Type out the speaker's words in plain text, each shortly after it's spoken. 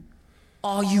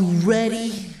Are you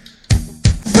ready?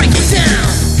 Break it down!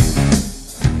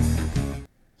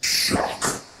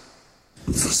 Shock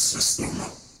the system.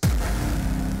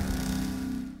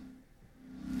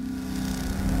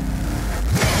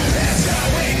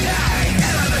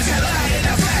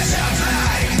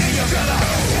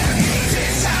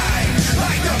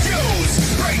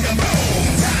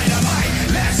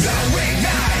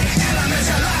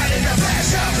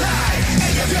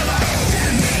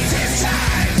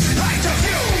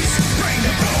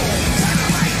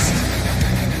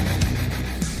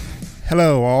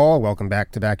 Hello all, welcome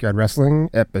back to Backyard Wrestling,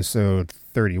 episode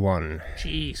 31.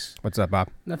 Jeez. What's up, Bob?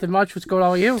 Nothing much. What's going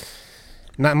on with you?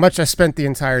 Not much. I spent the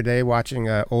entire day watching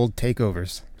old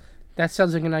takeovers. That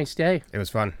sounds like a nice day. It was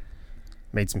fun.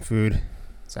 Made some food,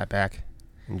 sat back,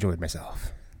 enjoyed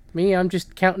myself. Me, I'm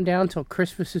just counting down till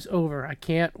Christmas is over. I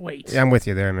can't wait. Yeah, I'm with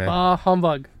you there, man.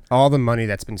 Humbug. All the money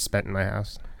that's been spent in my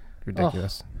house.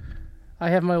 Ridiculous. I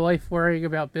have my wife worrying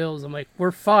about bills. I'm like,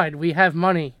 we're fine. We have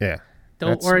money. Yeah.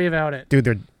 Don't worry about it.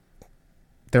 Dude,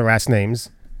 their last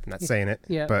names. I'm not saying it.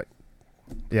 Yeah. But,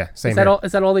 yeah, same Is that here. all?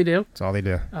 Is that all they do? That's all they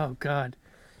do. Oh God.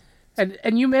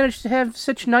 And you managed to have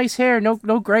such nice hair. No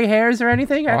gray hairs or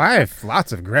anything. Oh, I have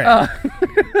lots of gray.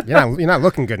 You're not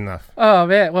looking good enough. Oh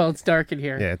man. Well, it's dark in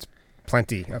here. Yeah, it's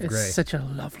plenty of It's gray. such a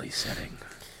lovely setting.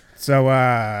 So,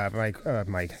 Mike,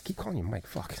 I keep calling you Mike.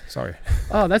 Fuck, sorry.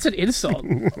 Oh, that's an insult.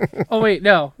 Oh wait,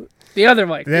 no, the other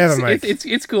Mike. The other Mike.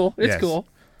 It's cool. It's Yes. cool.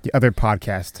 The other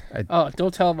podcast. Oh,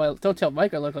 don't tell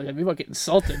Mike I look like him. He might get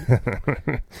insulted.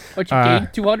 What, you gained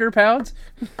 200 pounds?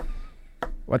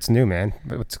 What's new, man?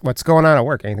 What's going on at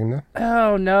work? Anything new?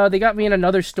 Oh no, they got me in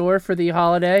another store for the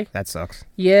holiday. That sucks.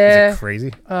 Yeah. Is it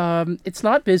crazy? It's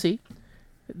not busy.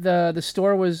 The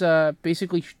store was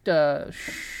basically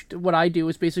what I do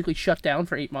is basically shut down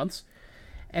for 8 months,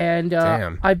 and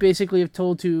Damn. I basically have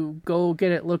told to go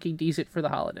get it looking decent for the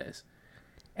holidays.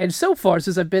 And so far,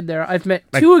 since I've been there, I've met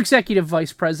two executive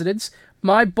vice presidents,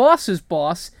 my boss's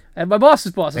boss, and my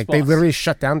boss's boss's Like boss. they literally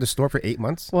shut down the store for 8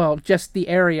 months? Well, just the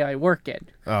area I work in.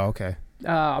 Oh, okay.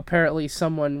 Apparently,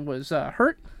 someone was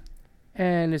hurt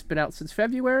and has been out since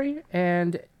February,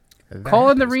 and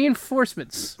calling the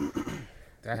reinforcements.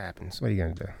 That happens. What are you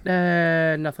gonna do?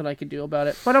 Nothing I can do about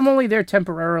it. But I'm only there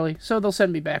temporarily, so they'll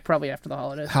send me back probably after the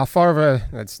holidays. How far of a?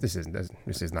 This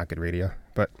is not good radio.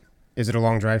 But is it a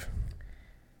long drive?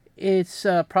 It's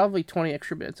probably 20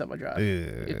 extra minutes on my drive.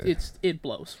 It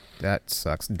blows. That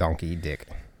sucks, donkey dick.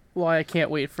 Why I can't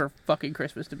wait for fucking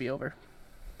Christmas to be over.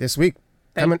 This week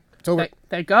coming. It's over.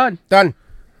 Thank God. Done.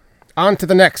 On to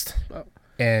the next, Oh.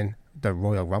 and the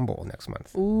Royal Rumble next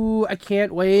month. Ooh, I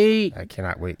can't wait. I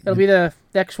cannot wait. It'll be the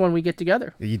next one we get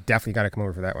together. You definitely got to come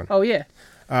over for that one. Oh yeah.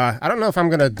 I don't know if I'm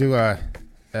gonna do a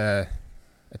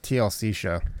TLC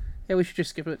show. Yeah, we should just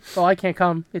skip it. Oh, I can't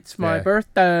come. It's my Yeah.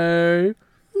 birthday.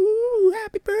 Ooh,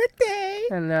 happy birthday!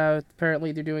 And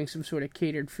apparently they're doing some sort of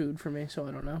catered food for me, so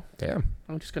I don't know. Damn,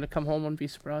 I'm just going to come home and be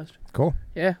surprised. cool.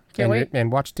 Yeah, can't wait.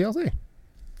 And watch TLC.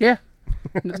 Yeah.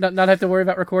 not have to worry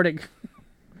about recording.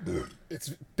 It's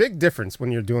a big difference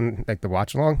when you're doing like the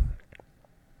watch along.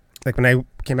 Like when I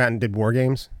came out and did War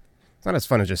Games, it's not as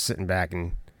fun as just sitting back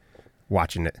and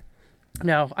watching it.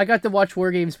 No, I got to watch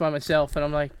War Games by myself, and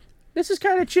I'm like, this is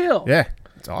kind of chill. Yeah,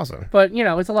 it's awesome. But,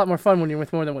 it's a lot more fun when you're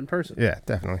with more than one person. Yeah,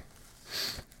 definitely.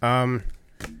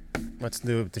 Let's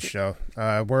do the show.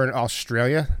 We're in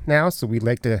Australia now, so we'd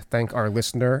like to thank our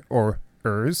listener or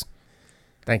ers.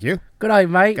 Thank you. Good night,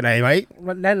 mate. Good day, mate.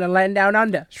 Then the land down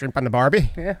under. Shrimp on the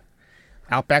Barbie. Yeah.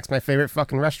 Outback's my favorite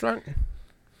fucking restaurant.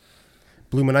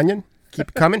 Bloomin' Onion. Keep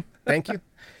it coming. Thank you.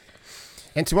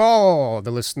 And to all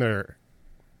the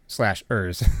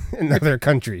listener/ers in other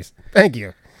countries, thank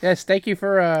you. Yes, thank you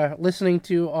for listening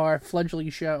to our fledgling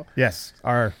show. Yes,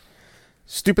 our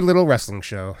stupid little wrestling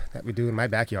show that we do in my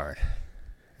backyard.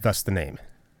 Thus the name.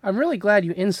 I'm really glad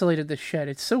you insulated this shed.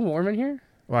 It's so warm in here.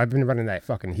 Well, I've been running that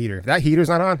fucking heater. If that heater's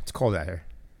not on, it's cold out here.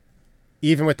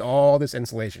 Even with all this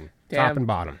insulation, top Damn. and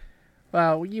bottom.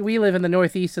 Well, we live in the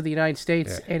northeast of the United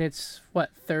States, Yeah. and it's,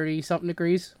 30-something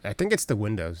degrees? I think it's the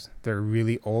windows. They're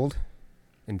really old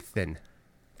and thin.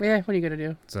 Yeah, what are you going to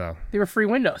do? So They were free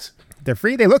windows. they're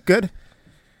free. They look good.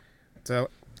 So,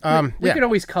 We yeah. could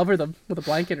always cover them with a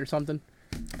blanket or something.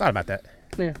 Thought about that.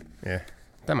 Yeah. Yeah.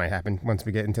 That might happen once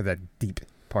we get into that deep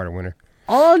part of winter.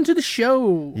 On to the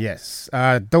show. Yes.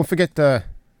 Don't forget to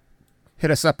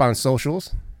hit us up on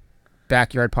socials.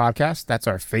 Backyard Podcast. That's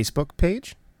our Facebook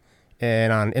page.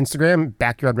 And on Instagram,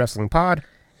 Backyard Wrestling Pod.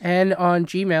 And on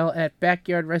Gmail at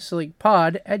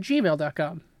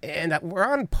backyardwrestlingpod@gmail.com. And we're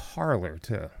on Parler,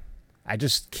 too. I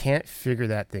just can't figure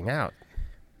that thing out.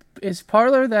 Is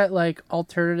Parler that,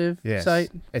 alternative Yes.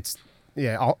 site? It's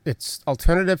Yeah, it's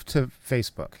alternative to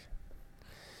Facebook.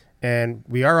 And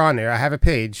we are on there. I have a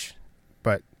page,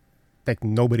 but like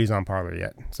nobody's on Parler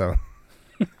yet. So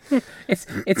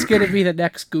it's going to be the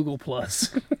next Google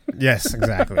Plus. yes,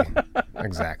 exactly.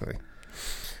 Exactly.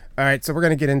 All right, so we're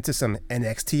going to get into some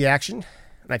NXT action.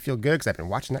 And I feel good because I've been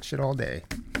watching that shit all day.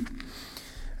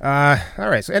 All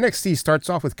right, so NXT starts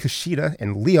off with Kushida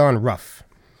and Leon Ruff.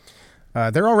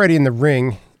 They're already in the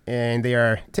ring, and they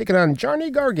are taking on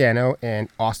Johnny Gargano and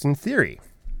Austin Theory.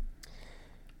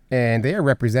 And they are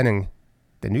representing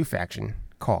the new faction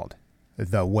called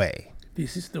The Way.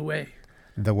 This is The Way.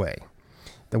 The Way.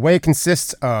 The Way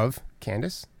consists of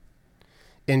Candice,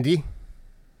 Indy,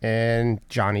 and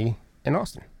Johnny and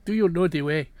Austin. Do you know The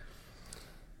Way?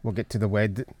 We'll get to The Way.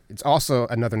 It's also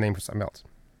another name for something else.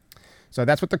 So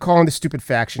that's what they're calling the stupid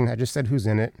faction. I just said who's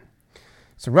in it.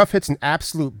 So Ruff hits an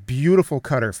absolute beautiful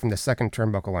cutter from the second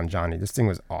turnbuckle on Johnny. This thing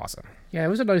was awesome. Yeah, it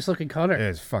was a nice looking cutter. It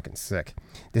was fucking sick.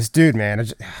 This dude, man,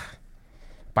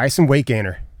 buy some weight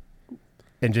gainer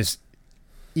and just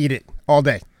eat it all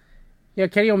day. Yeah,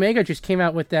 Kenny Omega just came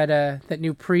out with that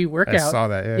new pre-workout. I saw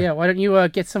that, yeah. Yeah, why don't you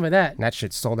get some of that? And that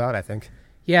shit sold out, I think.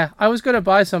 Yeah, I was going to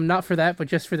buy some, not for that, but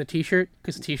just for the t-shirt,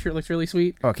 because the t-shirt looks really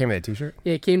sweet. Oh, it came with a t-shirt?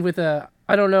 Yeah, it came with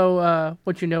I don't know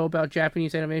what you know about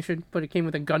Japanese animation, but it came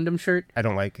with a Gundam shirt. I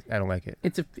don't like it.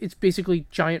 It's basically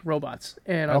giant robots,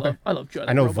 and Okay. I love giant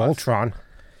robots. I know Voltron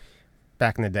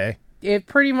back in the day. It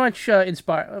pretty much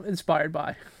inspired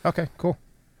by Okay, cool.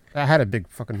 I had a big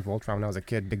fucking Voltron when I was a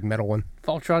kid, big metal one.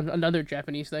 Voltron, another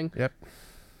Japanese thing. Yep.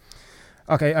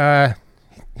 Okay,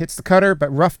 hits the cutter,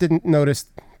 but Ruff didn't notice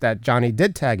that Johnny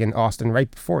did tag in Austin right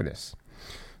before this.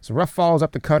 So Ruff follows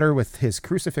up the cutter with his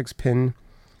crucifix pin,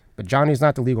 but Johnny's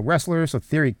not the legal wrestler, so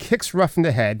Theory kicks Ruff in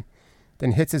the head,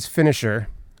 then hits his finisher,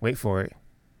 wait for it,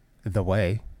 The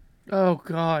Way. Oh,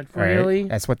 God, All right, really?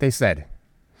 that's what they said.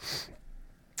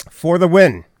 For the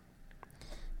win.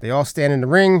 They all stand in the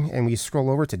ring, and we scroll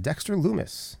over to Dexter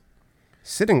Lumis,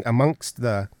 sitting amongst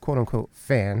the quote-unquote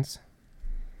fans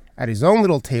at his own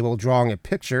little table, drawing a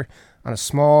picture on a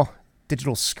small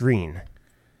digital screen.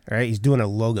 All right, he's doing a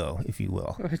logo, if you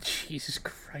will. Oh, Jesus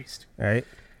Christ. All right?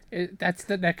 That's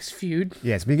the next feud?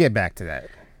 Yes, we get back to that.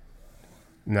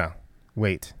 No.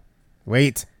 Wait,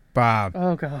 Bob.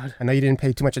 Oh, God. I know you didn't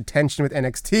pay too much attention with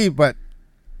NXT, but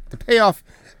the payoff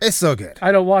is so good.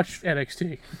 I don't watch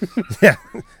NXT. Yeah.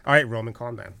 All right, Roman,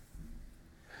 calm down.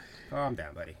 Calm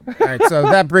down, buddy. All right, so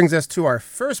that brings us to our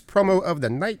first promo of the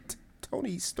night,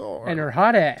 Toni Storm. And her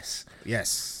hot ass.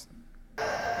 Yes.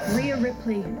 Rhea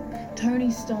Ripley,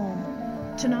 Toni Storm.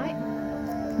 Tonight,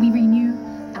 we renew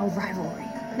our rivalry.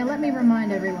 Now let me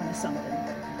remind everyone of something.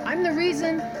 I'm the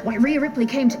reason why Rhea Ripley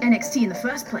came to NXT in the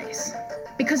first place.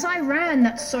 Because I ran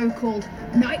that so-called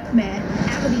nightmare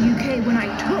out of the UK when I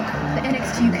took the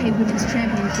NXT UK Women's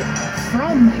Championship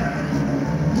from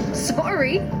her.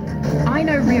 Sorry, I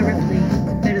know Rhea Ripley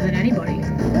better than anybody.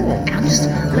 And I'll just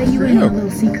let you in on a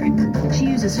little secret. She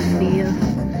uses fear,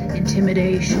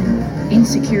 intimidation,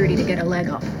 insecurity to get a leg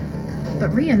up.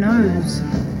 But Rhea knows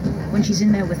when she's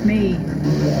in there with me,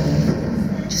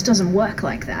 it just doesn't work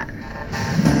like that.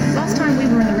 Last time we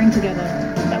were in the ring together,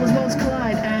 that was Worlds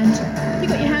Collide, and you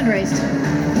got your hand raised.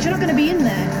 But you're not going to be in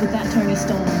there with that Toni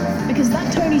Storm, because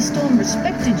that Toni Storm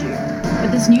respected you.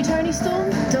 But this new Toni Storm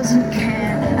doesn't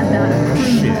care about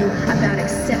approval, about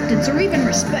acceptance, or even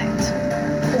respect.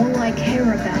 All I care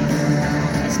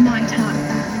about is my time.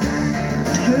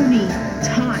 Toni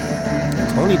Time.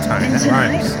 Toni Time, And that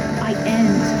tonight, rhymes. I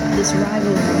end this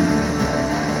rivalry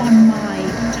on my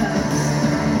terms.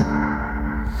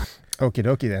 Okie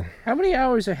dokie then. How many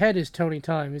hours ahead is Toni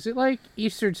Time? Is it like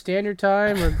Eastern Standard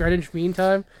Time or Greenwich Mean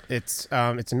Time? It's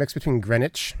a mix between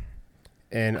Greenwich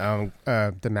and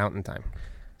the Mountain Time.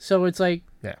 So it's like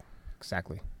Yeah,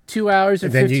 exactly. 2 hours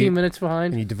and And then 15 minutes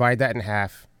behind? And you divide that in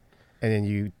half, and then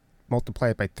you multiply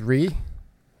it by 3,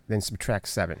 then subtract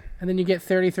 7. And then you get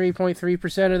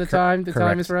 33.3% of the time. The time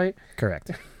correct. is right.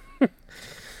 Correct.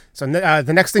 So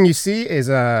the next thing you see is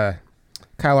Kyle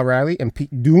O'Reilly and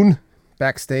Pete Dunne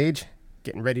backstage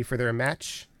getting ready for their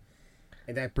match.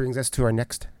 And that brings us to our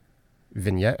next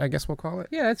vignette, I guess we'll call it.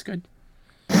 Yeah, that's good.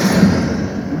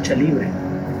 Lucha Libre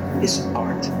is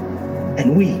art,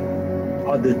 and we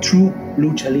are the true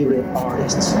Lucha Libre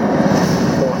artists.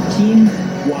 Joaquin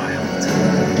Wild,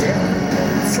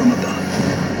 from above.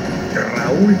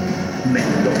 Raúl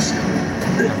Mendoza,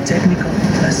 the technical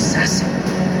assassin.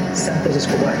 Santos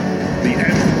Escobar, The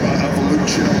Emperor of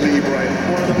Lucha Libre.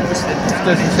 one of the most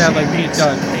Doesn't sound like Pete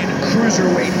Dunne.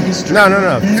 cruiserweight history. No.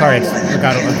 Sorry, I one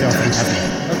forgot can what match.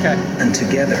 Okay. And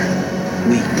together,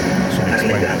 we Should are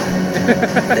explain legado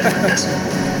del fantasma.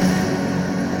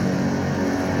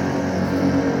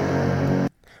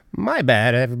 My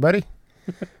bad, everybody.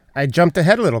 I jumped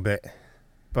ahead a little bit,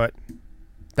 but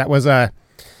that was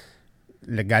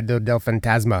Legado del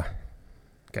Fantasma.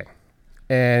 Okay,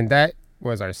 and that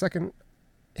was our second.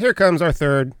 Here comes our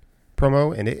third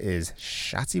promo, and it is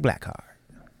Shotzi Blackheart.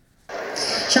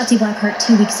 Shotzi Blackheart,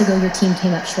 2 weeks ago, your team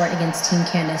came up short against Team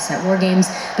Candice at War Games,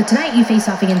 but tonight you face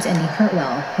off against Indy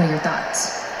Hartwell. What are your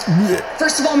thoughts?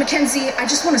 First of all, Mackenzie, I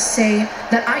just want to say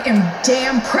that I am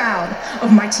damn proud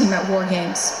of my team at War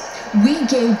Games. We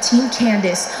gave Team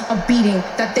Candice a beating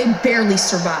that they barely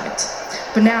survived.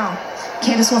 But now,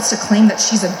 Candice wants to claim that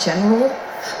she's a general,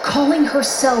 calling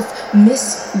herself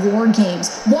Miss War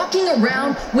Games, walking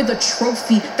around with a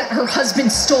trophy that her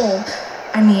husband stole.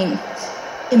 I mean,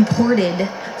 imported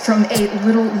from a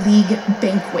Little League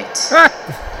banquet.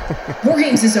 War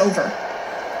Games is over.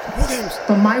 War Games.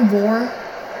 But my war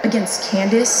against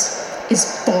Candice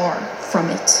is far from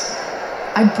it.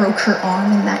 I broke her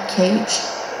arm in that cage,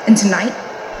 and tonight,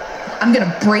 I'm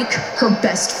gonna break her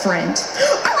best friend.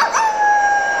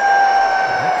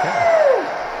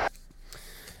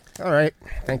 All right.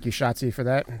 Thank you, Shotzi, for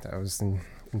that. That was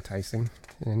enticing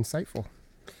and insightful.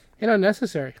 And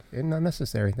unnecessary. And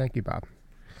unnecessary. Thank you, Bob.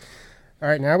 All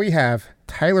right, now we have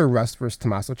Tyler Rust versus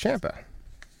Tommaso Ciampa.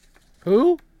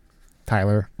 Who?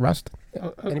 Tyler Rust.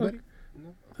 Anybody?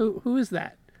 Who is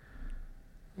that?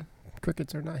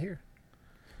 Crickets are not here.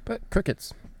 But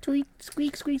crickets. Tweet,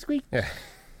 squeak, squeak, squeak. Yeah.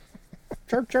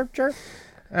 Chirp, chirp, chirp.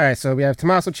 All right, so we have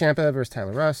Tommaso Ciampa versus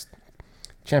Tyler Rust.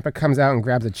 Ciampa comes out and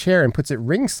grabs a chair and puts it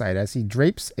ringside as he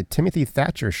drapes a Timothy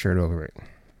Thatcher shirt over it.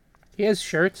 He has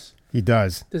shirts. He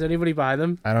does. Does anybody buy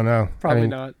them? I don't know. Probably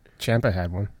not. Ciampa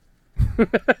had one.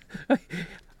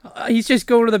 He's just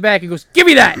going to the back and goes, "Give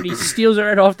me that!" And he steals it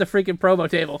right off the freaking promo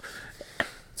table.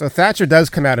 So Thatcher does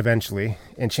come out eventually,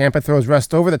 and Ciampa throws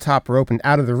Rust over the top rope and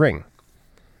out of the ring.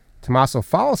 Tommaso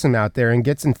follows him out there and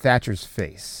gets in Thatcher's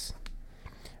face.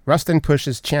 Rust then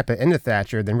pushes Ciampa into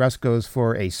Thatcher, then Rust goes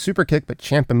for a super kick, but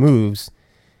Ciampa moves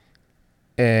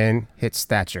and hits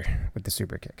Thatcher with the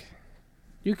super kick.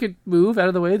 You could move out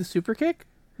of the way of the super kick?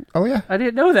 Oh, yeah. I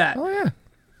didn't know that. Oh, yeah.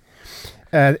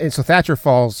 And so Thatcher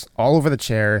falls all over the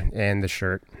chair and the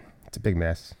shirt. It's a big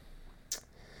mess.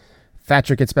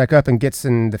 Thatcher gets back up and gets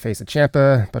in the face of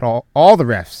Ciampa, but all the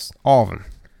refs, all of them,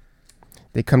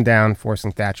 they come down,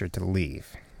 forcing Thatcher to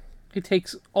leave. It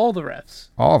takes all the refs.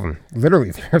 All of them.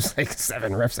 Literally, there's like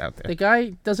 7 refs out there. The guy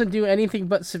doesn't do anything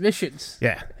but submissions.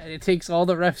 Yeah. And it takes all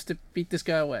the refs to beat this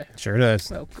guy away. Sure does.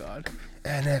 Oh, God.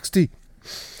 NXT.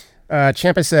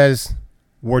 Ciampa says,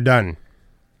 "We're done."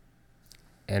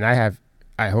 And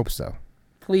I hope so.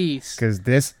 Please. Because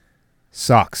this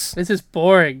sucks. This is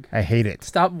boring. I hate it.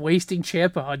 Stop wasting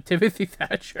Ciampa on Timothy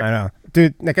Thatcher. I know.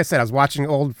 Dude, like I said, I was watching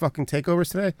old fucking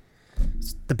takeovers today.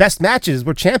 The best matches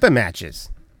were Ciampa matches.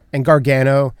 And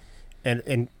Gargano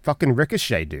and fucking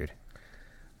Ricochet, dude.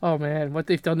 Oh, man. What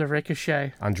they've done to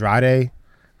Ricochet. Andrade.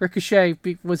 Ricochet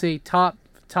was a top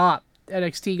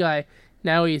NXT guy.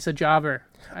 Now he's a jobber.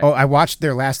 I watched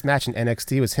their last match in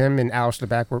NXT. It was him and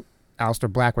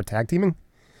Aleister Black were tag teaming.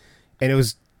 And it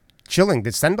was chilling,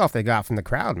 the send-off they got from the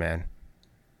crowd, man.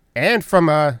 And from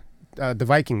the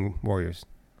Viking Warriors.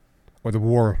 Or the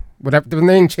War, whatever. The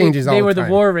name changes all the time. They were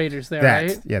the War Raiders there,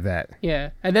 right? Yeah, that.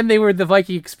 Yeah. And then they were the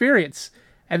Viking Experience.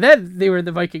 And then they were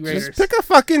the Viking Raiders. Just pick a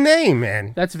fucking name,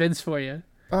 man. That's Vince for you.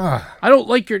 I don't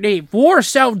like your name. War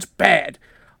sounds bad.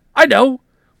 I know.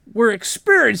 We're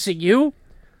experiencing you.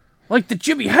 Like the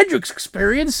Jimi Hendrix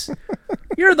Experience.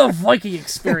 You're the Viking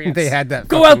Experience. They had that.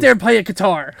 Go out there and play a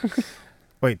guitar.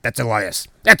 Wait, that's Elias.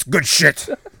 That's good shit.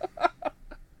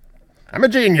 I'm a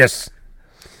genius.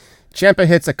 Ciampa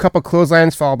hits a couple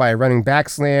clotheslines, followed by a running back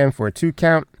slam for a 2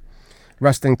 count.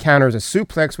 Rust counters a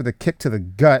suplex with a kick to the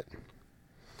gut,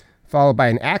 followed by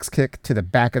an axe kick to the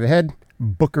back of the head,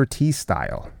 Booker T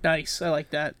style. Nice. I like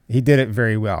that. He did it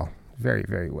very well. Very,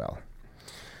 very well.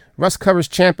 Rust covers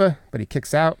Ciampa, but he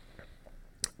kicks out.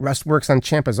 Rust works on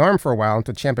Ciampa's arm for a while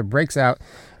until Ciampa breaks out,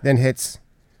 then hits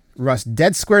Rust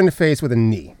dead square in the face with a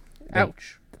knee.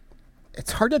 Ouch.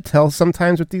 It's hard to tell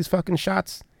sometimes with these fucking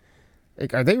shots.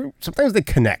 Like, sometimes they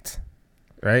connect,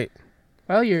 right?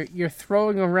 Well, you're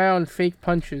throwing around fake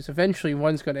punches. Eventually,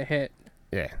 one's going to hit.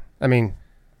 Yeah. I mean,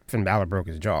 Finn Balor broke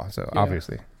his jaw, so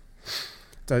obviously.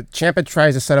 So Ciampa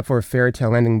tries to set up for a fairy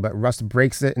tale ending, but Rust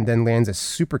breaks it and then lands a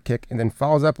super kick and then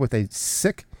follows up with a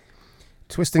sick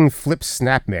twisting flip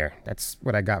snapmare. That's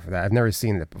what I got for that. I've never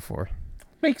seen that before.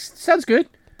 Sounds good.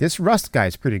 This Rust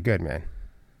guy's pretty good, man.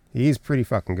 He's pretty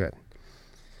fucking good.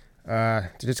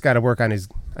 Just got to work on his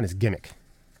gimmick,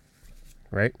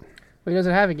 right? Well, he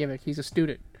doesn't have a gimmick. He's a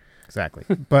student. Exactly.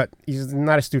 But he's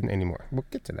not a student anymore. We'll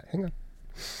get to that. Hang on.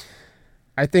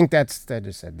 I think I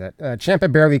just said that.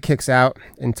 Ciampa barely kicks out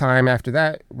in time after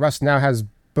that. Russ now has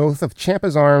both of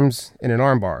Ciampa's arms in an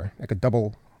armbar, like a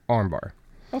double armbar.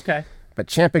 Okay. But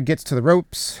Ciampa gets to the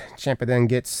ropes. Ciampa then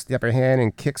gets the upper hand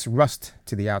and kicks Rust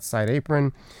to the outside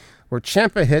apron, where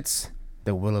Ciampa hits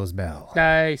the Willow's Bell.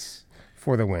 Nice.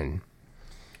 For the win.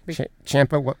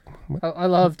 Ciampa, what? I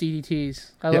love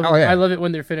DDTs. I love it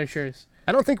when they're finishers.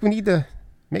 I don't think we need to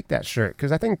make that shirt,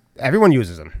 because I think everyone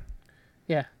uses them.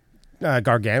 Yeah.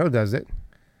 Gargano does it.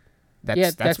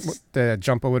 That's what the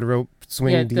jump over the rope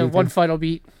swing. Yeah, the one final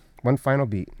beat. One final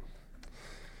beat.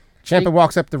 Ciampa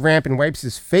walks up the ramp and wipes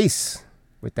his face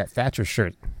with that Thatcher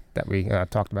shirt that we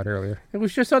talked about earlier. It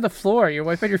was just on the floor. You're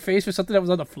wiping your face with something that was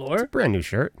on the floor? It's a brand new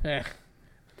shirt. Yeah.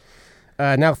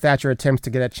 Now Thatcher attempts to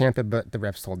get at Ciampa, but the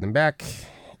refs hold him back.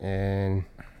 And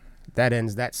that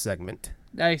ends that segment.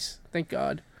 Nice. Thank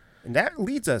God. And that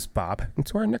leads us, Bob,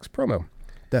 into our next promo.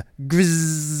 The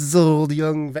grizzled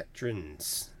young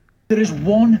veterans. There is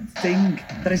one thing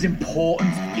that is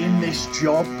important in this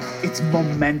job. It's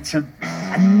momentum.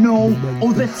 And no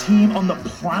other team on the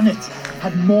planet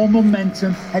had more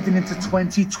momentum heading into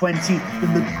 2020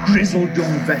 than the grizzled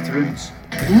young veterans.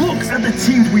 Look at the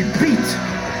teams we beat.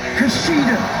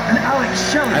 Kushida and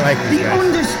Alex Shelley. The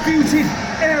undisputed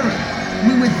era.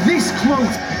 We were this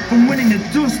close from winning the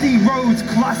Dusty Rhodes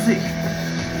Classic.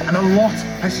 And a lot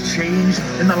has changed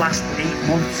in the last 8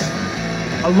 months.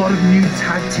 A lot of new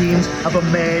tag teams have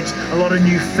emerged, a lot of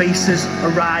new faces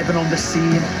arriving on the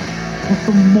scene. But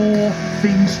the more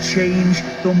things change,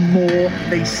 the more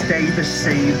they stay the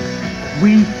same.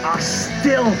 We are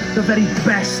still the very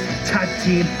best tag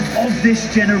team of this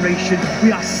generation.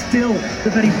 We are still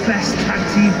the very best tag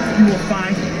team you will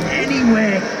find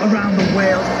anywhere around the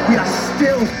world. We are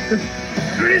still the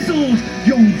grizzled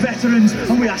young veterans,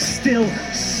 and we are still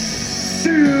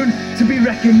soon to be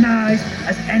recognized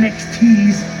as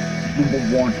NXT's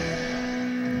 #1.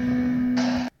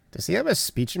 Does he have a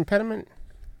speech impediment?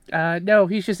 No,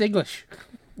 he's just English.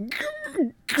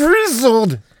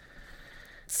 Grizzled.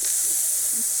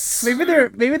 Maybe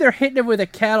they're hitting him with a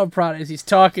cattle prod as he's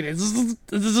talking.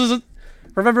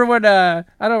 Remember when I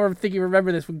don't think you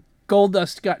remember this when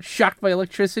Goldust got shocked by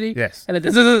electricity? Yes. And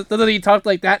then he talked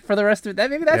like that for the rest of it.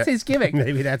 Maybe that's his gimmick.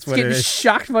 Maybe that's what He's it getting is.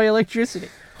 shocked by electricity.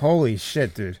 Holy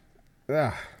shit, dude.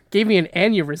 Ugh. Gave me an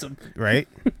aneurysm. Right?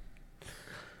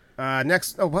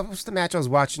 Next, what was the match I was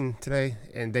watching today?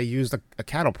 And they used a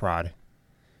cattle prod.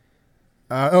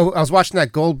 I was watching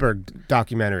that Goldberg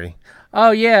documentary. Oh,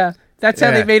 yeah. That's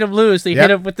how they made him lose. They hit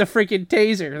him with the freaking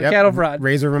taser, the cattle prod.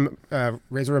 Razor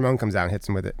Ramon comes out and hits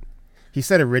him with it. He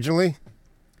said originally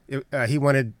he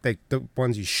wanted like the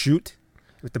ones you shoot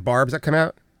with the barbs that come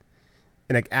out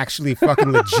and like actually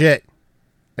fucking legit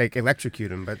like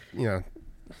electrocute him, but you know,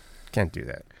 can't do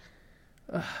that.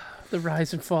 The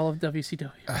rise and fall of WCW.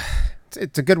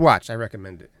 It's a good watch. I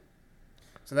recommend it.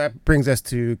 So that brings us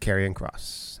to Karrion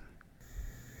Kross.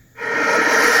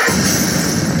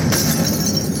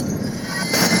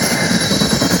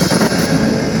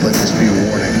 Let this be a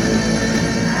warning.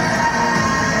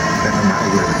 Never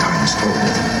mind where the time is told.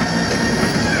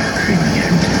 In the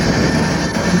end,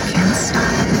 You can't stop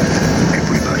it.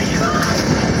 everybody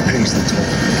pays the toll.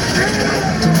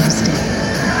 Doomsday.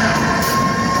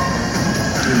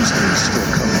 Doomsday is still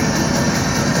coming.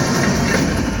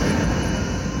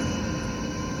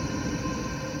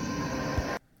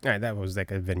 All right, that was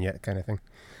like a vignette kind of thing.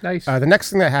 Nice. The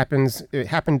next thing that happens, it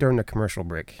happened during the commercial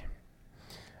break.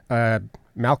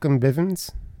 Malcolm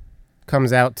Bivens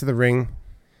comes out to the ring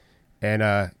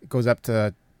and goes up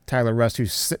to Tyler Rust,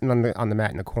 who's sitting on the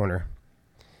mat in the corner.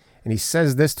 And he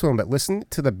says this to him, but listen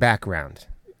to the background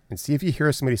and see if you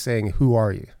hear somebody saying, "Who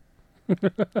are you?" All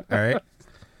right?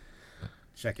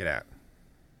 Check it out.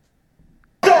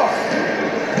 Star!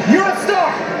 You're a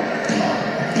star!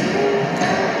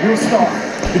 You're a star.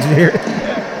 Did you hear it?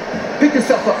 Pick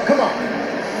yourself up. Come on.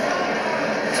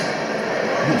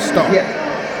 You stop. Yeah.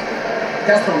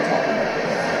 That's what I'm talking about.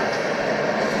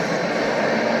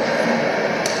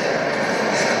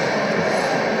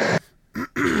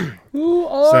 Who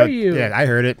are you? Yeah, I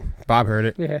heard it. Bob heard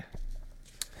it. Yeah.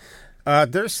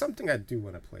 There's something I do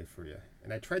want to play for you.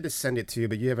 And I tried to send it to you,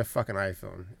 but you have a fucking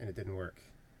iPhone, and it didn't work.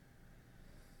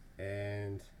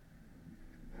 And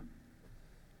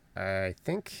I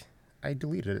think I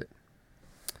deleted it.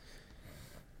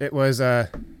 It was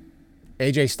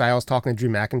AJ Styles talking to Drew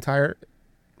McIntyre.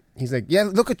 He's like, "Yeah,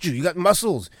 look at you. You got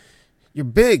muscles. You're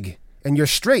big, and you're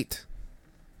straight."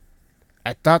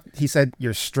 I thought he said,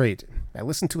 "You're straight." I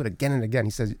listened to it again and again.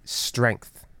 He says,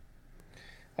 "Strength."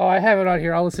 Oh, I have it on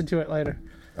here. I'll listen to it later.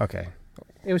 Okay.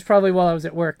 It was probably while I was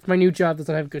at work. My new job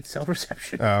doesn't have good cell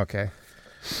reception. Oh, okay.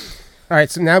 All right,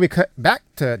 so now we cut back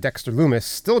to Dexter Lumis,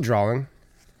 still drawing,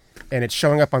 and it's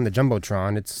showing up on the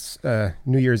Jumbotron. It's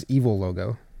New Year's Evil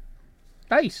logo.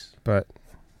 Nice. But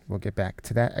we'll get back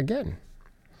to that again.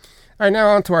 All right, now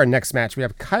on to our next match. We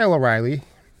have Kyle O'Reilly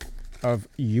of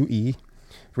UE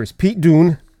versus Pete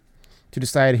Dunne to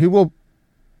decide who will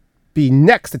be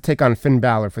next to take on Finn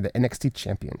Balor for the NXT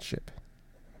Championship.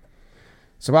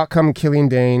 So out come Killian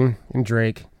Dane and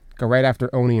Drake, go right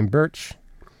after Oni and Birch.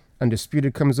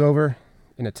 Undisputed comes over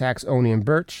and attacks Oni and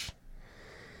Birch.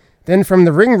 Then from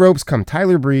the ring ropes come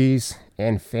Tyler Breeze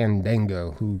and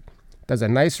Fandango, who does a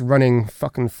nice running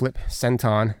fucking flip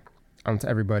senton onto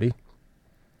everybody.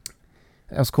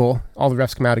 That was cool. All the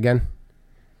refs come out again.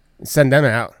 Send them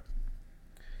out.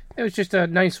 It was just a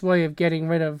nice way of getting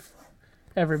rid of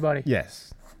everybody.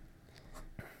 Yes.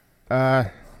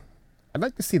 I'd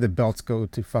like to see the belts go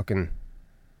to fucking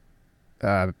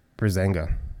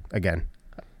Breezango again.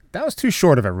 That was too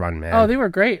short of a run, man. Oh, they were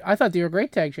great. I thought they were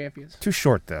great tag champions. Too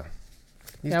short, though.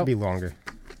 Needs to be longer.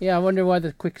 Yeah, I wonder why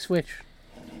the quick switch.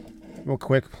 Real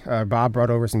quick, Bob brought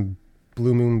over some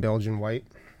Blue Moon Belgian White.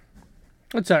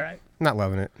 It's all right. Not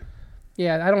loving it.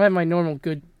 Yeah, I don't have my normal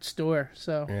good store,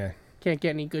 so Yeah. can't get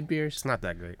any good beers. It's not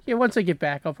that great. Yeah, once I get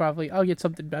back, I'll get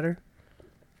something better.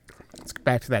 Let's get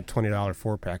back to that $20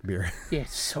 4-pack beer. Yeah,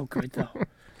 it's so good though.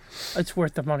 It's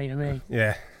worth the money to me.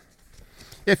 Yeah.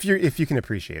 If you can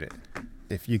appreciate it.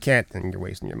 If you can't, then you're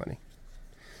wasting your money.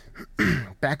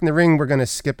 Back in the ring, we're going to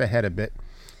skip ahead a bit.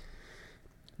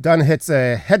 Dunn hits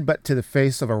a headbutt to the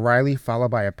face of O'Reilly, followed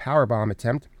by a powerbomb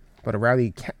attempt, but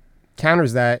O'Reilly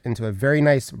counters that into a very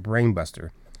nice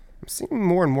brainbuster. I'm seeing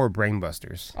more and more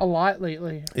brainbusters. A lot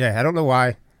lately. Yeah, I don't know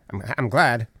why. I'm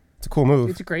glad. It's a cool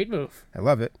move. It's a great move. I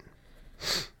love it.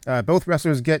 Both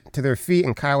wrestlers get to their feet,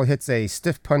 and Kyle hits a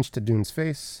stiff punch to Dunne's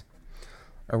face.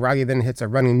 O'Reilly then hits a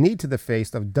running knee to the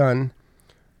face of Dunn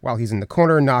while he's in the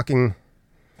corner, knocking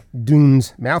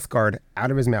Dunne's mouth guard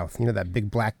out of his mouth. You know that big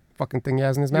black fucking thing he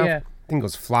has in his mouth? Yeah. Thing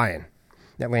goes flying.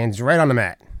 That lands right on the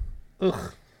mat.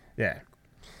 Ugh. Yeah.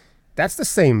 That's the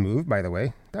same move, by the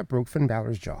way, that broke Finn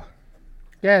Balor's jaw.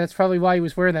 Yeah, that's probably why he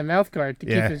was wearing that mouth guard to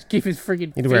Yeah. keep his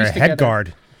freaking face Need to wear a together. head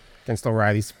guard against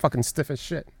O'Reilly. He's fucking stiff as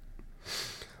shit.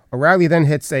 O'Reilly then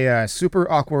hits a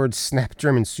super awkward snap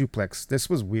German suplex. This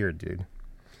was weird, dude.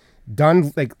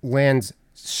 Dunn lands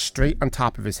straight on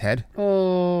top of his head.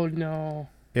 Oh no.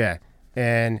 Yeah,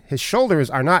 and his shoulders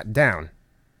are not down.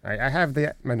 All right, I have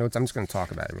my notes. I'm just going to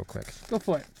talk about it real quick. Go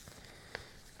for it.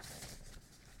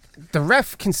 The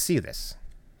ref can see this.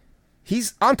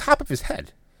 He's on top of his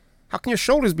head. How can your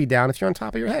shoulders be down if you're on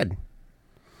top of your head?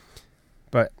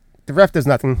 But the ref does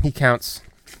nothing. He counts.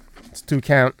 It's 2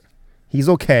 count. He's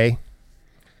okay.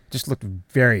 Just looked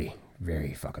very,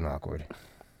 very fucking awkward.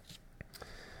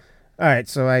 All right,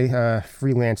 so I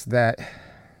freelanced that.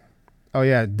 Oh,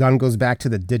 yeah, Dunn goes back to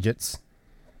the digits.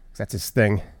 That's his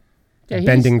thing. Yeah,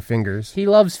 Bending fingers. He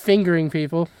loves fingering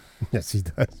people. Yes, he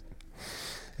does.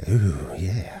 Ooh,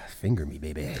 yeah, finger me,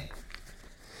 baby.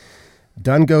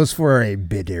 Dunn goes for a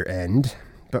bitter end,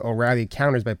 but O'Reilly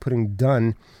counters by putting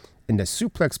Dunn in the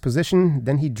suplex position.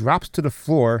 Then he drops to the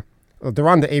floor. Oh, they're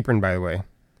on the apron, by the way.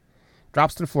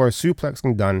 Drops to the floor,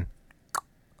 suplexing Dunn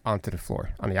onto the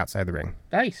floor on the outside of the ring.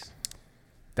 Nice.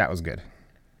 That was good.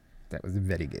 That was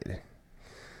very good.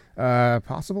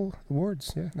 Possible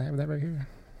awards. Yeah, I have that right here.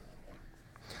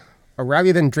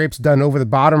 O'Reilly then drapes Dunn over the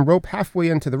bottom rope halfway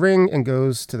into the ring and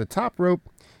goes to the top rope,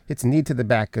 hits a knee to the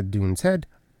back of Dunne's head,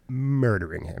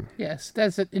 murdering him. Yes,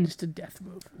 that's an instant death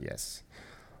move. Yes.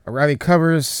 O'Reilly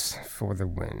covers for the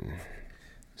win.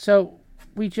 So,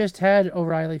 we just had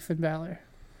O'Reilly Finn Balor.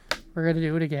 We're going to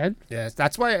do it again? Yes,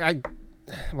 that's why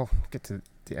well, get to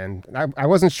the end. I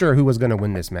wasn't sure who was going to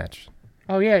win this match.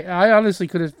 Oh, yeah. I honestly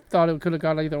could have thought it could have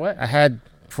gone either way. I had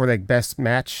for the best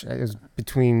match, it was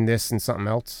between this and something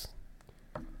else.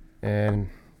 And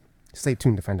stay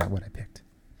tuned to find out what I picked.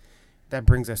 That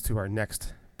brings us to our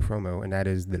next promo, and that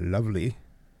is the lovely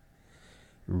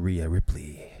Rhea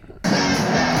Ripley.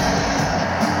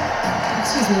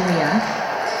 Excuse me, Rhea.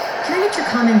 Can I get your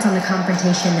comments on the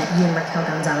confrontation that you and Raquel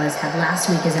Gonzalez had last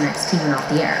week as NXT went off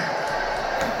the air?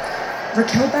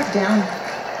 Raquel backed down.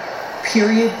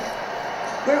 Period.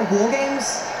 We're at War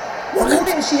Games. War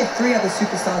Games, she had 3 other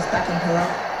superstars backing her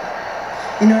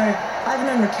up. You know, I've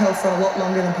known Raquel for a lot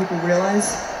longer than people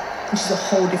realize, and she's a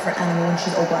whole different animal when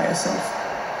she's all by herself.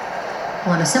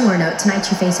 Well, on a similar note, tonight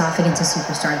you face off against a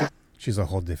superstar that She's a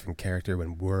whole different character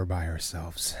when we're by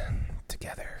ourselves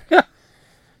together. Yeah.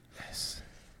 Yes.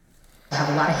 you have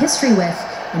a lot of history with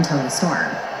in Toni Storm.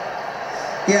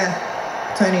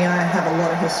 Yeah, Toni and I have a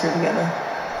lot of history together.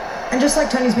 And just like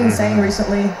Toni's been saying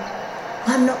recently,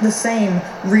 I'm not the same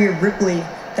Rhea Ripley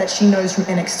that she knows from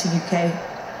NXT UK.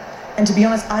 And to be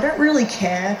honest, I don't really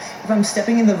care if I'm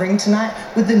stepping in the ring tonight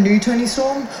with the new Toni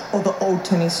Storm or the old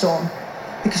Toni Storm,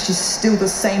 because she's still the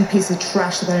same piece of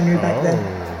trash that I knew back then.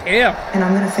 Yeah. And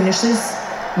I'm gonna finish this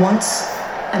once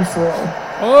and for all.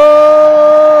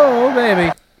 Oh,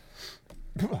 baby.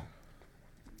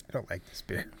 I don't like this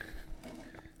beer.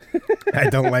 I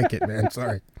don't like it, man.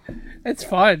 Sorry. It's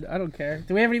fine. I don't care.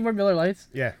 Do we have any more Miller Lights?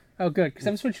 Yeah. Oh, good, because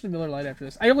I'm switching to Miller Lite after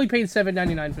this. I only paid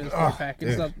 $7.99 for this 4-pack.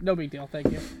 It's no big deal.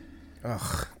 Thank you.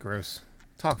 Ugh, gross.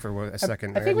 Talk for a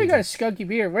second. I think we got a skunky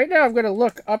beer. Right now, I'm going to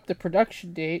look up the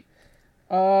production date.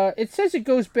 It says it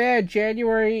goes bad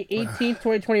January 18th,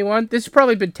 2021. This has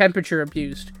probably been temperature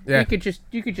abused. Yeah.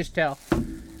 You could just tell.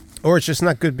 Or it's just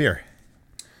not good beer.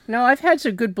 No, I've had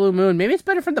some good Blue Moon. Maybe it's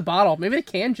better from the bottle. Maybe the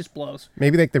can just blows.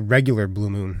 Maybe like the regular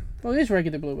Blue Moon. Well, it is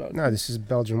regular Blue Moon. No, this is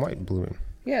Belgian white Blue Moon.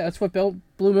 Yeah, that's what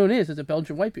Blue Moon is. It's a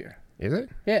Belgian white beer. Is it?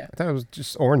 Yeah. I thought it was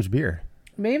just orange beer.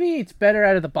 Maybe it's better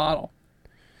out of the bottle.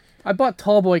 I bought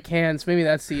Tallboy cans. Maybe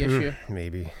that's the issue.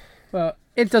 Maybe. Well,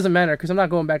 it doesn't matter because I'm not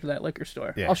going back to that liquor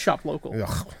store. Yeah. I'll shop local.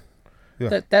 Ugh.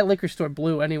 That liquor store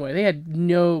blew anyway. They had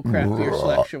no craft beer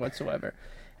selection whatsoever,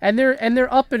 and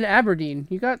they're up in Aberdeen.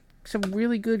 You got some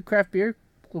really good craft beer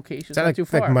locations. Is that not too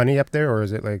far. like money up there, or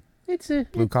is it like It's a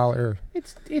blue collar?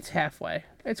 It's halfway.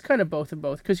 It's kind of both and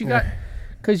both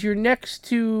because you're next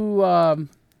to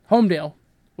Homedale,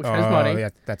 which has money. Yeah,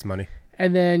 that's money.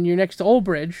 And then you're next to Old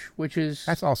Bridge, which is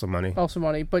That's also money.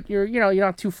 But you're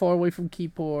not too far away from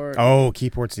Keyport. Oh,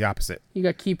 Keyport's the opposite. You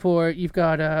got Keyport. You've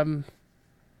got a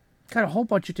whole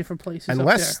bunch of different places.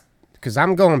 Unless, because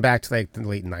I'm going back to like the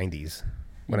late '90s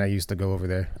when I used to go over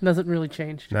there. Nothing really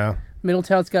changed. No.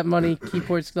 Middletown's got money.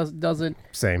 Keyport's doesn't.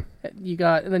 Same.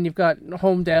 And then you've got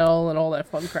Homedale and all that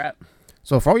fun crap.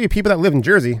 So for all you people that live in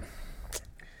Jersey,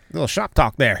 little shop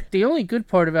talk there. The only good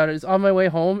part about it is on my way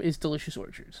home is Delicious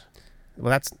Orchards. Well,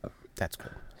 that's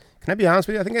cool. Can I be honest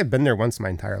with you? I think I've been there once in my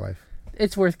entire life.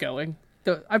 It's worth going.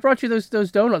 I brought you those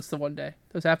donuts the one day.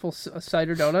 Those apple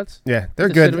cider donuts. Yeah, they're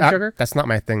The good. cinnamon sugar? That's not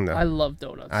my thing though. I love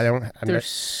donuts. They're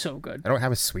so good. I don't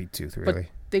have a sweet tooth But really.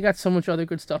 they got so much other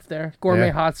good stuff there. Gourmet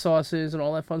Yeah. hot sauces and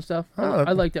all that fun stuff. Oh,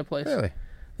 I like that place. Really?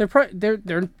 They're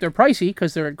pricey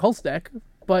because they're in Colstack,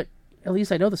 but at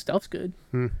least I know the stuff's good.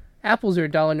 Apples are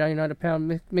 $1.99 a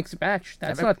pound mixed batch.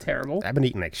 That's not terrible. I've been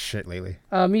eating like shit lately.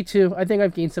 Me too. I think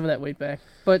I've gained some of that weight back,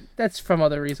 but that's from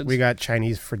other reasons. We got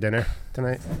Chinese for dinner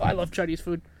tonight. I love Chinese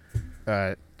food.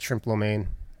 Shrimp lo mein,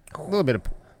 a little bit of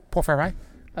pork fry.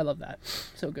 I love that.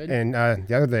 So good. And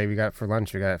the other day we got for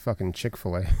lunch, we got fucking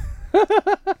Chick-fil-A.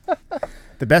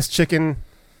 The best chicken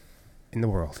in the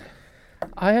world.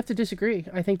 I have to disagree.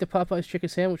 I think the Popeye's chicken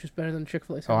sandwich is better than the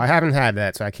Chick-fil-A sandwich. Oh, I haven't had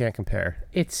that, so I can't compare.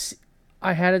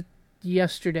 I had it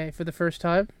yesterday for the first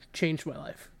time. Changed my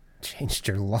life. Changed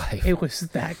your life. It was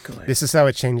that good. This is how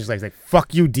it changes life. Like,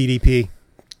 fuck you, DDP.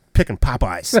 Picking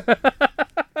Popeyes.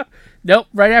 Nope.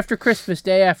 Right after Christmas,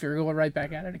 day after, we're going right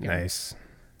back at it again. Nice.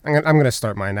 I'm gonna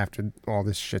start mine after all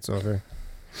this shit's over.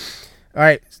 All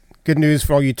right. Good news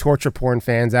for all you torture porn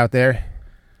fans out there.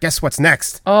 Guess what's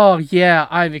next? Oh, yeah.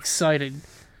 I'm excited.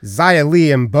 Xia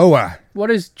Li and Boa. What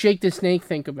does Jake the Snake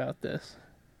think about this?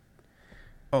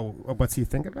 Oh, what's he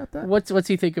think about that? What's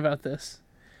he think about this?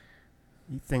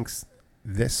 He thinks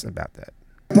this about that.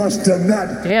 Bust a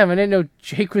nut. Damn, I didn't know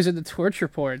Jake was in the torture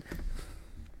porn.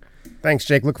 Thanks,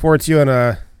 Jake. Look forward to you on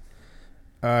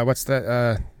what's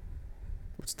the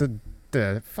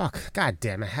fuck? God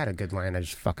damn, I had a good line. I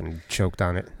just fucking choked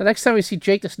on it. The next time we see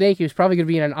Jake the Snake, he was probably going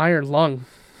to be in an iron lung.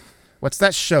 What's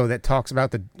that show that talks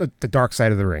about the dark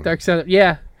side of the ring? Dark Side of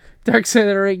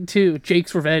the Ring 2,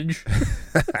 Jake's Revenge.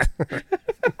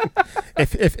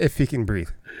 if he can breathe.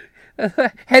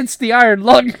 Hence the iron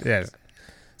lung. Yes.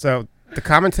 So the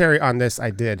commentary on this I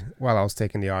did while I was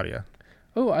taking the audio.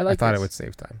 Oh, I thought this. it would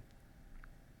save time.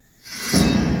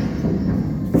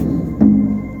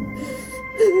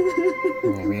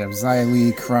 Yeah, we have Xia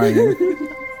Li crying.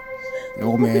 The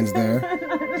old man's there.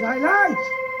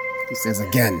 He says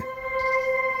again.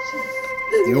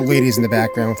 The old lady's in the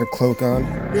background with her cloak on.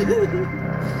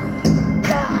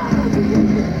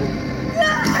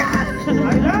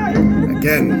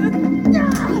 Again.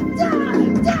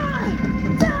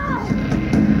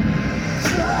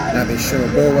 Now they show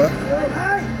Boa.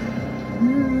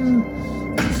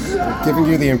 They're giving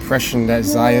you the impression that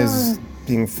Zaya's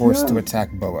being forced to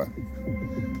attack Boa.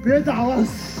 Again.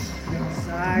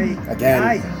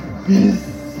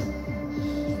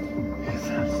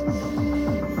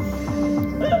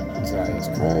 Zaya's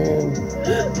crying.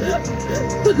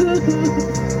 The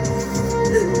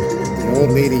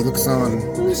old lady looks on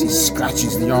as he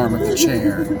scratches the arm of the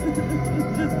chair.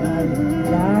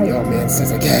 The old man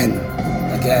says again.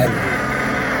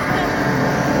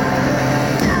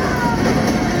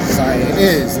 Saya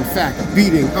is, in fact,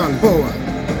 beating on Boa.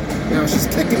 Now she's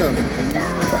kicking him,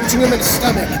 punching him in the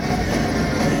stomach.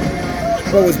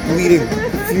 Boa's bleeding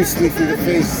profusely through the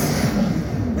face.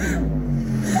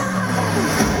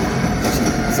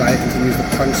 Saya continues to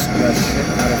punch the shit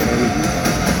out of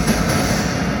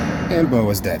him. And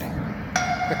Boa's dead.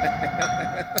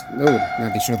 No, now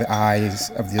they show the eyes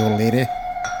of the old lady.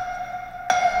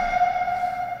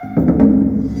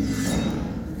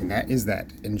 And that is that.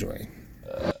 Enjoy.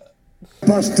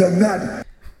 Bust a nut.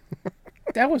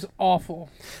 That was awful.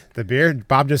 The beer?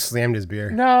 Bob just slammed his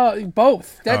beer. No,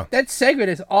 both. That segment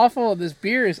is awful. This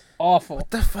beer is awful.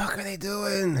 What the fuck are they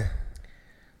doing?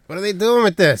 What are they doing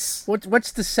with this?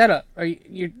 What's the setup? I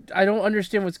don't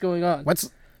understand what's going on.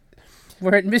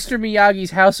 We're at Mr.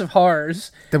 Miyagi's House of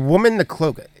Horrors. The woman in the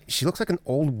cloak, she looks like an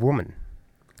old woman.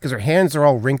 Because her hands are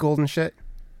all wrinkled and shit.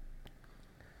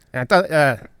 And I thought,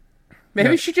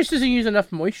 maybe she just doesn't use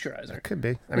enough moisturizer. Could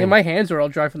be. I mean, my hands are all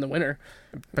dry from the winter.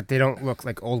 But they don't look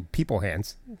like old people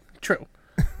hands. True.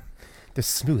 They're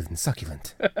smooth and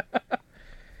succulent. All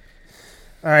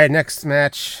right, next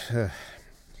match.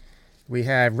 We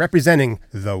have representing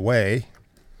The Way.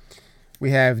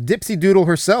 We have Dipsy Doodle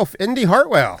herself, Indy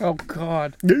Hartwell. Oh,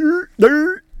 God. Taking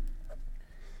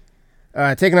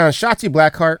on Shotzi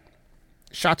Blackheart.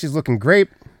 Shotzi's looking great,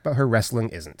 but her wrestling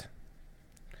isn't.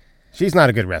 She's not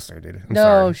a good wrestler, dude. I'm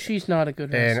sorry. She's not a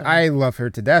good wrestler. And I love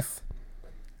her to death.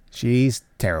 She's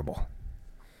terrible.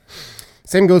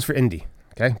 Same goes for Indy.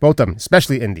 Okay? Both of them,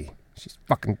 especially Indy. She's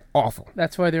fucking awful.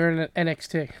 That's why they're in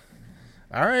NXT.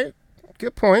 All right.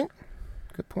 Good point.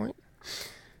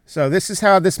 So this is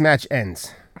how this match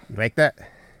ends. You like that?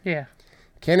 Yeah.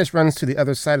 Candice runs to the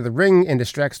other side of the ring and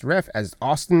distracts the ref as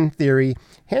Austin Theory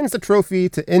hands the trophy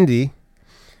to Indy,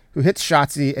 who hits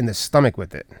Shotzi in the stomach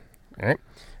with it. All right?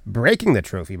 Breaking the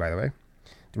trophy, by the way.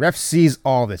 The ref sees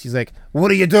all this. He's like,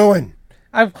 "What are you doing?"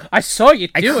 I saw you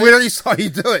do it. I clearly saw you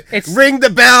do it. Ring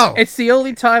the bell. It's the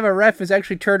only time a ref has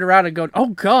actually turned around and gone, "Oh,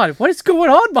 God, what is going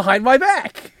on behind my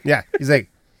back?" Yeah. He's like,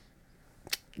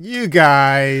 You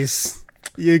guys,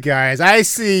 I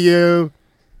see you.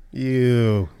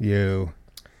 You.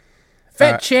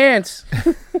 Fat chance.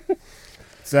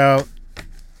 So,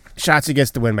 Shotzi gets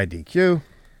the win by DQ.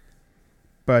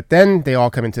 But then they all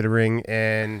come into the ring,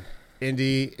 and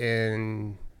Indy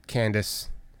and Candice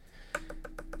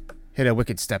hit a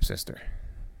wicked stepsister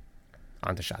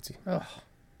onto Shotzi. Oh.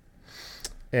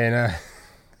 And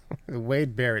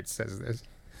Wade Barrett says this.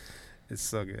 It's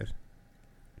so good.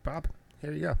 Bob,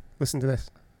 here you go. Listen to this.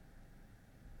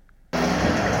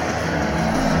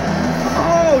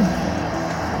 Oh,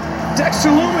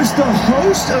 Dexter Loomis, the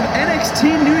host of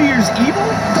NXT New Year's Evil?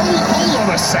 Hold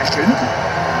on a second.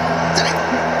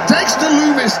 Dexter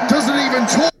Loomis doesn't even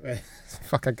talk.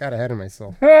 Fuck, I got ahead of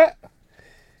myself.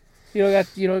 You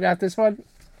don't got this one?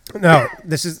 No,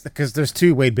 this is because there's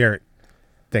two Wade Barrett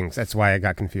things. That's why I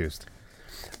got confused.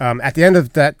 At the end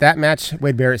of that match,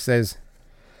 Wade Barrett says,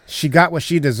 "She got what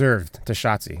she deserved" to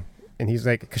Shotzi. And he's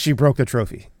like, because she broke the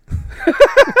trophy.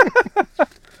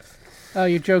 Oh,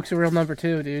 your joke's a real number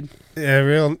 2, dude. Yeah,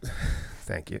 real.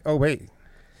 Thank you. Oh, wait.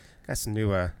 Got some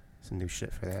new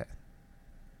shit for that.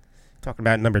 Talking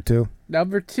about number 2.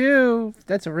 Number 2.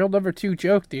 That's a real number 2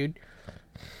 joke, dude.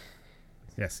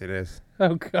 Yes, it is.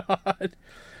 Oh, God.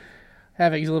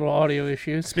 Having little audio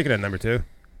issues. Speaking of number 2.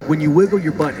 When you wiggle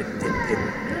your butt,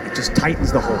 it just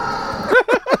tightens the hole.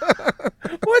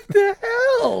 What the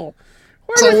hell?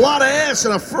 It's a lot of ass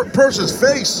in a person's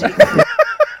face.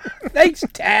 Thanks,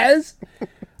 Taz.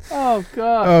 Oh,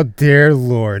 God. Oh, dear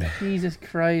Lord. Jesus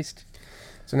Christ.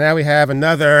 So now we have an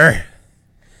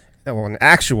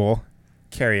actual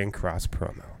Karrion Kross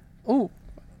promo. Ooh,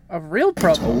 a real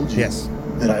promo. Told you Yes.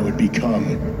 that I would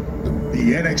become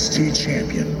the NXT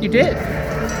champion. You did.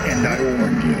 And I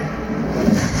warned you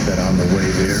that on the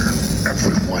way there,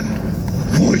 everyone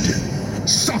would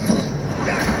suffer.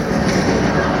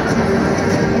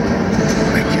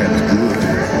 I kept good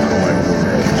on my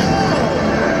word.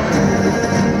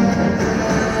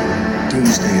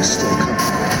 Doomsday is still coming.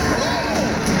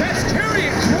 That's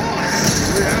Karrion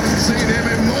Kross! We haven't seen him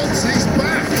in months. He's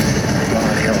back.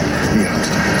 God help the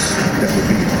obstacles that would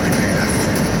be in my path.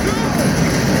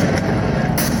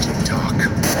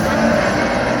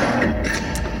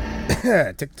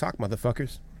 TikTok. TikTok,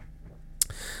 motherfuckers.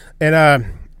 And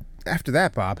after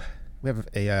that, Bob, we have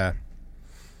a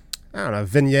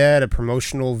vignette, a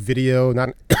promotional video, not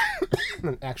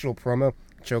an actual promo.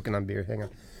 Choking on beer. Hang on.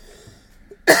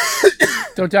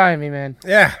 Don't die on me, man.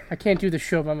 Yeah. I can't do the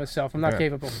show by myself. I'm not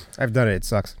capable. I've done it. It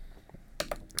sucks.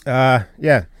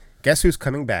 Yeah. Guess who's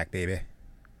coming back, baby?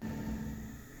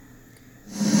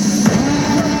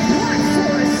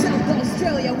 South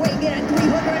Australia, weighing in at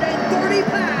 330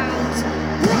 pounds,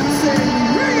 Bronson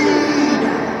Reed!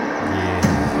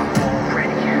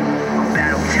 Already, I'm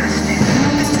battle-tested.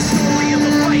 It's the story of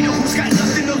a fighter who's got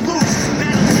nothing to lose.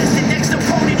 Battle-tested, next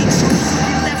opponent he chooses.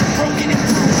 He'll never broken and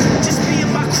bruised. Just be in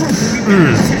my crew, we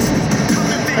battle-tested.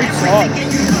 Coming back everything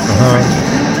and you know.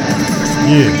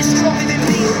 Yeah. You're stronger than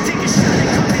me. Take a shot and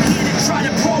come in here and try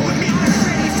to brawl with me.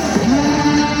 Ready for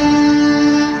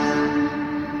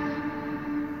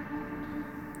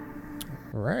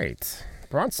Right.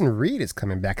 Bronson Reed is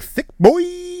coming back. Thick boy.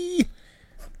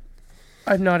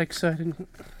 I'm not excited.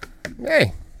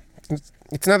 Hey.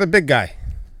 It's another big guy.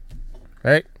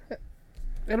 Right?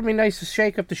 It'll be nice to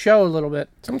shake up the show a little bit.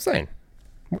 That's what I'm saying.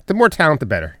 The more talent, the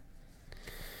better.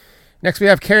 Next, we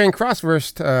have Karrion Kross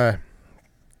versus,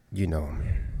 you know him.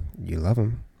 You love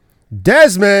him.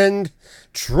 Desmond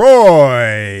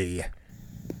Troy.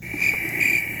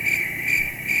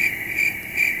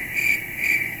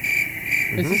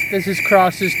 This is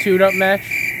Cross's tune-up match.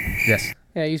 Yes.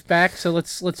 Yeah, he's back. So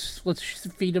let's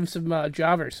feed him some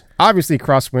jobbers. Obviously,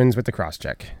 Kross wins with the cross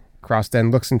check. Kross then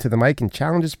looks into the mic and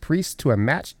challenges Priest to a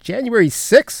match January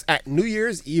 6th at New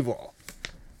Year's Evil.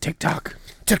 TikTok,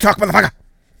 motherfucker.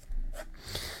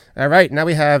 All right, now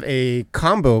we have a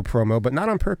combo promo, but not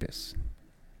on purpose.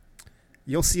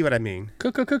 You'll see what I mean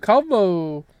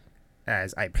Combo.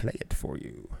 as I play it for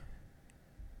you.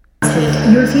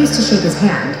 You refused to shake his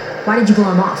hand. Why did you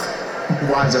blow him off?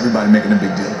 Why is everybody making a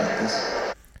big deal about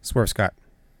this? Swerve Scott.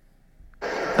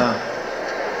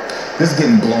 This is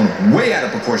getting blown way out of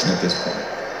proportion at this point.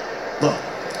 Look,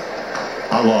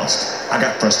 I lost. I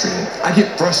got frustrated. I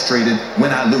get frustrated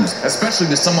when I lose, especially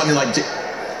with somebody like Jake.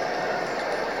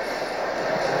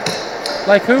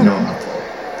 Like who? No, my fault.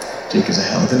 Jake is a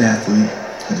hell of an athlete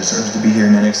and deserves to be here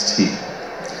in NXT.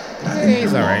 But I've been here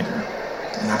He's all right. longer,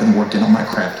 and I've been working on my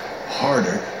craft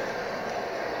harder.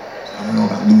 So I don't know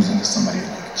about losing to somebody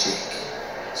like Jake.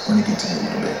 It's going to get to me a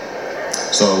little bit.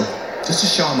 So, just to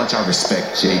show how much I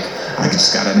respect Jake, I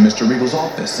just got out of Mr. Regal's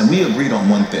office, and we agreed on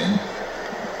one thing.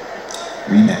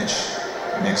 Rematch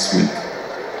next week.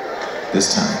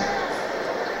 This time,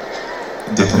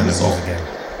 a different result. Again.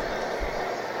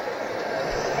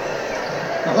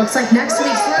 It looks like next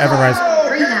week's Everrise.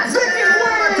 rematch.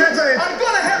 I'm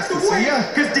gonna have to wait,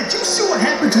 because did you see what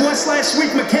happened to us last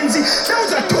week, Mackenzie? That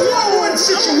was a 2-on-1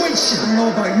 situation. I don't know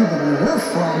about you, but where we're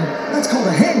from, that's called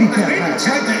a handicap match,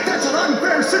 right? That's an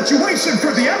unfair situation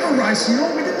for the Everrise. You know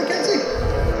what we did, Mackenzie?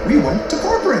 We went to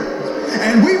corporate,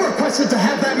 and we requested to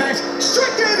have that match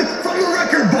stricken from the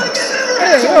record books.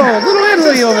 Hey, little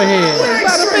Italy over here.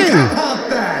 Bada bing. How about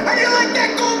that? How do you like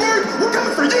that, Goldberg? We're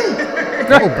coming for you.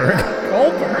 Goldberg.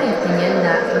 In my opinion,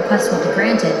 that request will be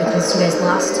granted because you guys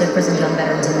lost to prison young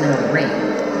veterans in the middle of the ring.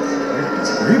 I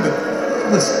disagree, but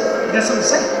listen, that's what I'm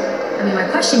saying. I mean, my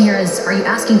question here is, are you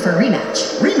asking for a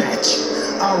rematch? Rematch?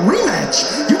 A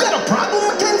rematch? You got a problem,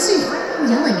 Mackenzie? Why are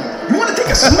you yelling at me? You want to take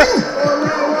a swing?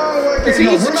 Is he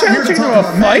we're not here to challenging talk to a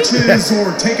about fight? matches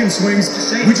or taking swings.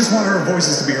 We just want our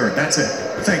voices to be heard. That's it.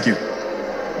 Thank you.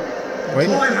 Wait.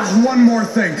 Oh, and one more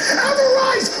thing.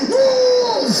 Everrise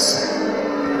rules!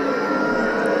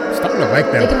 Starting to like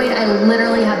They can them. wait. I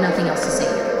literally have nothing else to say.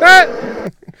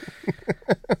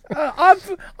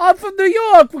 I'm from New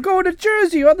York. We're going to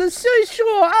Jersey on the seashore.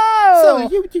 Oh!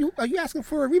 So are you asking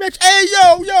for a rematch? Hey,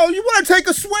 yo, you want to take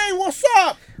a swing? What's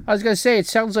up? I was going to say, it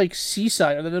sounds like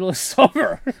seaside in the middle of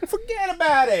summer. Forget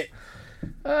about it.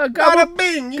 Bada Gobble,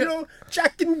 bing,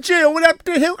 Jack and Jill went up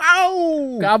the hill.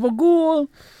 Ow! gabagool.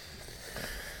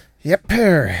 Yep.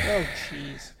 Oh,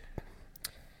 jeez.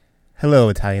 Hello,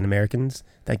 Italian Americans.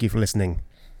 Thank you for listening.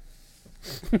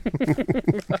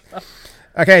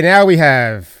 Okay, now we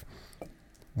have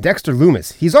Dexter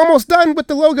Lumis. He's almost done with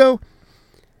the logo,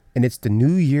 and it's the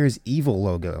New Year's Evil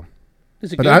logo.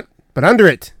 Is it good? But under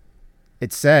it,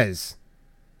 it says,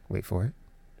 wait for it,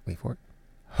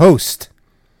 host,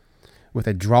 with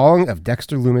a drawing of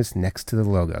Dexter Lumis next to the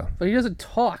logo. But he doesn't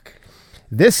talk.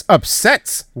 This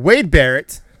upsets Wade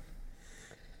Barrett,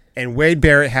 and Wade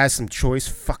Barrett has some choice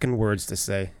fucking words to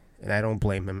say, and I don't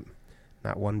blame him,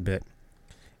 not one bit.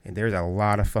 And there's a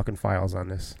lot of fucking files on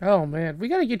this. Oh, man. We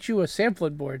got to get you a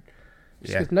sampling board.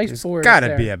 Just Yeah, a nice there's board. gotta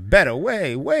there. be a better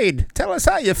way. Wade, tell us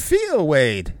how you feel,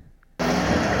 Wade.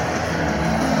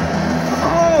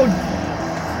 Oh,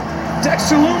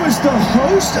 Dexter Lumis, the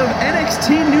host of NXT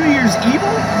New Year's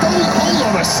Evil? Hold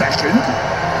on a second.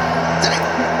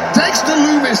 Did I Dexter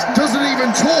Loomis doesn't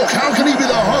even talk. How can he be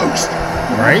the host?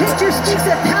 Right? Dexter speaks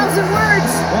 1,000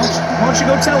 words. Why don't you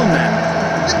go tell him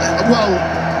that? Well,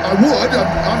 I would.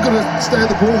 I'm going to stay at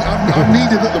the broadcast. I'm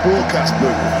needed at the broadcast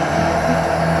booth.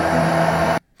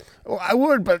 Well, I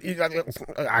would, but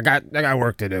I got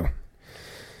work to do.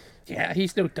 Yeah,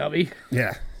 he's no dummy.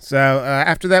 Yeah. So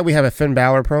after that, we have a Finn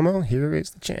Balor promo. Here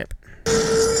is the champ.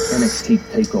 NXT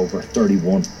TakeOver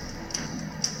 31.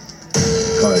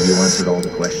 Kyle, you answered all the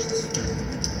questions.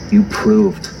 You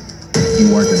proved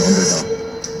you weren't an underdog.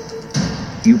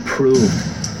 You proved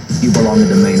you belong in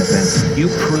the main event. You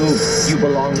proved you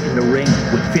belong in the ring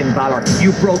with Finn Balor.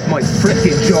 You broke my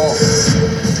frickin' jaw.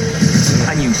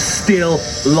 And you still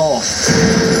lost.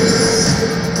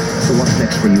 So what's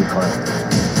next for you, Kyle?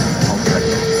 I'll tell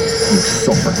you. You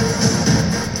suffer.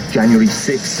 January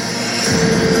 6th,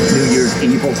 New Year's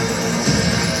Evil.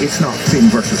 It's not Finn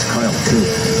versus Kyle 2.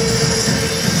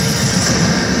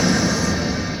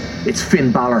 It's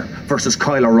Finn Balor versus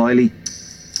Kyle O'Reilly.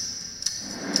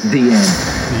 The end.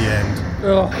 The end.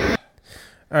 Ugh.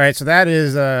 All right, so that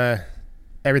is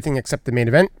everything except the main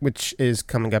event, which is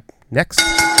coming up next.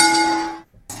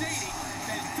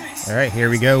 All right, here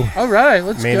we go. All right,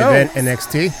 let's main go. event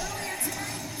NXT.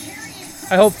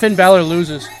 I hope Finn Balor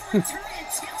loses.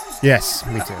 Yes,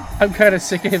 me too. I'm kind of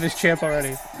sick of him as champ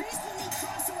already.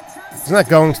 He's not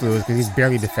going to lose because he's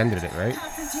barely defended it, right?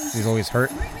 He's always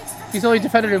hurt. He's only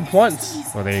defended him once.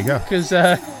 Well, there you go. Because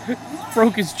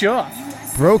broke his jaw.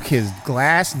 Broke his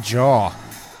glass jaw.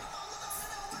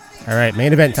 All right,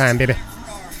 main event time, baby.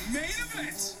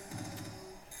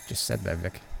 Just said that,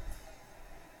 Vic.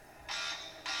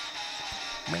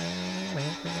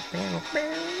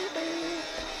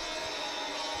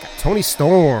 Got Toni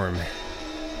Storm.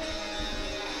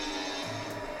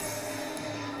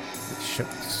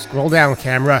 Scroll down,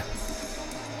 camera.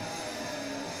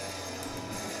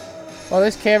 Well,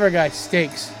 this camera guy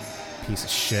stinks. Piece of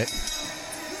shit.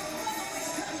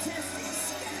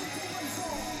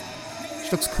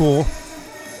 She looks cool.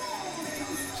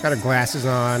 She's got her glasses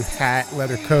on, hat,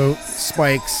 leather coat,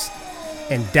 spikes,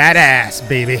 and that ass,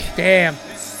 baby. Damn.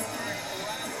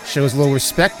 Shows a little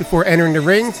respect before entering the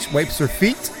ring. She wipes her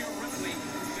feet.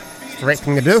 It's the right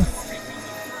thing to do.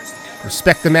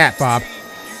 Respect the mat, Bob.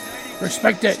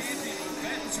 Respect it.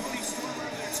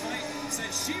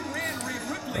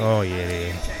 Oh,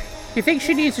 yeah. You think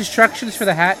she needs instructions for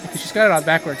the hat? Because she's got it on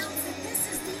backwards.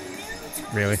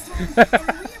 Really?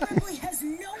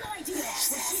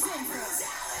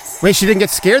 Wait, she didn't get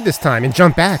scared this time and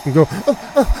jump back and go,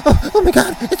 oh my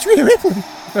God, it's Rhea Ripley.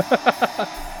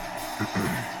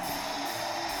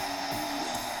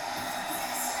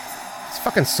 This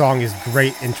fucking song is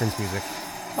great entrance music.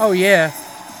 Oh, yeah.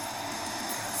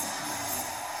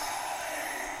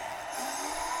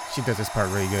 She does this part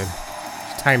really good.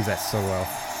 She times that so well.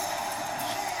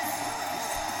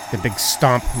 The big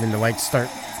stomp and then the lights start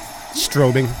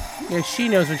strobing. Yeah, she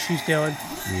knows what she's doing.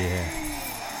 Yeah.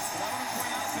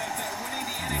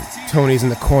 Tony's in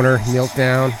the corner, knelt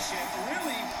down,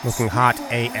 looking hot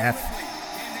AF.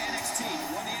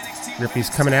 Ripley's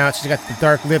coming out. She's got the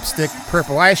dark lipstick,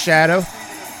 purple eyeshadow,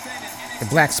 the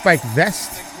black spiked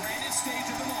vest,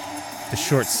 the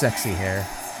short, sexy hair,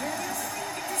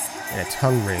 and a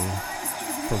tongue ring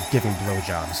for giving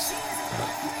blowjobs.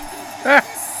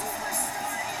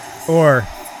 Or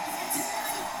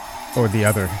the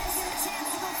other.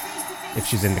 If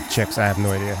she's into chicks, I have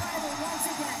no idea.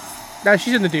 No,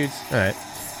 she's in the dudes. All right.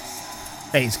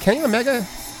 Hey, is Kenny Omega?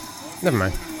 Never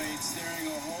mind.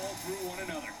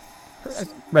 I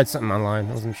read something online.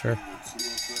 I wasn't sure.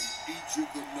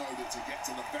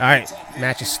 All right.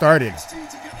 Match has started.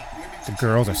 The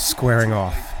girls are squaring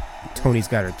off. Tony's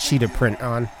got her cheetah print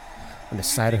on the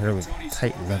side of her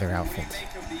tight leather outfit.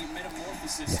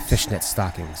 And the fishnet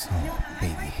stockings. Oh,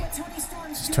 baby.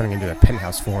 She's turning into a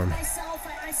penthouse form.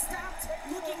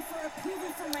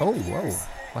 Oh, whoa.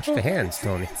 Watch the hands,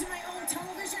 Tony.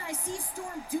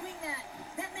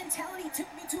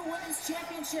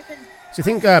 So you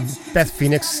think Beth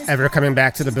Phoenix ever coming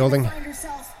back to the building?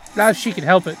 Now she can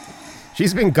help it.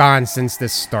 She's been gone since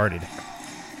this started.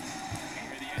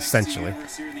 Essentially.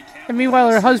 And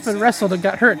meanwhile, her husband wrestled and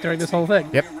got hurt during this whole thing.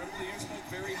 Yep.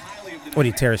 What,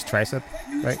 he tear his tricep?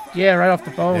 Right? Yeah, right off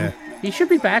the bone. Yeah. He should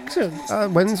be back soon.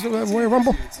 When's Royal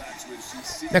Rumble?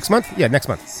 Next month? Yeah, next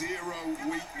month.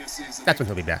 That's when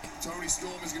he'll be back.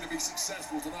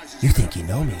 You think you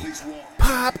know me?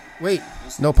 Pop! Wait,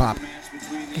 no pop.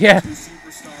 Yeah.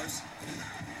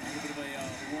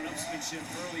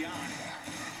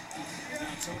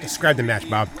 Describe the match,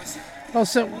 Bob. Well,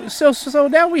 so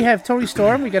now we have Toni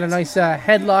Storm. We got a nice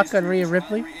headlock on Rhea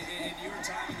Ripley.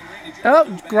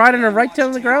 Oh, grinding her right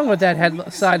down the ground with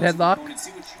that side headlock.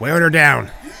 Wearing her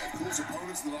down.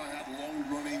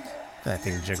 That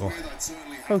thing jiggle.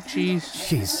 Oh, jeez.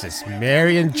 Jesus,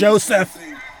 Mary and Joseph.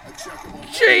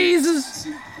 Jesus.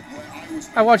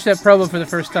 I watched that promo for the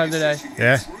first time today.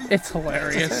 Yeah? It's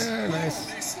hilarious.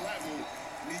 Nice.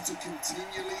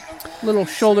 Little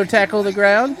shoulder tackle to the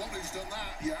ground.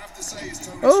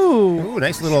 Oh. Ooh,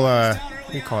 nice little, what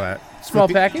do you call that? Small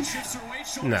package?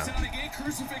 No.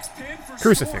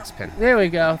 Crucifix pin. There we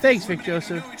go. Thanks, Vic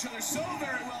Joseph.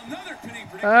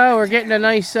 Oh, we're getting a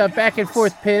nice back and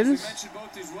forth pins.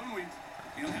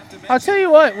 I'll tell you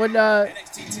what, when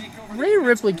Rhea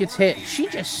Ripley gets hit, she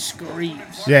just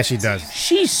screams. Yeah, she does.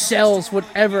 She sells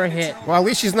whatever hit. Well, at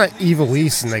least she's not Evil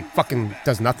East and, like, fucking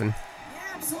does nothing.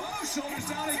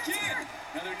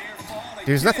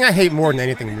 There's nothing I hate more than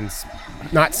anything than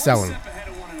not selling.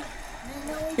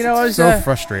 You know, I was so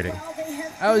frustrating.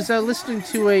 I was listening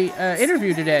to a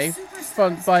interview today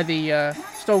by the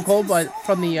Stone Cold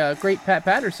from the great Pat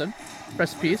Patterson,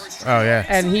 rest in peace. Oh yeah.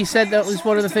 And he said that was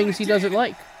one of the things he doesn't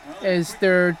like, is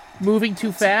they're moving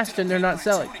too fast and they're not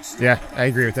selling. Yeah, I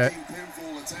agree with that.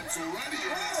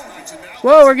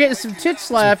 Whoa, we're getting some tit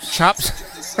slaps. Some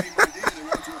chops.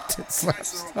 Tit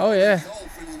slaps. Oh yeah.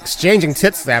 Exchanging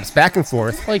tit slaps back and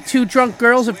forth. Like two drunk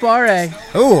girls at Bar A.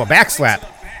 Ooh, a back slap.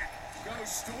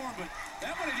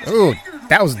 Ooh,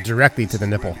 that was directly to the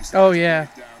nipple. Oh, yeah.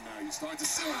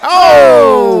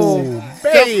 Oh,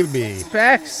 baby.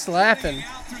 Back slapping.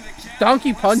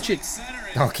 Donkey punching.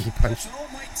 Donkey punch.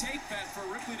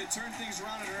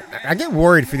 I get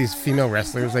worried for these female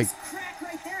wrestlers. Like,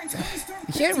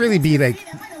 you can't really be, like,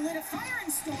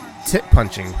 tit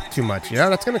punching too much. You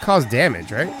know, that's going to cause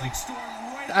damage, right?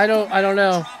 I don't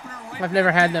know. I've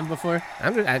never had them before.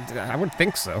 I would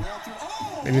think so.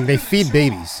 I mean, they feed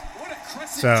babies.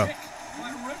 So,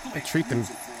 I treat them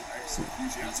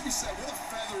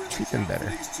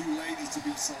better.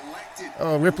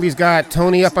 Oh, Ripley's got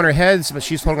Toni up on her head, but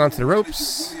she's holding on to the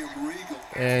ropes.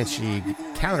 And she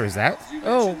counters that.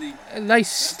 Oh, a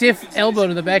nice stiff elbow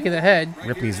to the back of the head.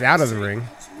 Ripley's out of the ring.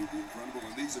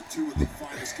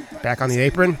 Back on the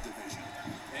apron.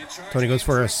 Toni goes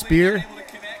for a spear.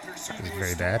 That was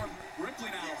very bad.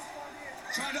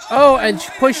 Oh, and she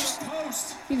pushes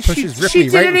Ripley she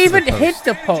right didn't into even the hit post.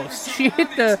 the post. She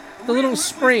hit the little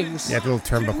springs. Yeah, the little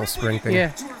turnbuckle spring thing.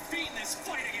 Yeah.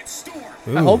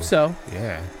 Ooh, I hope so.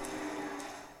 Yeah.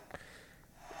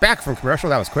 Back from commercial.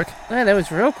 That was quick. Man, that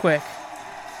was real quick.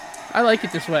 I like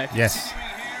it this way. Yes.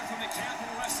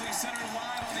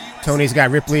 Toni's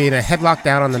got Ripley in a headlock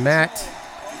down on the mat,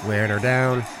 wearing her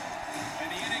down.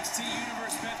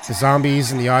 The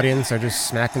zombies in the audience are just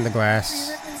smacking the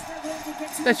glass.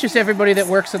 That's just everybody that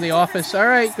works in the office. All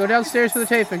right, go downstairs for the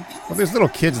taping. Well, there's little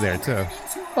kids there, too.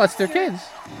 Well, it's their kids.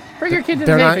 Bring your kid to the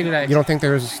They're taping not, today. You don't think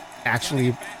there's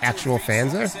actual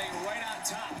fans there?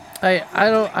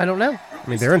 I don't know. I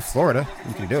mean, they're in Florida.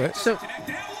 You can do it. So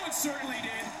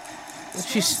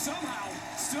she's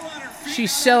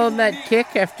selling that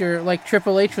kick after, like,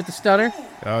 Triple H with the stunner.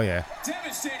 Oh, yeah.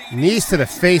 Knees to the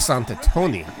face onto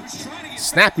Toni.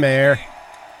 Snapmare.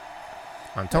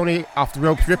 On Toni, off the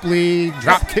ropes, Ripley.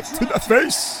 Drop kick to the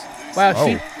face. Wow,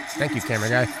 oh, thank you, camera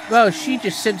guy. Wow, she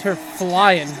just sent her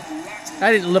flying.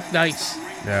 That didn't look nice.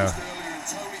 No.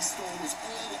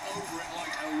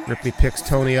 Ripley picks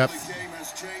Toni up.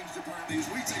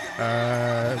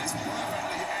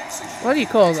 What do you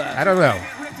call that? I don't know.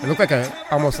 It looked like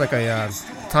almost like a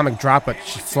atomic drop, but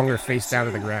she flung her face down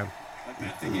to the ground.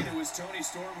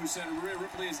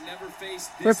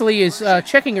 Ripley is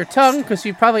checking her tongue because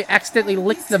she probably accidentally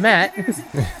licked the mat,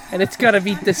 and it's gotta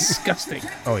be disgusting.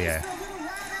 Oh yeah.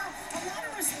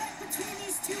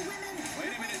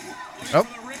 Oh,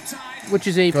 which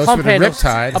is a goes pump for the handle,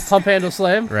 riptide. a pump handle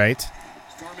slam. Right.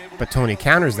 But Toni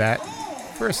counters that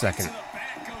for a second,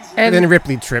 and then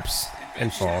Ripley trips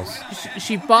and falls.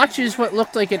 She botches what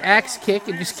looked like an axe kick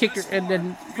and just kicked her, and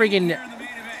then friggin'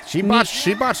 She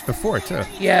botched before too.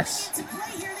 Yes.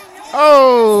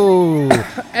 Oh!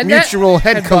 And mutual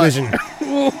head collision.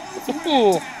 Ooh,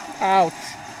 ouch.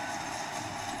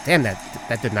 Damn,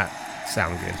 that did not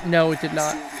sound good. No, it did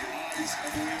not.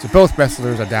 So both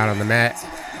wrestlers are down on the mat.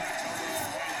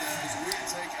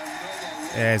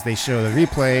 As they show the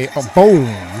replay. Oh, boom!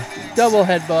 Double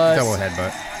headbutt. Double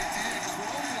headbutt.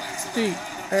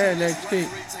 NXT.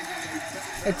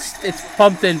 It's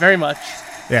pumped in very much.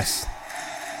 Yes.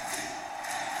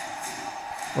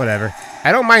 Whatever.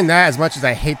 I don't mind that as much as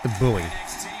I hate the booing.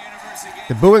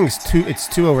 The booing is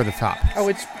too over the top. Oh,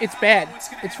 it's bad.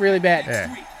 It's really bad.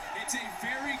 Yeah.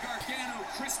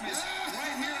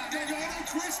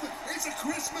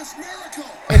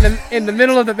 In the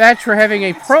middle of the match, we're having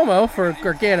a promo for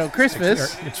Gargano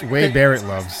Christmas, which Wade Barrett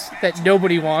loves. That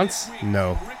nobody wants.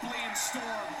 No.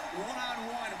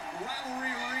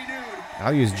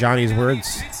 I'll use Johnny's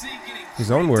words, his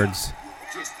own words,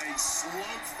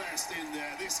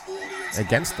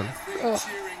 against them. Oh.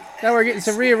 Now we're getting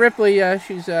some Rhea Ripley.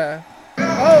 She's Thank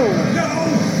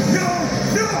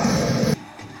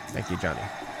you, Johnny.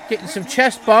 Getting some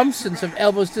chest bumps and some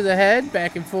elbows to the head,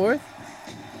 back and forth.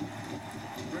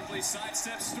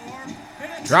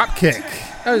 Drop kick.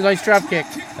 That was a nice drop kick.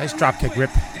 Nice drop kick, Rip.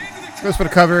 Goes for the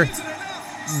cover.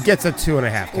 Gets a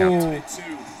 2.5 count. Ooh.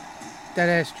 That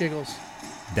ass jiggles.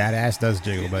 That ass does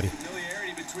jiggle, buddy.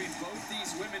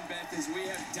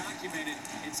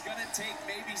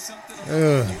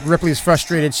 Ripley's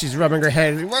frustrated. She's rubbing her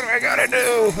head. What do I gotta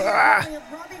do? I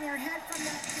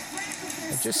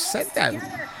just said that,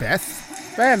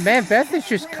 Beth. Man, Beth is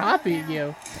just copying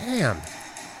you. Damn.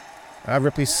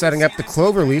 Ripley's setting up the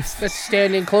cloverleaf. That's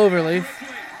standing cloverleaf.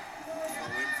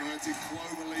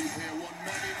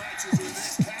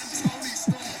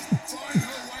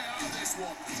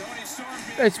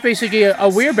 It's basically a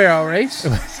wheelbarrow race.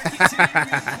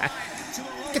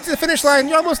 Get to the finish line.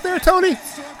 You're almost there, Tony.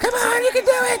 Come on, you can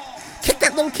do it. Kick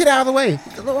that little kid out of the way.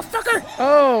 You little fucker.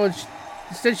 Oh,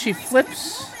 instead she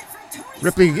flips.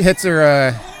 Ripley hits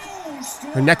her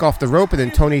neck off the rope, and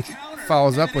then Tony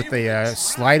follows up with a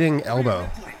sliding elbow.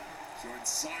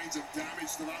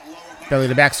 Belly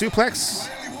to back suplex.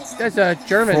 That's a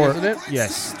German, isn't it?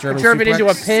 Yes, German suplex. Into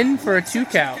a pin for a 2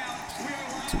 count.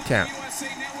 2 count.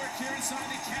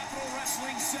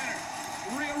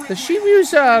 Does she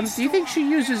use, do you think she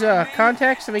uses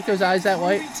contacts to make those eyes that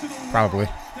white? Probably.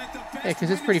 Yeah, because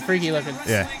it's pretty freaky looking.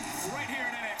 Yeah.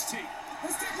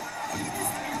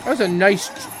 That was a nice...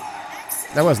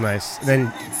 That was nice. And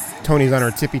then Tony's on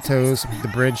her tippy toes with the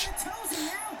bridge.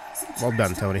 Well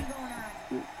done, Tony.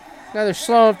 Now they're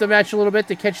slowing up the match a little bit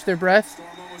to catch their breath.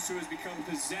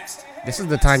 This is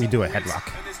the time you do a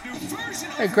headlock.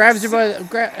 And grabs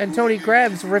her and Tony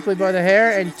grabs Ripley by the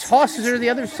hair and tosses her to the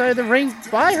other side of the ring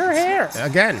by her hair.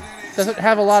 Again. Doesn't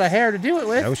have a lot of hair to do it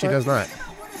with. No, she does not.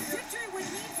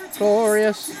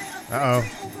 Glorious.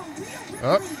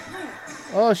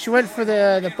 Oh, she went for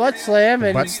the butt slam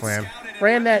and butt slam.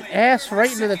 Ran that ass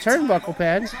right into the turnbuckle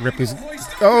pad. Ripley's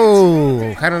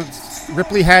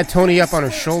Ripley had Tony up on her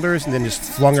shoulders and then just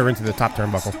flung her into the top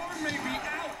turnbuckle.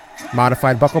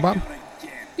 Modified buckle bomb?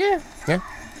 Yeah. Yeah.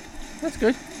 That's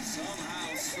good.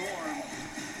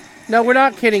 No, we're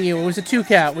not kidding you. It was a 2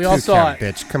 count. We all saw it.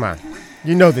 Bitch. Come on.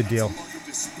 You know the deal.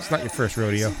 It's not your first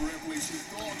rodeo. I'm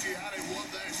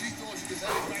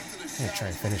going to try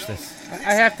and finish this.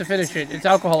 I have to finish it. It's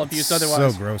alcohol abuse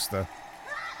otherwise. So gross, though.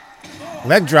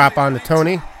 Leg drop on to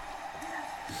Tony.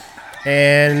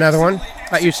 And another one.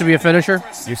 That used to be a finisher?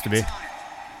 Used to be.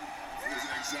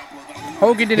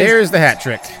 Hogan did There's the hat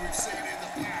trick.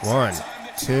 1,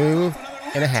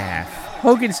 2.5.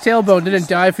 Hogan's tailbone didn't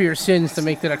die for your sins to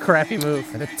make that a crappy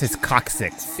move. That's his cock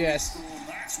 6. Yes.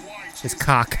 His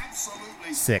cock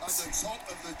 6.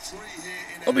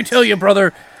 Let me tell you,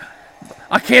 brother,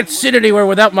 I can't sit anywhere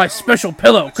without my special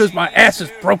pillow because my ass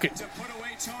is broken.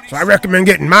 So I recommend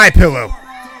getting my pillow.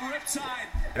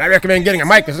 And I recommend getting a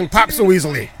mic that doesn't pop so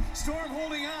easily.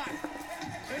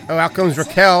 Oh, out comes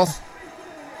Raquel.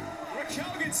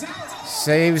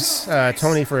 Saves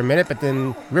Tony for a minute, but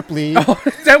then Ripley... Oh,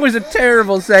 that was a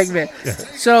terrible segment.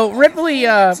 So Ripley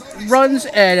runs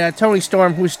at Toni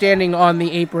Storm, who's standing on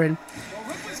the apron,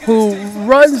 who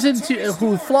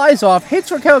flies off,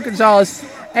 hits Raquel Gonzalez,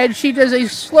 and she does a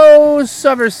slow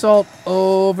somersault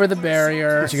over the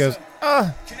barrier. And she goes,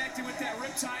 oh.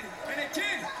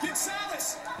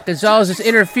 Gonzalez is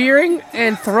interfering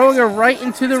and throwing her right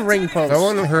into the ring post.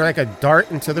 Throwing her like a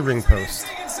dart into the ring post.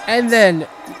 And then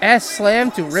ass slam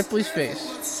to Ripley's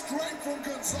face.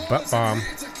 Butt bomb.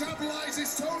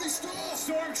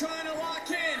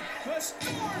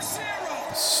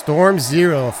 Storm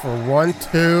 0 for 1,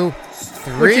 2,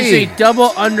 3. Which is a double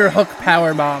underhook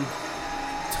power bomb.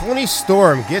 Toni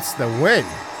Storm gets the win.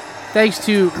 Thanks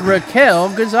to Raquel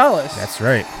Gonzalez. That's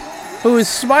right. Who is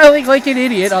smiling like an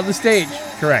idiot on the stage.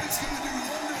 Correct.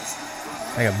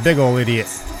 Like a big old idiot.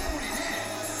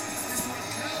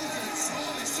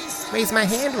 Raise my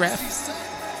hand,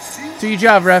 ref. Do your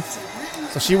job, ref.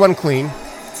 So she won clean.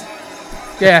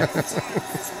 Yeah.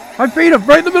 I beat him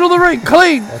right in the middle of the ring.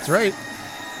 Clean. That's right.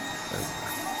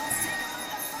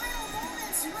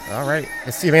 All right.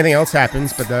 Let's see if anything else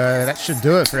happens, but that should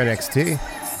do it for NXT.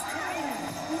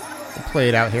 We'll play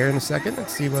it out here in a second.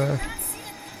 Let's see what...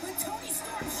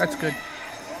 That's good.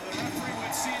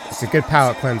 It's a good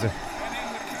palate cleanser.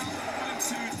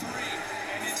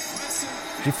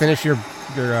 Did you finish your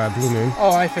Blue Moon?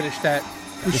 Oh, I finished that.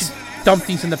 We should dump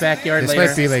these in the backyard This later.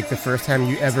 might be like the first time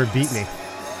you ever beat me.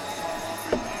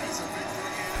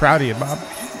 Proud of you, Bob.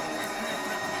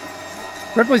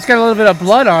 Ripley's got a little bit of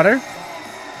blood on her.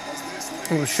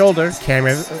 On her shoulder.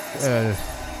 Camera.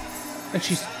 And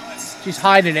she's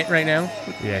hiding it right now.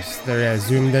 Yes, they're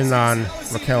zoomed in on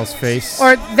Raquel's face.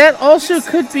 Or that also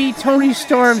could be Toni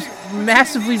Storm's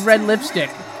massively red lipstick.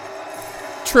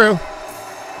 True.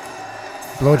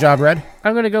 Blowjob red?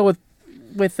 I'm going to go with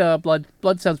blood.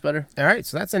 Blood sounds better. All right,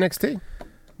 so that's NXT.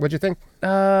 What'd you think?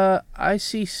 I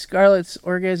see Scarlett's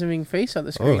orgasming face on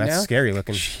the screen now. Oh, that's scary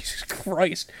looking. Jesus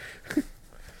Christ.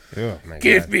 Oh, my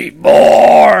Give God. me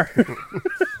more!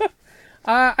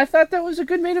 I thought that was a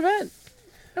good main event.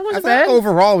 It wasn't bad.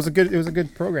 Overall, it was a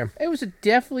good program. It was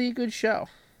definitely a good show.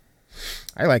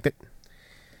 I liked it.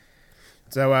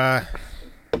 So,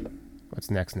 what's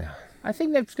next now? I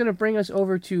think that's going to bring us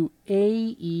over to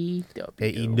AEW.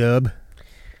 AEW.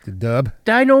 The dub.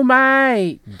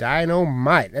 Dynamite.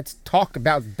 Let's talk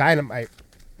about Dynamite.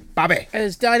 Bobby.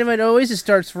 As Dynamite always, it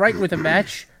starts right with a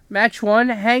match. Match 1,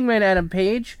 Hangman Adam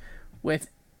Page with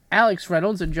Alex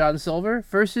Reynolds and John Silver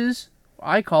versus,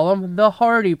 I call them, the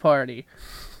Hardy Party.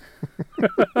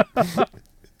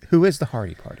 Who is the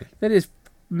Hardy Party? That is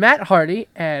Matt Hardy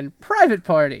and Private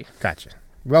Party. Gotcha.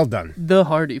 Well done. The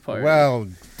Hardy Party. Well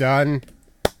done.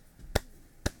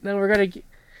 Then we're going to...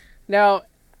 Now,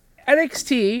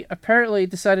 NXT apparently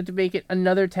decided to make it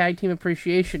another Tag Team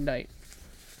Appreciation Night.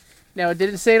 Now, it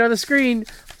didn't say it on the screen,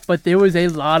 but there was a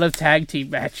lot of tag team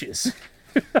matches.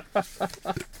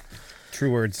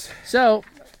 True words. So,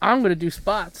 I'm going to do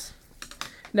spots.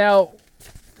 Now,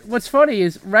 what's funny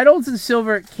is Reynolds and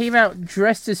Silver came out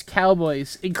dressed as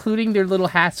cowboys, including their little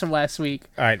hats from last week.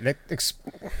 All right.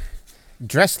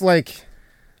 Dressed like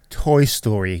Toy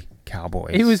Story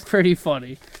cowboys. It was pretty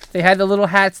funny. They had the little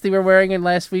hats they were wearing in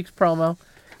last week's promo.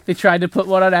 They tried to put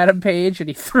one on Adam Page, and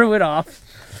he threw it off.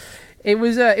 It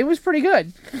was pretty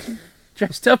good.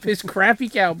 Dressed up as crappy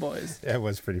cowboys. Yeah, it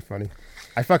was pretty funny.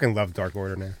 I fucking love Dark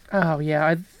Order now. Oh,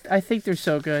 yeah. I think they're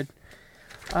so good.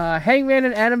 Hangman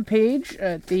and Adam Page,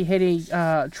 they hit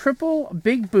a triple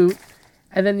big boot,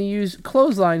 and then they use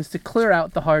clotheslines to clear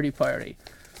out the Hardy Party.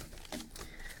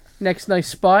 Next nice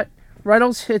spot.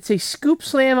 Reynolds hits a scoop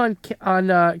slam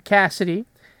on Cassidy,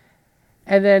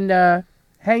 and then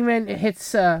Hangman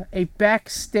hits a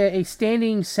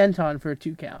standing senton for a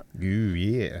 2 count. Ooh,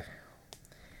 yeah.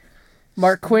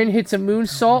 Mark Quinn hits a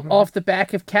moonsault off the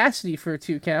back of Cassidy for a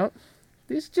 2 count.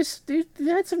 They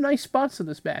had some nice spots in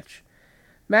this match.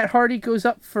 Matt Hardy goes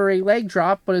up for a leg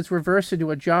drop, but is reversed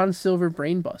into a John Silver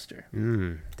brainbuster.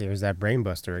 There's that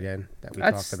brainbuster again that we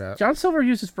talked about. John Silver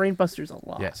uses brainbusters a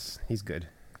lot. Yes, he's good.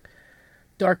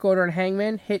 Dark Order and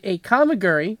Hangman hit a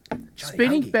Kamaguri,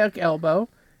 spinning back elbow,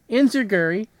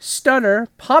 Inzaguri, stunner,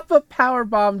 pop-up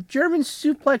powerbomb, German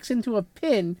suplex into a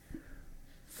pin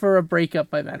for a breakup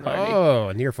by Matt Hardy. Oh,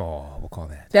 a near fall, we'll call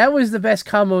that. That was the best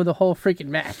combo of the whole freaking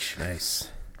match. Nice.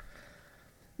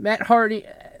 Matt Hardy,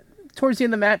 towards the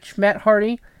end of the match, Matt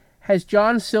Hardy has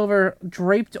John Silver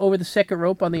draped over the second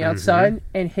rope on the outside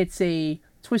and hits a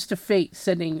twist of fate,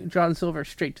 sending John Silver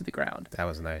straight to the ground. That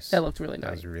was nice. That looked really nice.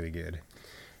 That was really good.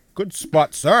 Good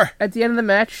spot, sir. At the end of the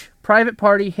match, Private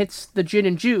Party hits the gin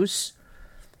and juice,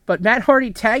 but Matt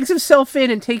Hardy tags himself in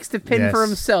and takes the pin for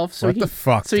himself so he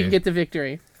can get the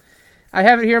victory. I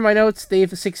have it here in my notes.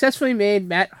 They've successfully made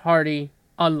Matt Hardy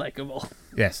unlikable.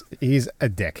 Yes, he's a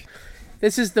dick.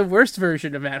 This is the worst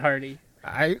version of Matt Hardy.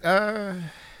 I don't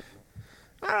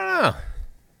know.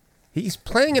 He's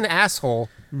playing an asshole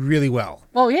really well.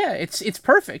 Well, yeah, it's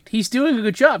perfect. He's doing a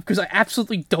good job because I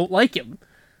absolutely don't like him.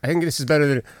 I think this is better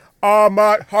than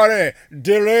Matt Hardy,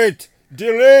 delete.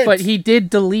 But he did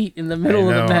delete in the middle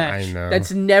of the match. I know.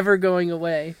 That's never going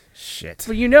away. Shit.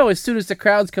 But as soon as the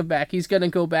crowds come back, he's going to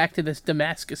go back to this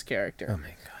Damascus character. Oh my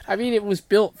god. I mean, it was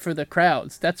built for the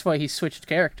crowds. That's why he switched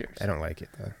characters. I don't like it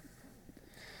though.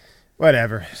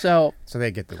 Whatever. So they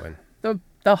get the win.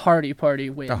 The Hardy Party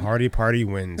wins. The Hardy Party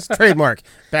wins. Trademark.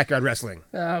 Backyard Wrestling.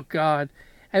 Oh god.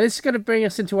 And this is going to bring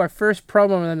us into our first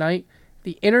promo of the night,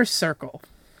 the Inner Circle.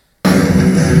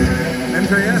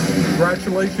 MJS,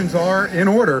 congratulations are in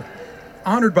order.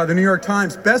 Honored by the New York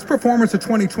Times Best Performance of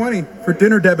 2020 for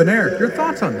Dinner Debonair. Your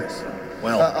thoughts on this?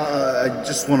 Well, I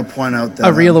just want to point out that...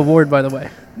 A real award, by the way.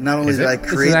 Not only did I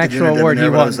create the Dinner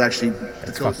Debonair, but I was actually...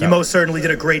 You most certainly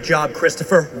did a great job,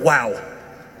 Christopher. Wow.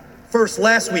 First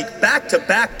last week,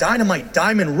 back-to-back Dynamite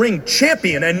Diamond Ring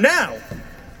champion, and now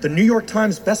the New York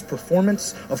Times Best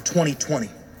Performance of 2020.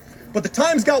 But the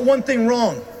Times got one thing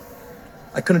wrong.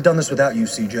 I couldn't have done this without you,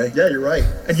 CJ. Yeah, you're right.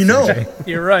 And you know,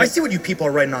 You're right. I see what you people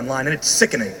are writing online, and it's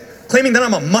sickening. Claiming that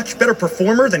I'm a much better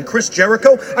performer than Chris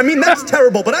Jericho? I mean, that's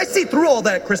terrible, but I see through all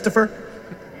that, Christopher.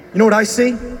 You know what I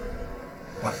see?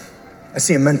 What? I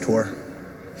see a mentor.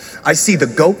 I see the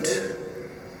GOAT.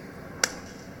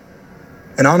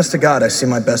 And honest to God, I see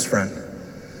my best friend.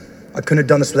 I couldn't have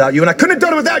done this without you, and I couldn't have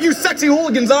done it without you sexy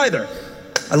hooligans either.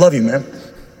 I love you, man.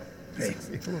 Hey.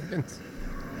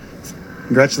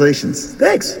 Congratulations.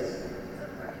 Thanks.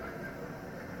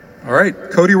 All right,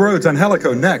 Cody Rhodes on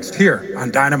Helico next here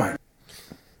on Dynamite.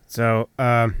 So,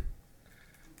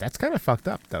 that's kind of fucked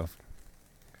up, though.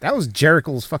 That was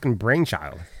Jericho's fucking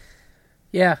brainchild.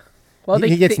 Yeah. Well,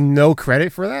 he gets no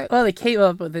credit for that? Well, they came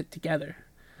up with it together.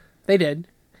 They did.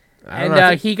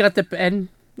 And he got and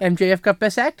MJF got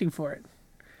best acting for it.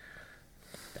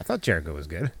 I thought Jericho was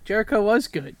good. Jericho was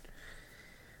good.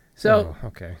 So,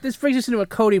 okay. This brings us into a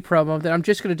Cody promo that I'm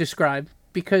just going to describe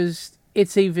because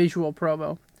it's a visual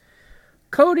promo.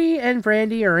 Cody and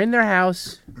Brandy are in their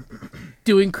house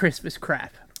doing Christmas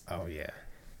crap. Oh, yeah.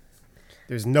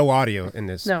 There's no audio in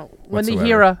this. No. When they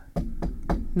hear a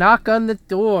knock on the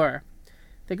door,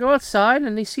 they go outside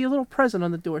and they see a little present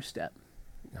on the doorstep.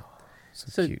 Oh,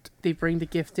 so cute. They bring the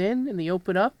gift in and they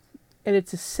open up, and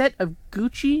it's a set of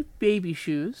Gucci baby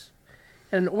shoes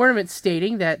and an ornament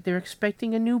stating that they're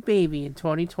expecting a new baby in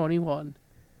 2021.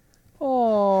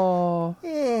 Oh.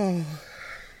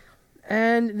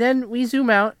 And then we zoom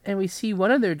out and we see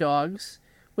one of their dogs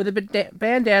with a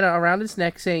bandana around its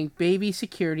neck saying baby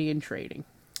security and trading.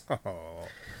 Oh.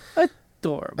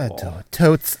 Adorable.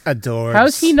 Totes adorbs.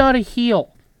 How's he not a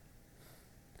heel?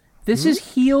 This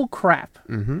is heel crap.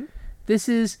 Mm-hmm. This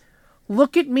is,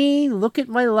 look at me, look at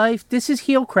my life. This is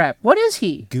heel crap. What is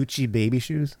he? Gucci baby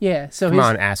shoes? Yeah. So Come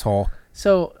on, asshole.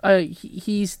 So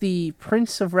he's the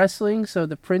prince of wrestling, so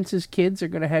the prince's kids are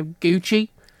going to have Gucci.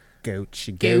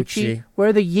 Gucci. Where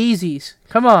are the Yeezys?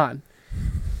 Come on.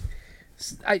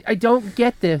 I don't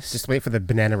get this. Just wait for the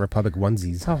Banana Republic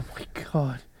onesies. Oh, my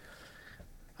God.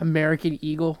 American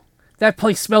Eagle. That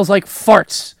place smells like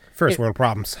farts. First world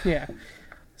problems. Yeah.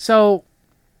 So,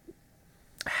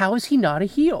 how is he not a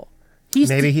heel?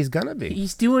 Maybe he's gonna be.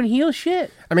 He's doing heel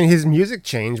shit. I mean, his music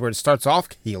changed where it starts off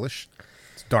heelish.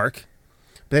 It's dark.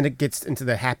 But then it gets into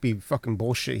the happy fucking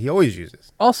bullshit he always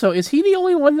uses. Also, is he the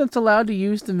only one that's allowed to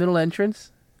use the middle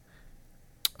entrance?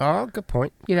 Oh, good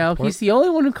point. You know, he's the only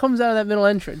one who comes out of that middle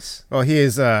entrance. Well, he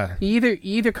is... You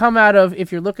either come out of,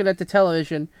 if you're looking at the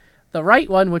television, the right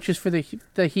one, which is for the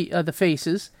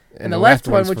faces, and the left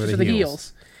one, which is for the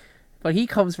heels. But he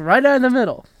comes right out of the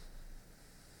middle.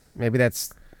 Maybe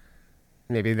that's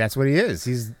what he is.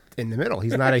 He's in the middle.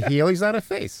 He's not a heel. He's not a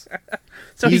face.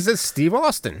 So he's a Steve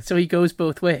Austin. So he goes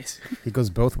both ways. He goes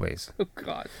both ways. Oh,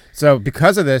 God. So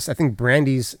because of this, I think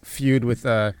Brandy's feud with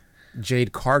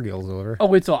Jade Cargill's over.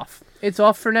 Oh, it's off. It's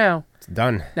off for now. It's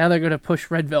done. Now they're going to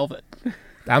push Red Velvet.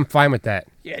 I'm fine with that.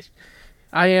 Yes.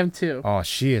 I am too. Oh,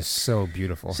 she is so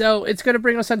beautiful. So it's going to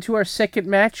bring us on to our second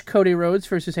match, Cody Rhodes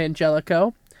versus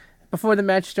Angelico. Before the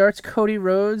match starts, Cody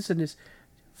Rhodes and his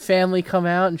family come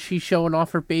out, and she's showing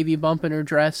off her baby bump in her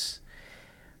dress.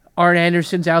 Arn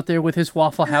Anderson's out there with his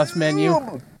Waffle House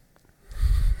menu.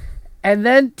 And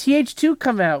then TH2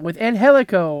 come out with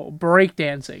Angelico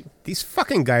breakdancing. These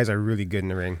fucking guys are really good in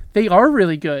the ring. They are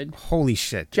really good. Holy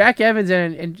shit. Jack Evans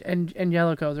and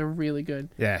Angelico are really good.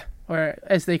 Yeah. Or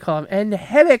as they call him,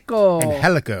 Angelico.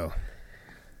 Angelico.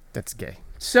 That's gay.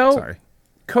 So, sorry.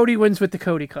 Cody wins with the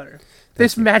Cody Cutter.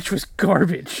 This match was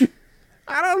garbage.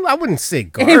 I wouldn't say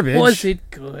garbage. It wasn't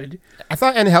good. I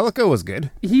thought Angelico was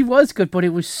good. He was good, but it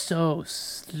was so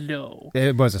slow.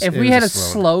 It was. If we had a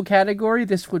slow category,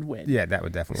 this would win. Yeah, that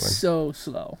would definitely win. So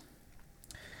slow.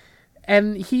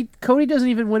 And Cody doesn't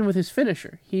even win with his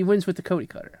finisher. He wins with the Cody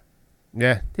Cutter.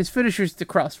 Yeah. His finisher's the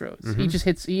Crossroads. Mm-hmm. He just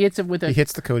hits it with a... He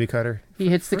hits the Cody Cutter. He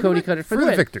hits the Cody Cutter for the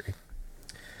win. Victory.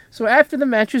 So after the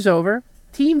match is over,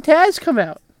 Team Taz come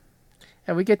out.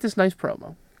 And we get this nice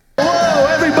promo. Whoa,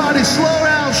 everybody slow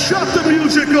down. Shut the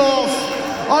music off.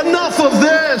 Enough of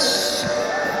this.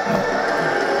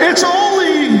 It's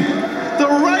only the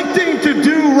right thing to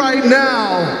do right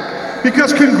now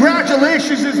because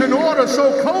congratulations is in order.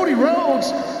 So Cody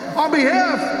Rhodes, on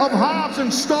behalf of Hobbs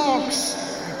and Starks,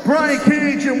 Brian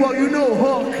Cage, and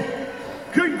Hook,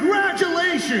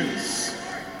 congratulations.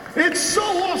 It's so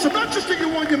awesome. Not just that you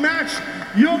won your match,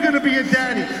 you're going to be a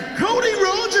daddy. Cody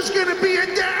Rhodes is going to be a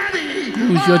daddy.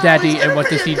 Who's your daddy and what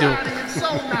does he do? It's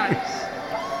so nice.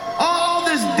 All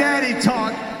this daddy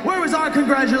talk. Where is our our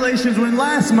congratulations when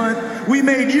last month we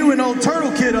made you and old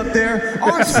Turtle Kid up there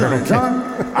our sons,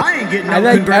 huh? I ain't getting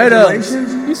no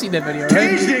congratulations. You seen that video, right?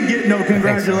 Cage didn't get no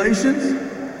congratulations.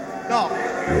 No,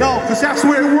 because that's the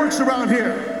way it works around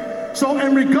here. So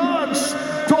in regards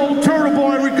to old Turtle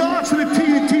Boy, in regards to the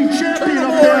TNT champion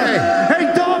up there,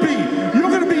 hey Darby, you're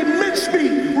going to be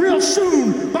mincemeat real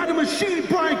soon by the machine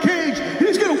Brian Cage.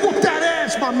 He's going to whoop that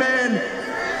ass, my man.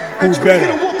 And speaking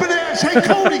of whooping ass, hey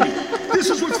Cody, this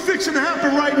is what's fixing to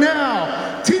happen right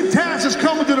now. Team Taz is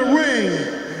coming to the ring,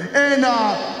 and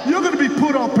you're going to be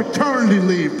put on paternity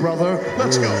leave, brother.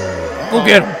 Let's go. Go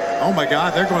get him. Oh my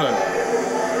God, they're going to...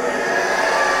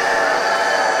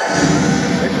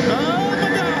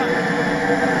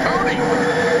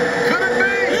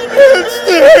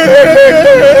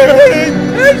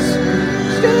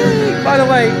 By the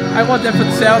way, I want that for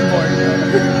the soundboard.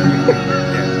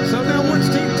 So now what's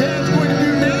Team Taz going to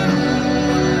do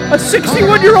now? A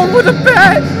 61-year-old with a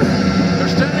bat. They're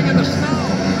standing in the snow.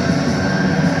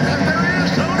 And there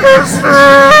is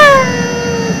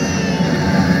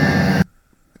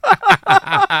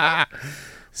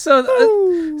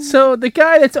So the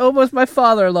guy that's almost my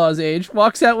father-in-law's age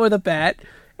walks out with a bat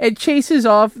and chases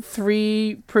off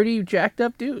 3 pretty jacked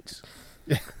up dudes.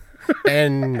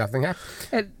 And nothing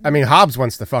happened. I mean, Hobbs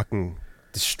wants to fucking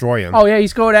destroy him. Oh yeah,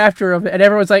 he's going after him, and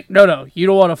everyone's like, "No, you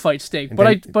don't want to fight Sting."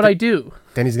 But I do.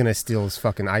 Then he's gonna steal his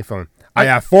fucking iPhone. I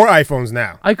have 4 iPhones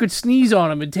now. I could sneeze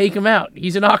on him and take him out.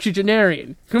 He's an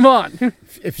octogenarian. Come on.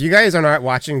 If you guys are not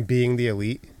watching Being the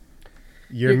Elite,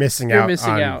 you're missing out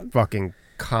on fucking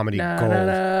comedy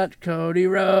gold. Cody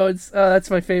Rhodes. Oh, that's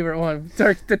my favorite one.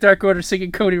 The Dark Order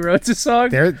singing Cody Rhodes' song.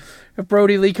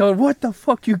 Brody Lee going, "What the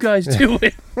fuck you guys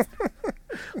doing?"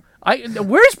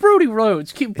 Where's Brody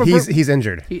Rhodes? He's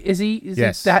injured. Is he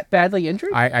that badly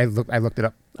injured? I looked it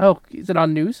up. Oh, is it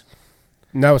on news?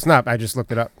 No, it's not. I just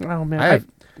looked it up. Oh man.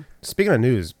 Speaking of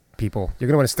news, people, you're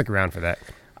gonna want to stick around for that.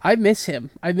 I miss him.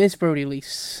 I miss Brody Lee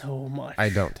so much. I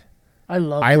don't. I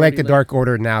love. I like the Dark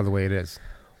Order now the way it is.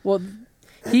 Well,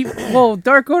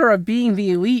 Dark Order of Being the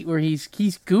Elite, where he's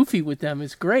goofy with them,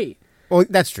 is great. Well,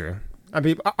 that's true. I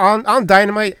mean, on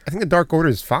Dynamite, I think the Dark Order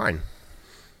is fine.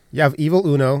 You have Evil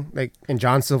Uno, and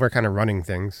John Silver kind of running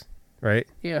things, right?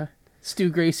 Yeah. Stu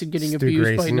Grayson getting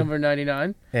abused by number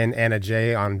 99. And Anna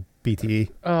Jay on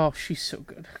BTE. Oh, she's so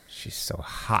good. She's so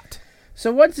hot.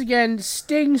 So once again,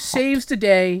 Sting saves the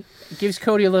day, gives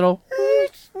Cody a little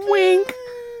wink,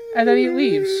 and then he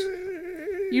leaves.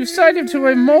 You've signed him to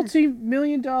a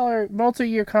multi-million-dollar,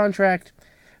 multi-year contract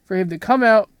for him to come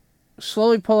out,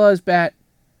 slowly pull out his bat,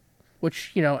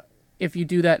 which, if you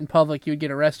do that in public, you would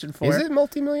get arrested for. Is it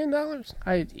multi-million-dollars?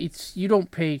 You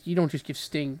don't just give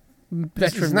Sting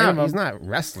veteran minimum. He's not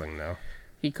wrestling though.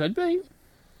 He could be.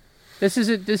 This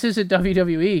isn't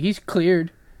WWE. He's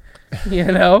cleared. I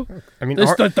mean,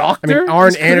 the doctor. I mean,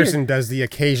 Arn Anderson does the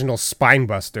occasional spine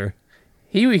buster.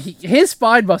 His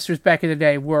spine busters back in the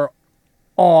day were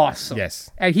awesome. Yes,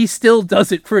 and he still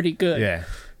does it pretty good. Yeah.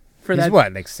 He's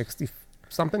what, like 60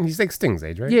 something? He's like Sting's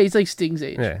age, right? Yeah, he's like Sting's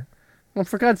age. Yeah. Well,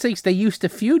 for God's sakes, they used to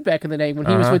feud back in the day when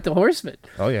he was with the Horsemen.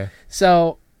 Oh, yeah.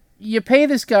 So, you pay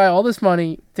this guy all this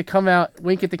money to come out,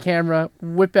 wink at the camera,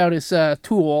 whip out his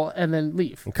tool, and then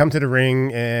leave. And come to the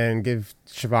ring and give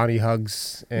Shivani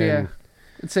hugs. And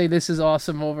say, "This is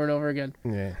awesome," over and over again.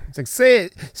 Yeah. It's like, say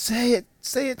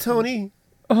it, Tony.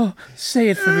 Oh, say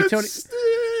it for me, Tony.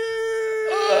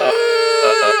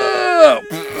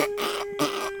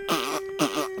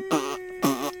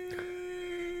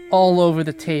 All over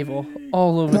the table,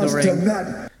 all over the ring.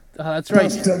 That's right.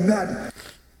 Bust a nut.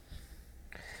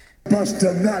 Bust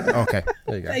a nut. Okay,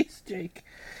 there you go. Thanks, Jake.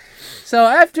 So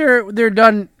after they're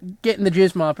done getting the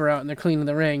jizz mopper out and they're cleaning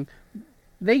the ring,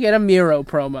 they get a Miro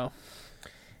promo.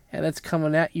 And that's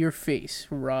coming at your face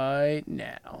right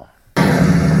now.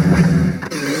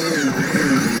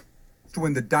 To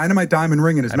win the Dynamite Diamond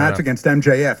Ring in his match against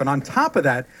MJF. And on top of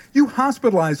that, you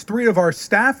hospitalized 3 of our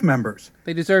staff members.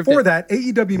 They deserved it. For it. that,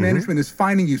 AEW management is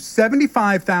fining you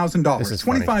 $75,000,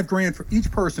 $25,000 for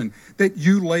each person that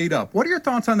you laid up. What are your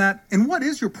thoughts on that? And what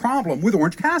is your problem with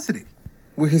Orange Cassidy?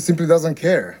 Well, he simply doesn't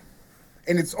care.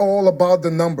 And it's all about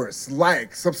the numbers,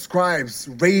 likes, subscribes,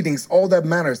 ratings, all that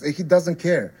matters. He doesn't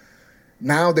care.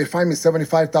 Now they fine me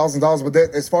 $75,000, but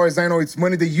as far as I know, it's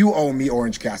money that you owe me,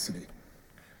 Orange Cassidy.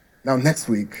 Now, next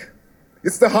week,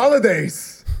 it's the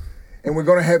holidays, and we're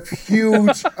going to have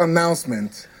huge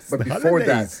announcement. But before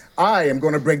that, I am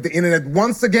going to break the internet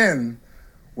once again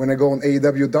when I go on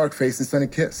AEW Darkface and Sunny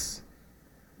Kiss.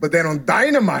 But then on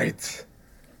Dynamite,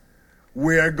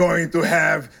 we are going to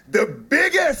have the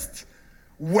biggest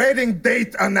wedding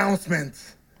date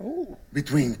announcement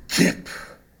between Kip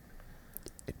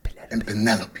and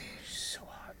Penelope. So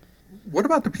hot. What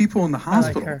about the people in the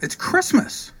hospital? It's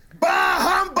Christmas. Bah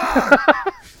humbug!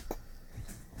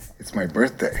 It's my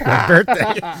birthday. My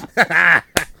birthday.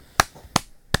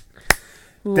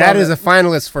 That is a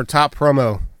finalist for top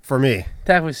promo for me.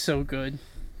 That was so good.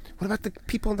 What about the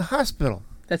people in the hospital?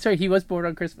 That's right. He was born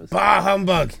on Christmas. Bah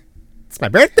humbug. It's my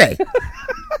birthday.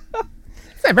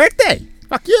 It's my birthday.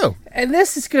 Fuck you. And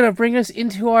this is going to bring us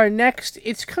into our next.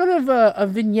 It's kind of a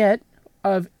vignette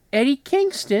of Eddie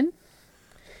Kingston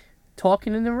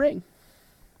talking in the ring.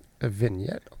 A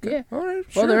vignette? Okay. Yeah. All right,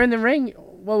 sure. Well, they're in the ring.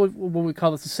 What would we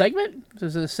call this? A segment?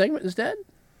 Is it a segment instead?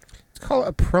 It's called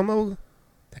a promo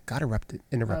that got interrupted.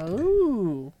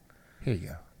 Oh. Here you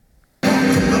go.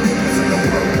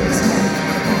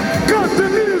 Cut the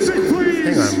music, please.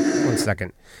 Hang on 1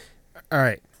 second. All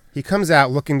right. He comes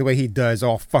out looking the way he does,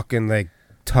 all fucking like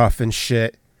tough and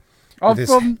shit.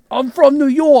 I'm from New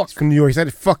York. He's from New York. He's got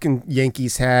a fucking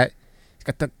Yankees hat. He's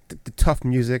got the tough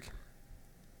music.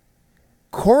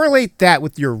 Correlate that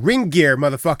with your ring gear,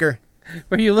 motherfucker.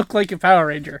 Where you look like a Power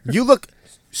Ranger. You look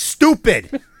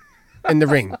stupid in the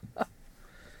ring.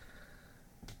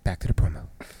 Back to the promo.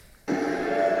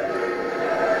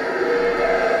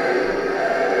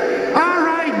 All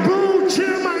right, boo,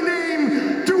 cheer my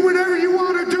name, do whatever you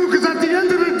want to do, because at the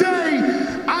end of the day,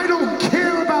 I don't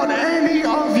care about any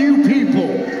of you people.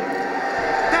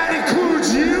 That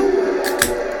includes you.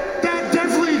 That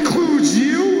definitely includes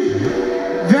you.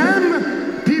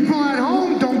 Them, people at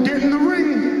home, don't get in the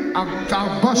ring.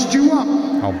 I'll bust you up.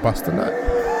 I'll bust a nut.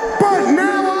 But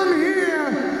now I'm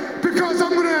here because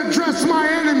I'm going to address my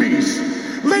enemies.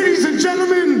 Ladies and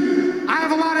gentlemen, I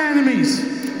have a lot of enemies.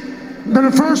 But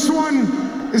the first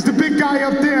one is the big guy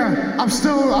up there. I'm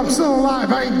still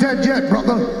alive. I ain't dead yet,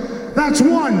 brother. That's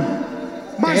one.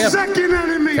 My second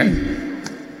enemy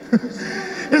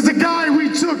is the guy we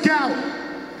took out.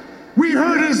 We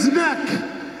hurt his neck.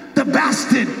 The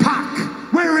bastard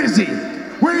Pac. Where is he?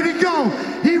 Where'd he go?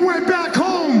 He went back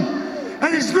home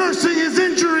and he's nursing his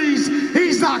injuries.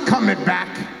 He's not coming back.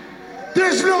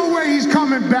 There's no way he's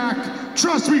coming back.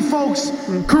 Trust me, folks.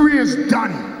 Career's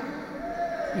done.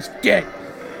 He's dead.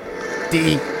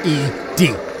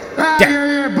 D-E-D.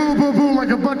 Yeah, boo, boo, boo, like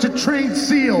a bunch of trained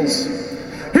seals.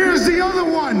 Here's the other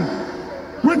one.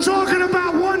 We're talking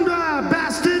about one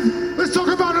bastard. Let's talk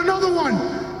about another one.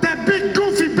 That big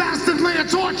goofy bastard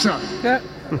Lance Archer. Yeah.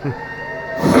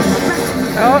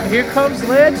 Oh, here comes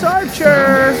Lance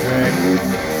Archer.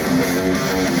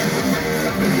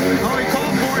 Oh, he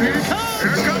called for it. Here he comes.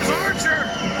 Here comes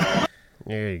Archer.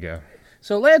 There you go.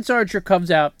 So Lance Archer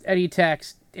comes out and he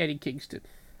attacks Eddie Kingston.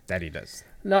 That he does.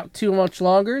 Not too much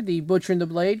longer, the Butcher and the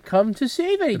Blade come to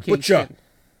save Eddie Kingston.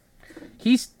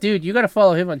 Butcher. Dude, you got to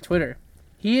follow him on Twitter.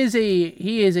 He is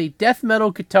a death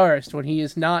metal guitarist when he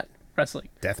is not wrestling.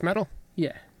 Death metal?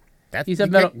 Yeah. You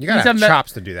gotta have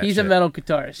chops to do that. He's shit. a metal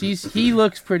guitarist. He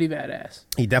looks pretty badass.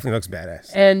 He definitely looks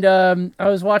badass. And I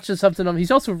was watching something of him. He's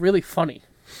also really funny.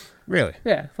 Really?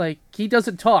 Yeah, like he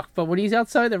doesn't talk, but when he's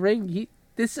outside the ring,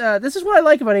 this is what I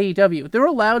like about AEW. They're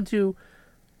allowed to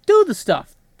do the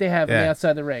stuff they have on the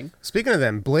outside the ring. Speaking of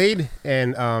them, Blade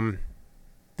and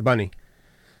the Bunny,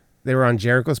 they were on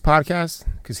Jericho's podcast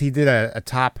because he did a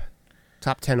top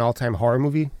 10 all-time horror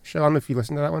movie show. I don't know if you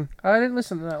listened to that one. I didn't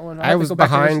listen to that one. I was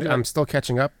behind. I'm still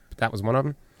catching up. That was one of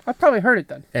them. I probably heard it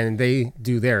then. And they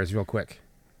do theirs real quick.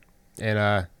 And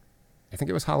I think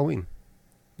it was Halloween.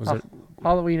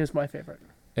 Halloween is my favorite.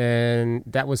 And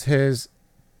that was his.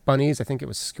 Bunnies, I think it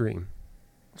was Scream.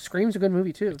 Scream's a good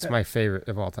movie too. It's my favorite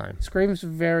of all time. Scream's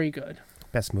very good.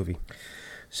 Best movie.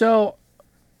 So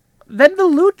then the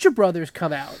Lucha Brothers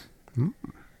come out.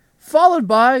 Followed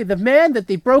by the man that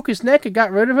they broke his neck and got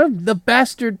rid of him, the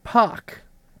bastard Pac.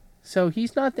 So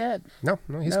he's not dead. No,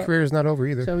 his career is not over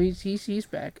either. So he's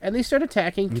back. And they start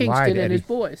attacking Kingston and his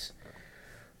boys.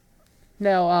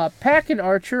 Now, Pac and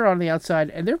Archer on the outside,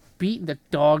 and they're beating the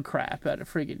dog crap out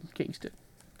of friggin' Kingston.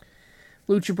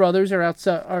 Lucha Brothers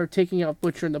are taking out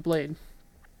Butcher and the Blade.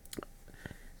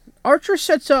 Archer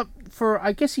sets up for,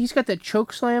 I guess he's got that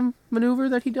choke slam maneuver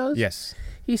that he does? Yes.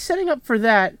 He's setting up for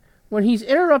that when he's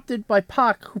interrupted by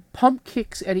Pac, who pump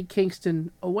kicks Eddie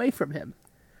Kingston away from him.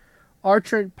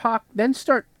 Archer and Pac then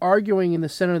start arguing in the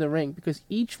center of the ring because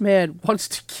each man wants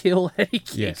to kill Eddie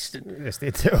Kingston. Yes,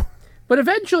 they do. But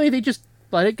eventually they just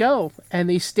let it go, and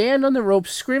they stand on the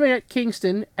ropes screaming at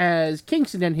Kingston as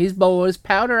Kingston and his boys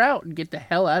powder out and get the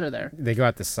hell out of there. They go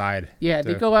out the side. Yeah,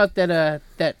 they go out that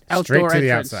outdoor straight to entrance.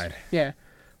 the outside. Yeah,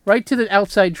 right to the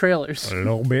outside trailers. A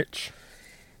little bitch.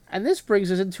 And this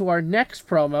brings us into our next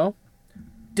promo,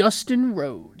 Dustin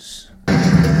Rhodes.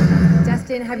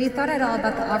 Dustin, have you thought at all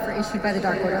about the offer issued by the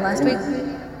Dark Order last week?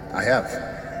 I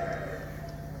have.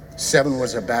 7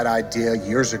 was a bad idea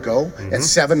years ago, and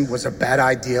 7 was a bad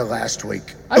idea last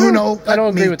week. I don't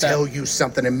agree with that. Tell you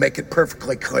something and make it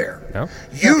perfectly clear. No?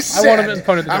 You said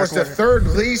I was the third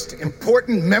least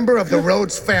important member of the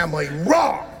Rhodes family.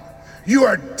 Wrong! You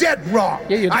are dead wrong.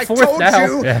 Yeah, you're the I fourth told now.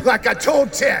 you, like I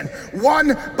told 10,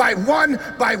 one by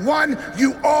one,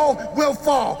 you all will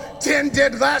fall. 10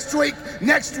 did last week,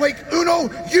 next week, Uno,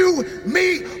 you,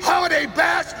 me, holiday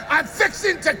bash, I'm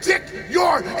fixing to kick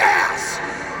your ass.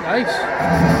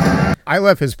 Nice. I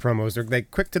love his promos. They're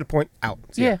like quick to the point, out.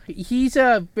 Yeah, he's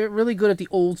really good at the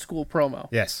old school promo.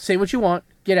 Yes. Say what you want,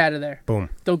 get out of there.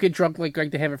 Boom. Don't get drunk like Greg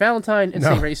the Hammer Valentine and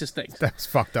say racist things. That's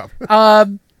fucked up.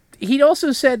 He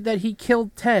also said that he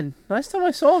killed 10. Last time I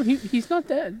saw him, he's not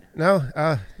dead.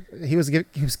 No, he was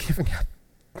giving out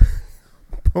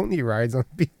pony rides on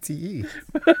BTE.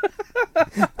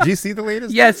 Did you see the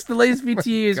latest? Yes, the latest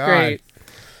BTE is great.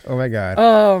 Oh my god.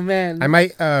 Oh man. I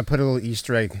might put a little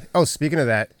Easter egg. Oh, speaking of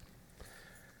that,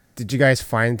 did you guys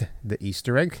find the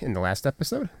Easter egg in the last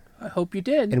episode? I hope you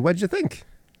did. And what'd you think?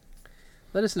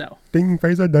 Let us know. Ding,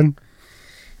 face are done.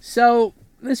 So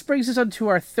this brings us on to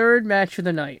our third match of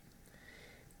the night.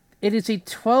 It is a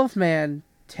 12-man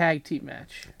tag team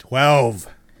match. 12.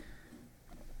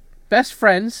 Best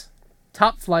Friends,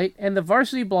 Top Flight, and the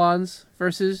Varsity Blondes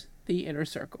versus the Inner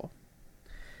Circle.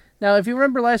 Now, if you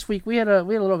remember last week, we had a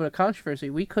little bit of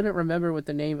controversy. We couldn't remember what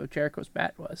the name of Jericho's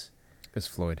bat was. It's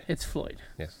Floyd. It's Floyd.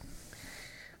 Yes.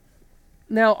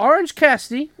 Now, Orange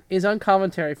Cassidy is on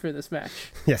commentary for this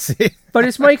match. Yes. But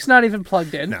his mic's not even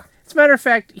plugged in. No. As a matter of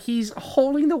fact, he's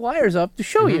holding the wires up to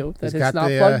show you that it's not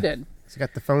plugged in. He's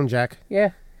got the phone jack.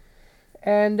 Yeah.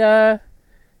 And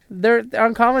they're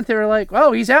on commentary like,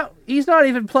 oh, he's out. He's not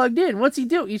even plugged in. What's he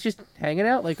do? He's just hanging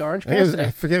out like Orange Cassidy.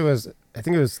 I think it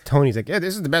was Tony. He's like, yeah,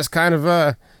 this is the best kind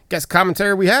of guest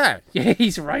commentary we have. Yeah,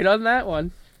 he's right on that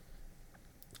one.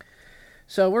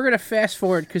 So we're going to fast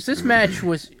forward because this match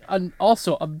was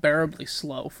also unbearably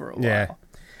slow for a while. Yeah.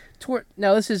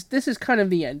 Now, this is kind of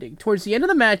the ending. Towards the end of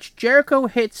the match, Jericho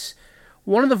hits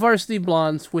one of the Varsity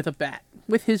Blondes with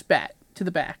his bat to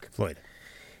the back. Floyd.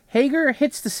 Hager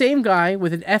hits the same guy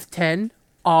with an F10,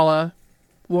 a la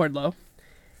Wardlow,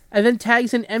 and then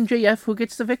tags in MJF, who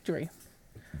gets the victory.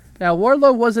 Now,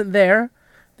 Wardlow wasn't there.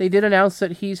 They did announce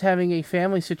that he's having a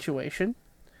family situation.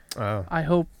 Oh. I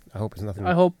hope it's nothing.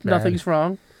 I hope bad. nothing's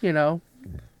wrong. The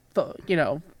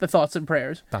thoughts and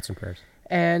prayers. Thoughts and prayers.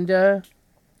 And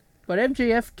but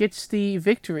MJF gets the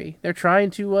victory. They're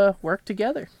trying to work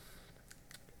together.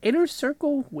 Inner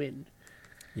Circle win.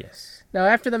 Yes. Now,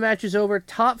 after the match is over,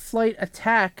 Top Flight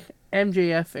attack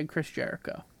MJF and Chris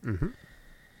Jericho. Mm-hmm.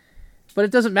 But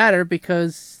it doesn't matter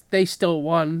because they still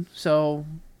won. So,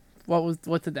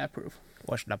 what did that prove?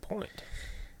 What's the point?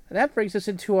 And that brings us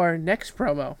into our next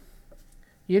promo.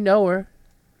 You know her.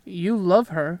 You love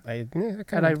her.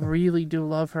 And I really do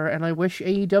love her. And I wish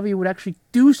AEW would actually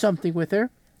do something with her.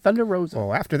 Thunder Rosa.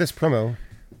 Well, after this promo,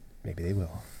 maybe they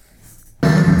will.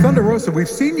 Thunder Rosa, we've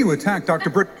seen you attack Dr.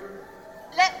 Britt.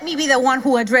 Let me be the one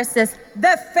who addresses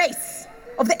the face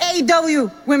of the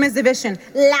AEW women's division,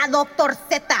 La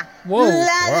Doctorceta, La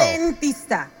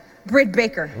Dentista, Britt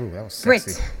Baker. Ooh, that was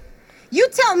sexy. Britt, you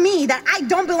tell me that I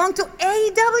don't belong to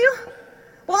AEW?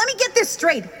 Well, let me get this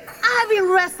straight. I've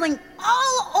been wrestling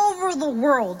all over the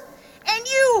world, and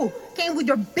you came with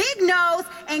your big nose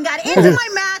and got into my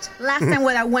match last time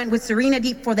when I went with Serena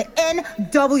Deeb for the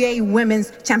NWA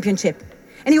Women's Championship.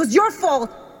 And it was your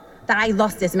fault that I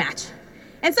lost this match.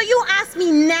 And so you ask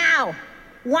me now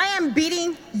why I'm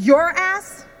beating your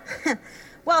ass?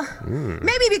 Well,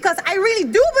 maybe because I really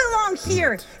do belong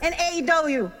here in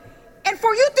AEW. And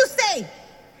for you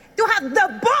to have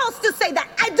the balls to say that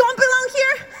I don't belong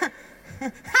here?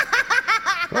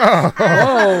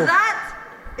 That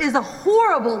is a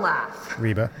horrible laugh.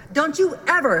 Reba. Don't you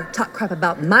ever talk crap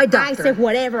about my doctor. I say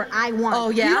whatever I want. Oh,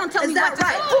 yeah? You don't tell me that what to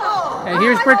right? do. Oh. And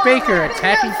here's Britt Baker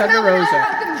attacking Thunder Rosa.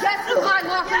 Guess who I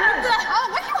walk in? Oh,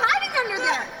 what are you hiding under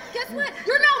there? Guess what?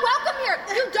 You're not welcome here.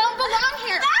 You don't belong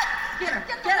here.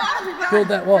 Get off. Build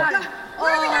that wall.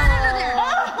 What are we doing under there?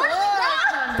 What is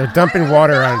that? They're dumping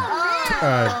water on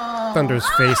Thunder's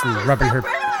face and rubbing her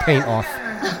paint off.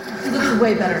 It looks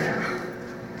way better now.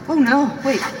 Oh no,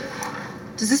 wait.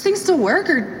 Does this thing still work,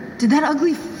 or did that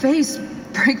ugly face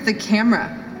break the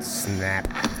camera? Snap.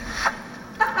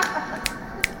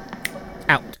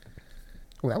 Out.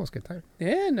 Oh, that was a good time.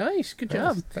 Yeah, nice. Good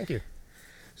job. Thank you.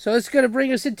 So it's going to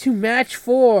bring us into match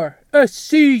 4.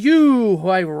 SCU, who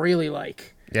I really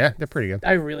like. Yeah, they're pretty good.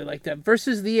 I really like them.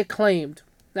 Versus the Acclaimed.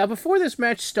 Now, before this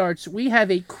match starts, we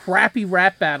have a crappy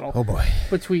rap battle. Oh, boy.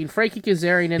 Between Frankie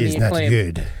Kazarian and He's the Acclaimed.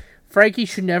 not good. Frankie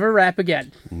should never rap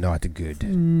again. Not good.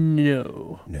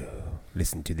 No. No.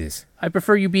 Listen to this. I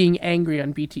prefer you being angry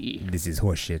on BTE. This is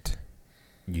horseshit.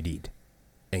 You need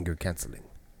anger canceling.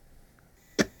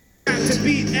 To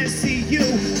beat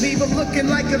SCU, leave him looking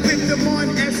like a victim on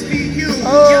SVU.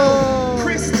 Oh. Yo,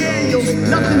 Chris Daniels,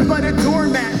 nothing but a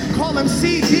doormat. Call him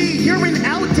CD, you're an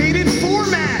outdated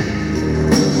format.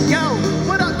 Yo,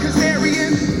 what up,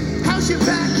 Kazarian? How's your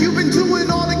back? You've been doing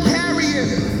all the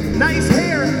carrying. Nice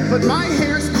hair, but my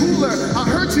hair's cooler. I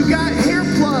heard you got hair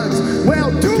plugs.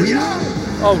 Well, do ya?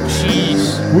 Oh,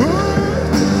 jeez.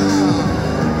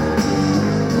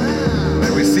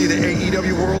 May we see the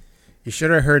AEW world? You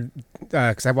should have heard,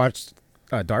 because I watched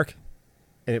Dark,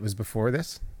 and it was before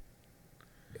this.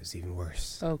 It was even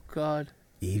worse. Oh, God.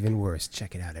 Even worse.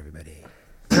 Check it out, everybody.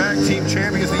 Tag team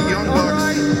champions, the Young Bucks. All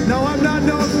right, now I'm not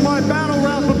known for my battle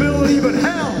rap ability, but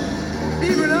hell,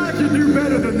 even I can do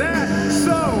better than that.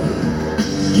 So,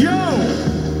 yo,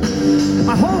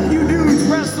 I hope you dudes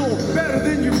wrestle better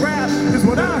than you rap, because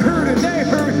what I heard and they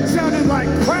heard sounded like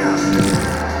crap.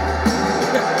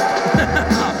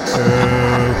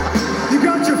 You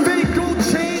got your fake gold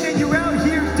chain and you're out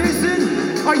here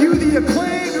dissing? Are you the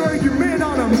Acclaimed or are you men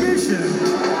on a mission?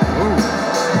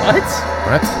 What?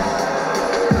 What?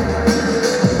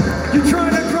 You're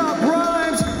trying to drop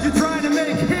rhymes, you're trying to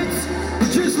make hits,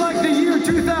 just like the year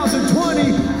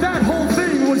 2020, that whole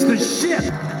thing was the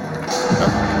shit.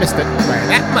 Oh, missed it by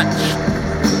that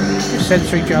much. Your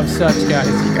censoring job sucks, guys.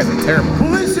 You guys are terrible.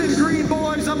 Well, listen, Green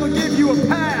Boys, I'm gonna give you a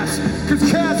pass, because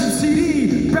Kaz and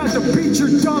CD about to beat your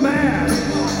dumb ass.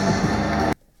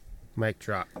 Mic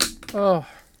drop. Oh,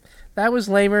 that was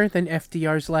lamer than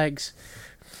FDR's legs.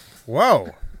 Whoa.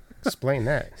 Explain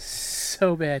that.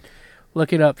 So bad.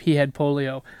 Look it up. He had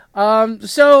polio.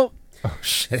 So, oh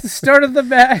shit. Start of the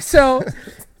match. So,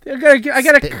 I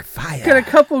got a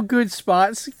couple good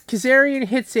spots. Kazarian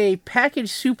hits a package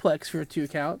suplex for a 2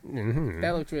 count. Mm-hmm.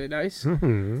 That looked really nice.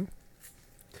 Mm-hmm.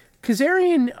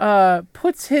 Kazarian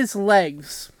puts his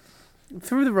legs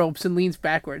through the ropes and leans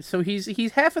backwards. So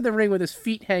he's half of the ring with his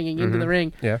feet hanging into the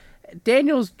ring. Yeah.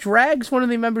 Daniels drags one of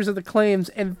the members of the Claims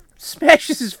and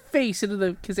smashes his face into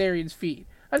the Kazarian's feet.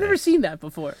 I've never seen that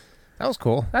before. That was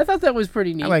cool. I thought that was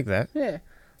pretty neat. I like that. Yeah.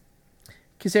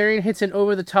 Kazarian hits an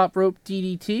over-the-top rope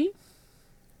DDT.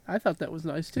 I thought that was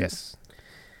nice, too. Yes.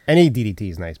 Any DDT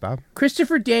is nice, Bob.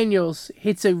 Christopher Daniels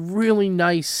hits a really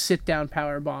nice sit-down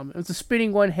powerbomb. It was a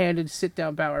spinning one-handed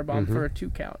sit-down powerbomb for a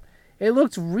 2 count. It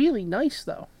looked really nice,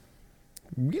 though.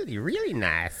 Really, really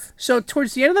nice. So,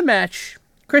 towards the end of the match,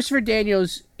 Christopher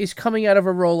Daniels is coming out of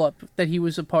a roll-up that he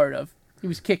was a part of. He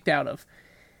was kicked out of.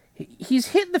 He's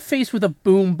hit in the face with a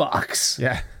boom box.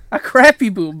 Yeah. A crappy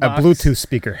boom box. A Bluetooth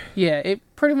speaker. Yeah, it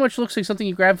pretty much looks like something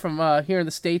you grab from here in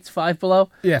the States, Five Below.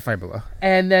 Yeah, Five Below.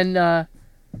 And then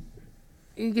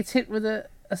he gets hit with a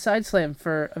side slam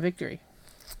for a victory.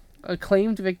 A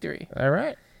claimed victory. All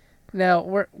right.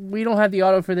 Now, we don't have the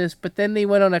auto for this, but then they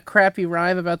went on a crappy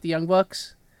rhyme about the Young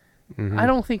Bucks. Mm-hmm. I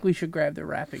don't think we should grab their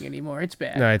rapping anymore. It's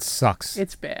bad. No, it sucks.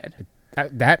 It's bad.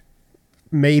 That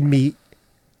made me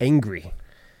angry.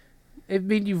 It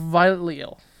made you violently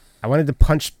ill. I wanted to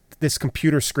punch this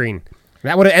computer screen.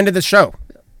 That would have ended the show.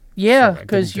 Yeah,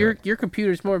 because your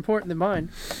computer's more important than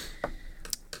mine.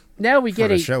 Now we get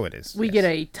get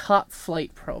a Top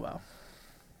Flight promo.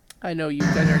 I know you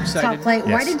guys are excited. Top Flight,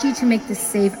 why did you two make this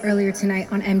save earlier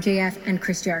tonight on MJF and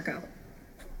Chris Jericho?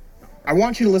 I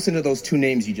want you to listen to those 2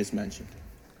 names you just mentioned.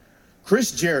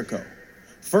 Chris Jericho,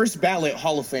 first ballot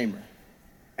Hall of Famer.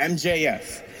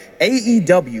 MJF,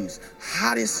 AEW's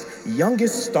hottest,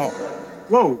 youngest star.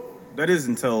 Whoa, that is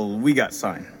until we got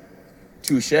signed.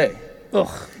 Touche.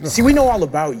 Ugh. See, we know all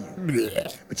about you.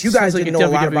 But you guys didn't know a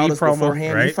lot about us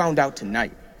beforehand. Right? We found out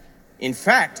tonight. In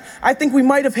fact, I think we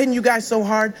might have hidden you guys so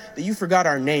hard that you forgot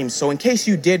our names. So in case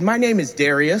you did, my name is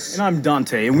Darius. And I'm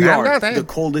Dante, and we are the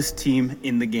coldest team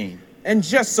in the game. And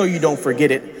just so you don't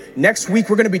forget it, next week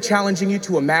we're going to be challenging you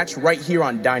to a match right here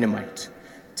on Dynamite.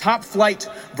 Top Flight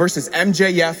versus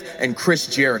MJF and Chris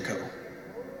Jericho.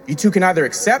 You two can either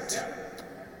accept,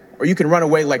 or you can run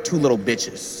away like 2 little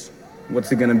bitches.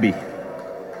 What's it going to be?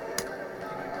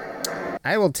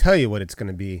 I will tell you what it's going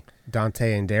to be,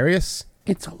 Dante and Darius.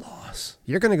 It's a loss.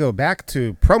 You're going to go back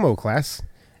to promo class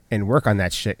and work on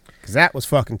that shit, because that was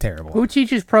fucking terrible. Who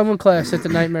teaches promo class at the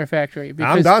Nightmare Factory?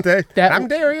 Because I'm Dante. I'm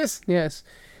Darius. Yes.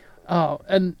 Oh,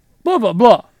 and blah, blah,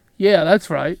 blah. Yeah, that's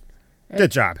right.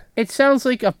 Good job. It sounds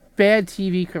like a bad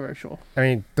TV commercial. I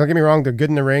mean, don't get me wrong, they're good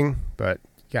in the ring, but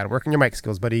you got to work on your mic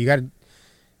skills, buddy.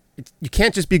 You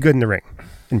can't just be good in the ring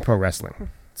in pro wrestling.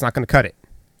 It's not going to cut it.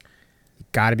 You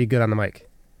got to be good on the mic.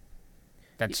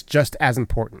 That's just as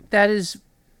important. That is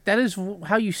that is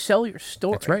how you sell your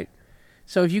story. That's right.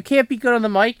 So if you can't be good on the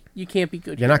mic, you can't be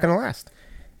good. You're not going to last.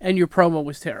 And your promo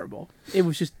was terrible. It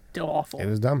was just awful. It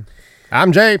was dumb.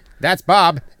 I'm Jay. That's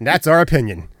Bob. And that's our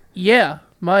opinion. Yeah,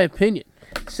 my opinion.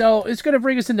 So it's going to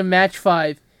bring us into match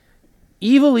 5.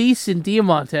 Ivelisse and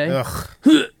Diamante. Ugh.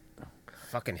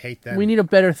 Fucking hate them. We need a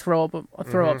better throw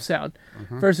up sound.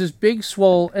 Versus Big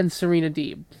Swole and Serena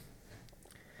Deeb.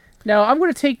 Now, I'm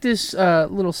going to take this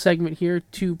little segment here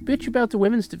to bitch about the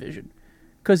women's division.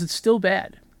 Because it's still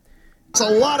bad. It's a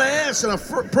lot of ass in a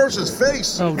person's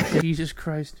face. Oh, Jesus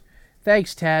Christ.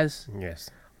 Thanks, Taz. Yes.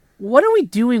 What are we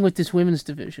doing with this women's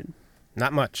division?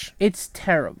 Not much. It's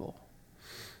terrible.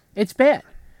 It's bad.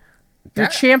 Your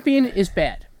champion is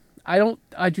bad. I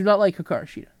do not like Hikaru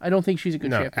Shida. I don't think she's a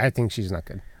good champion. I think she's not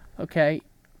good. Okay.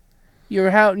 You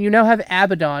now have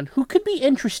Abaddon, who could be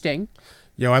interesting.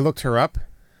 Yo, I looked her up.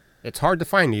 It's hard to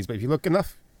find these, but if you look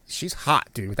enough, she's hot,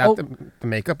 dude, without the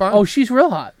makeup on. Oh, she's real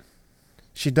hot.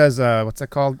 She does, what's that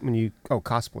called?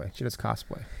 Cosplay. She does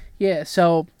cosplay. Yeah,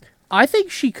 so I think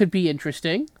she could be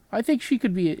interesting. I think she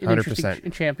could be an 100%.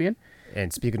 interesting champion.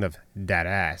 And speaking of that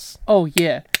ass. Oh,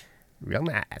 yeah. Real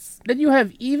nice. Then you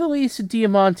have Ivelisse and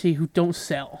Diamante, who don't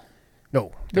sell.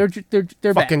 No. They're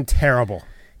fucking bad. terrible.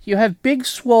 You have Big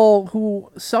Swole,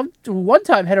 who one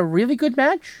time had a really good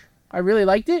match. I really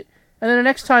liked it. And then the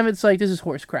next time it's like, this is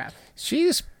horse crap.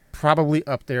 She's probably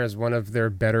up there as one of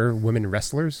their better women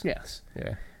wrestlers. Yes.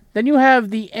 Yeah. Then you have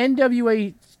the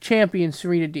NWA champion,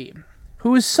 Serena Deeb,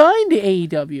 who is signed to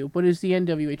AEW, but is the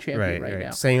NWA champion right now.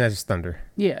 Same as Thunder.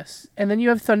 Yes. And then you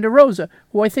have Thunder Rosa,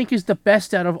 who I think is the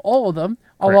best out of all of them,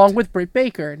 along with Britt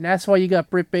Baker. And that's why you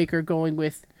got Britt Baker going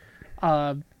with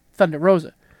Thunder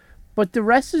Rosa. But the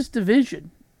rest of this division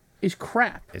is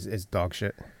crap. It's dog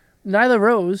shit. Nyla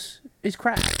Rose is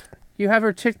crap. You have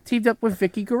her teamed up with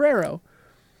Vicky Guerrero.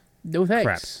 No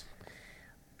thanks. Crap.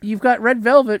 You've got Red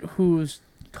Velvet, who's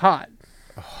hot.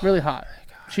 Really hot.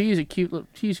 She's a cute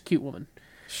woman.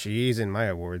 She's in my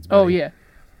awards, buddy. Oh, yeah.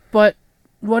 But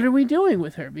what are we doing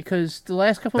with her? Because the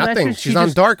last couple Nothing. matches... She's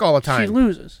on Dark all the time. She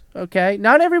loses, okay?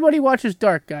 Not everybody watches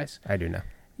Dark, guys. I do now.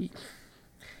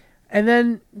 And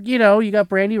then, you got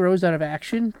Brandy Rose out of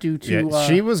action due to... Yeah,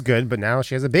 she was good, but now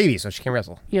she has a baby, so she can't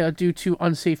wrestle. Due to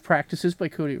unsafe practices by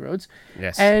Cody Rhodes.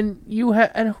 Yes. And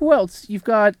and who else? You've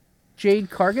got Jade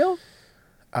Cargill?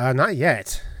 Not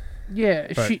yet.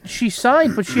 Yeah, she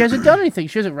signed, but she hasn't done anything.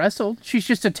 She hasn't wrestled. She's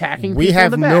just attacking We people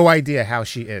have in the back. no idea how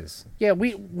she is. Yeah,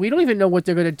 we don't even know what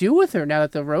they're going to do with her now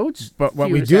that the Rhodes... But what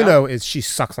we do know is she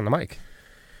sucks on the mic.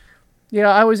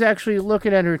 I was actually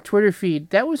looking at her Twitter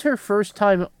feed. That was her first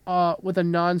time with a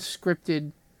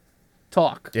non-scripted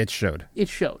talk. It showed.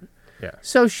 Yeah.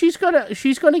 So she's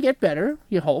gonna get better.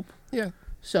 You hope. Yeah.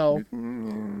 So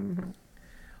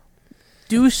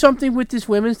do something with this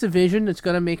women's division that's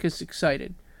gonna make us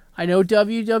excited. I know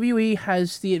WWE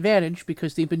has the advantage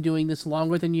because they've been doing this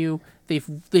longer than you. They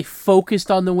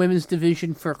focused on the women's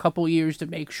division for a couple years to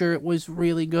make sure it was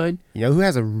really good. You know who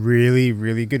has a really,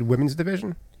 really good women's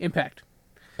division? Impact.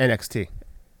 NXT.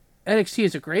 NXT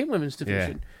is a great women's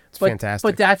division. Yeah, it's fantastic.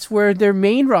 But that's where their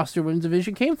main roster women's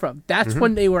division came from. That's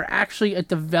when they were actually a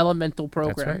developmental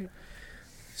program. That's right.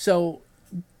 So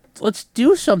let's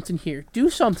do something here. Do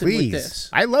something with this.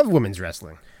 I love women's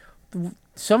wrestling.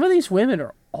 Some of these women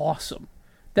are awesome.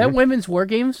 That women's War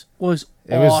Games was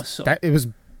awesome. It was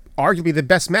arguably the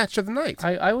best match of the night.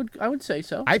 I would say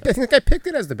so. I think I picked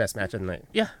it as the best match of the night.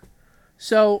 Yeah.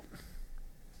 So,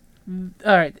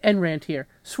 all right, end rant here.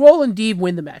 Swole and Deeb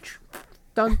win the match.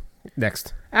 Done.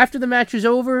 Next. After the match is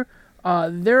over,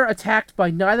 they're attacked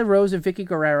by Nyla Rose and Vicky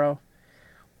Guerrero.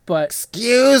 But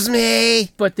excuse me.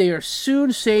 But they are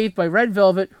soon saved by Red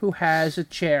Velvet, who has a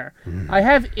chair. I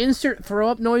have insert throw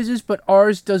up noises, but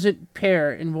ours doesn't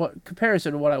pair in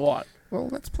comparison to what I want. Well,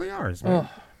 let's play ours, man.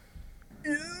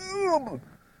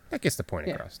 That gets the point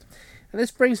across. And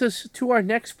this brings us to our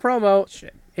next promo.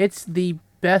 Shit. It's the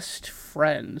best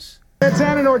friends.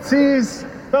 Santana and Ortiz,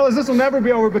 fellas, this will never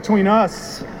be over between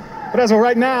us. But as of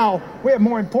right now, we have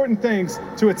more important things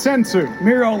to attend to.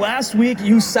 Miro, last week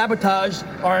you sabotaged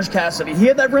Orange Cassidy. He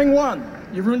had that ring one.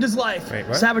 You ruined his life. Wait,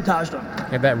 what? Sabotaged him.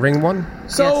 Had that ring one?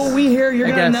 So we hear you're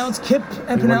going to announce Kip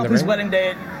and Penelope's wedding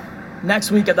date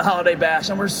next week at the Holiday Bash,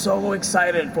 and we're so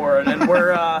excited for it. And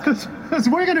we're because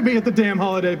we're going to be at the damn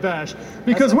Holiday Bash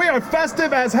because we are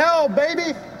festive as hell,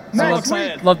 baby. Next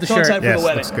week. Love the shirt. Excited for the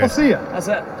wedding. Looks good. I'll see ya. That's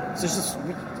it.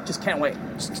 We just can't wait.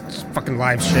 Just fucking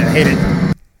live shit. I hate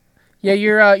it. Yeah,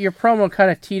 your promo kind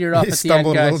of tetered off at the end,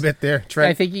 stumbled guys. a little bit there, Trent.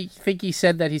 I think he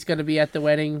said that he's going to be at the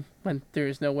wedding when there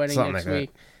is no wedding next week.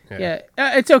 Yeah.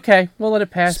 It's okay. We'll let it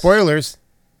pass. Spoilers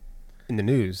in the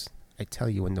news. I tell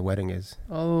you when the wedding is.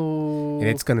 Oh. And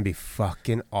it's going to be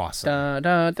fucking awesome.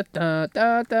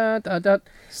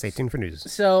 Stay tuned for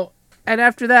news. So, and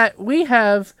after that, we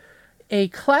have a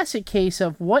classic case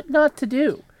of what not to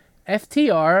do.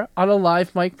 FTR on a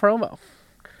live mic promo.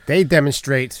 They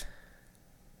demonstrate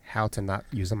how to not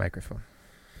use a microphone.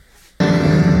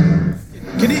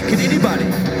 Can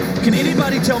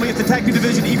anybody tell me if the tag team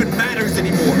division even matters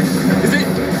anymore? Is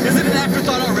it an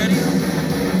afterthought already?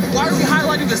 Why are we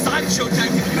highlighting the sideshow tag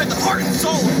team? You had the heart and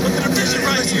soul of the division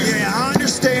right here. Yeah, I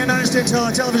understand.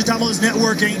 Television time on this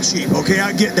network ain't cheap. Okay,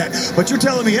 I get that. But you're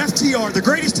telling me FTR, the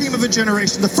greatest team of a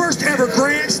generation, the first ever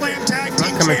Grand Slam tag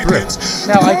team champions.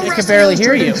 Now I can barely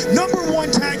hear you.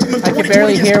 #1 tag team of I can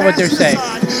barely hear what they're saying.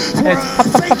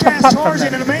 Fake ass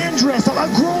Tarzan and a man dressed up, a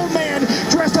grown man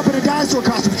dressed up in a dinosaur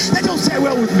costume. That don't sit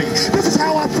well with me. This is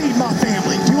how I feed my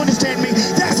family. Do you understand me?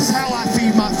 This is how I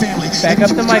feed my family. Back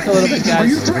up the mic a little bit, guys. Are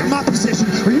you threatening my position?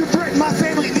 Are you threatening my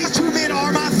family? And these two men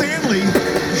are my family.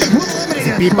 We'll eliminate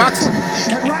that. Beatbox.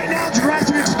 And right now,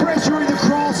 Jurassic Express, you're in the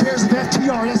crosshairs of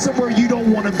FTR. That's somewhere you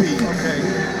don't want to be. Okay.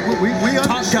 We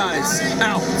top guys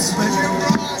out. It's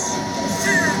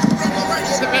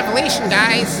the revelation,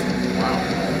 guys.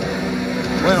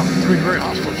 Well, it's been very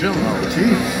hostile gym, though.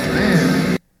 Jeez,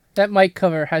 man. That mic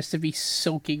cover has to be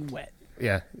soaking wet.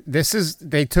 Yeah.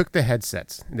 They took the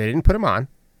headsets. They didn't put them on.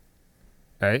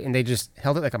 All right, and they just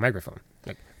held it like a microphone.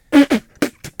 Like,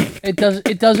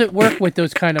 it doesn't work with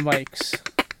those kind of mics.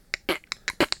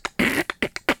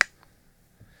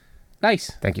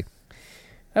 Nice. Thank you.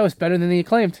 That was better than the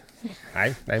Acclaimed.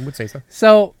 I would say so.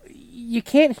 So you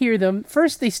can't hear them.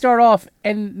 First they start off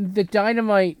and the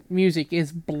Dynamite music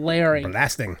is blaring.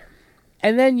 Blasting.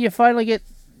 And then you finally get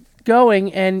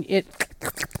going and it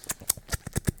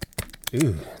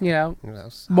Ooh. You know,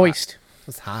 that moist.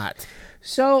 It's hot.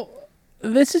 So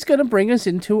this is going to bring us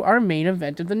into our main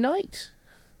event of the night.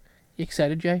 You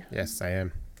excited, Jay? Yes, I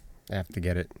am. I have to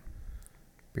get it.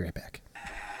 Be right back.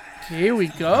 Here we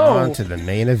go. On to the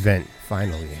main event,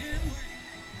 finally.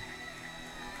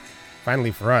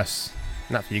 Finally for us.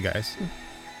 Not for you guys.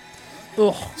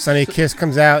 Ugh. Sonny Kiss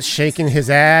comes out, shaking his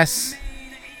ass.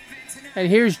 And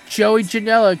here's Joey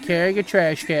Janella carrying a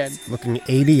trash can. Looking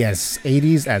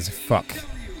 80s as fuck.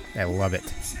 I love it.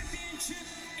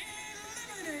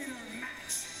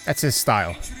 That's his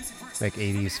style. Like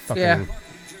 80s fucking. Yeah.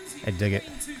 I dig it.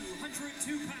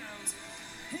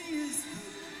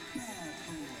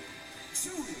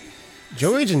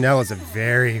 Joey Janela is a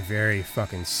very, very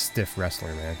fucking stiff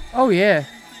wrestler, man. Oh, yeah.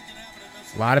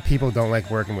 A lot of people don't like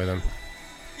working with him.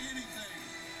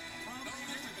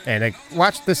 And like,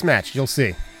 watch this match. You'll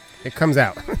see. It comes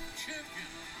out.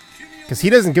 Because he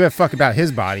doesn't give a fuck about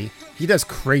his body. He does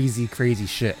crazy, crazy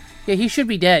shit. Yeah, he should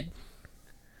be dead.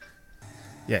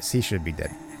 Yes, he should be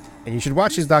dead. And you should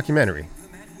watch his documentary.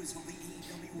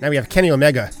 Now we have Kenny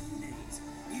Omega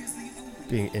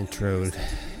being introed.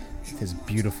 His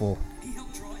beautiful,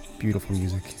 beautiful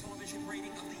music.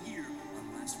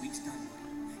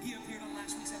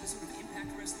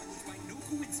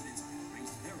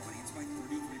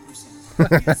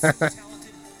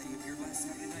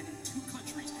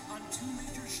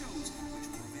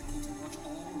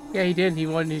 Yeah, he did. He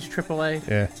won his AAA.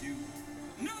 Yeah.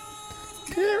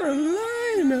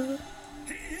 Carolina.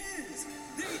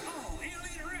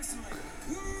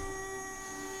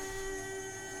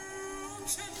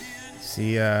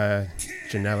 See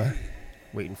Janella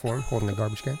waiting for him, holding a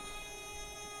garbage can.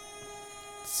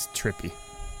 It's trippy.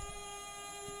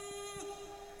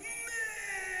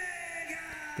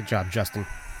 Good job, Justin.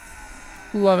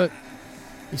 Love it.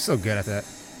 He's so good at that.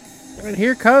 And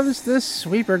here comes the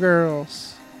Sweeper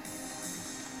Girls.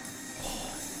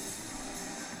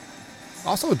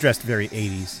 Also dressed very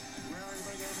 80s.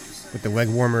 With the leg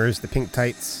warmers, the pink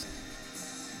tights.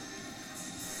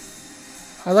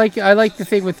 I like the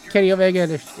thing with Kenny Omega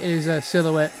and his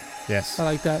silhouette. Yes. I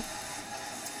like that.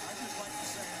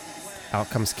 Out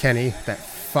comes Kenny, that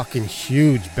fucking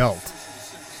huge belt.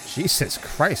 Jesus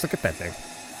Christ, look at that thing.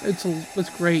 It's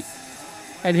great.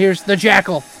 And here's the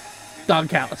Jackal, Don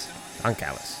Callis. Don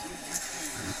Callis.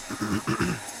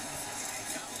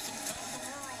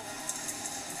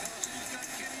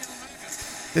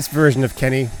 This version of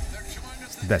Kenny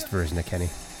is the best version of Kenny.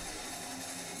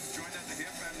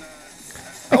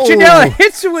 Oh. Janella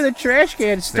hits him with a trash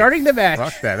can, starting the match.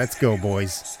 Fuck that. Let's go,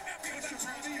 boys.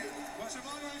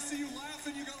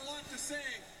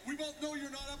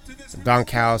 Don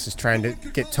Callis is trying to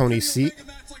get Tony's seat.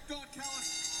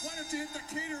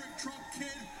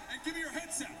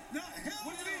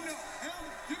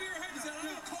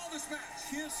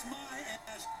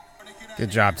 Good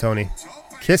job, Tony.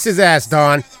 Kiss his ass,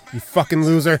 Don. You fucking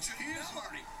loser.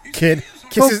 kid.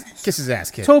 Kiss his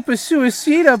ass, kid. Topa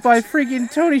Suicida by freaking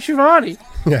Tony Schiavone.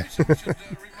 Yeah.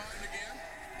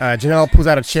 Janelle pulls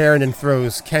out a chair and then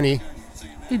throws Kenny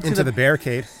into the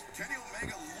barricade.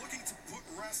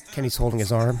 Kenny's holding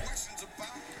his arm.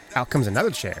 Out comes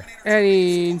another chair.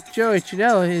 And Joey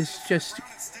Janella is just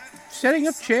setting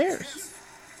up chairs.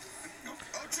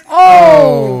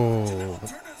 Oh!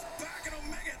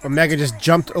 Omega just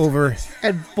jumped over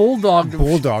and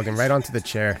bulldogged him right onto the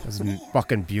chair. It was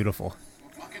fucking beautiful.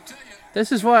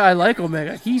 This is why I like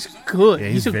Omega. He's good. Yeah,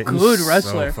 he's a good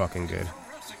wrestler. So fucking good.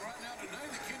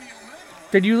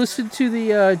 Did you listen to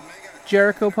the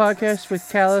Jericho podcast with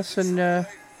Callis and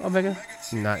Omega?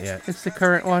 Not yet. It's the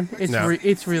current one. It's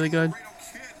it's really good.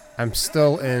 I'm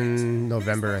still in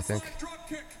November, I think.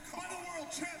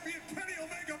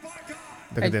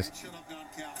 Look at this.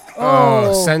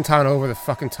 Oh, senton over the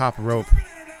fucking top rope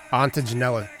onto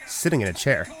Janella, sitting in a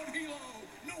chair.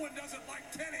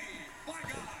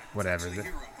 Whatever.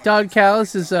 Don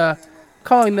Callis is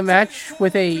calling the match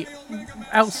with a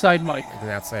outside mic. An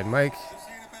outside mic.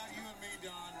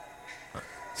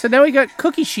 So now we got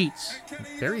cookie sheets.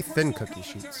 Very thin cookie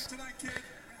sheets.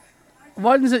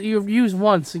 Ones that you've used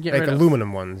once and get rid of. Like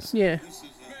aluminum ones. Yeah.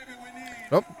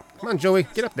 Oh, come on, Joey.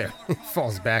 Get up there. He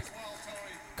falls back.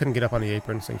 Couldn't get up on the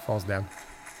apron, so he falls down.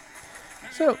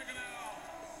 So.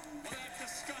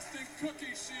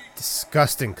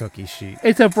 Disgusting cookie sheet.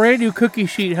 It's a brand new cookie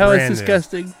sheet. How is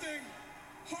disgusting?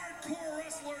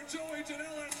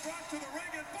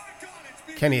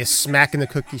 Kenny is smacking the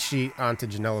cookie sheet onto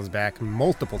Janella's back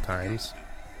multiple times,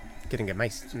 getting a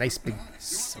nice big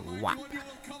swap.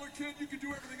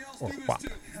 Or whop.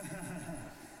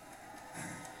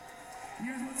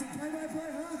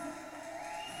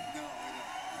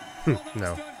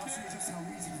 No.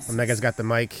 Omega's got the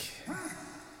mic.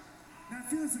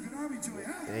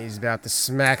 And he's about to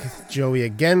smack Joey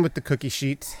again with the cookie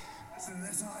sheet.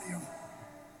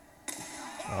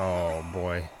 Oh,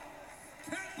 boy.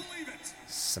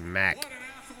 Smack.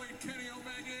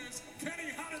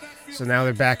 So now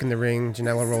they're back in the ring.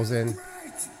 Janella rolls in.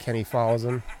 Kenny follows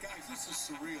him.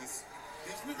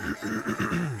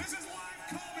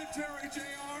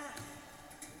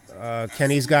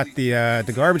 Kenny's got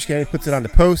the garbage can. He puts it on the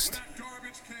post.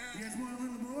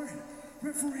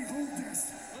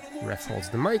 Ref holds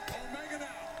the mic.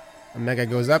 Omega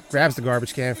goes up, grabs the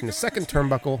garbage can from the second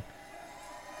turnbuckle.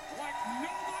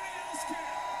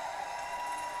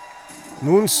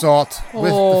 Moonsault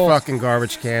with the fucking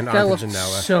garbage can onto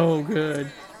Janella. So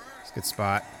good. It's a good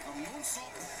spot.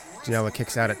 Janella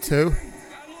kicks out at 2.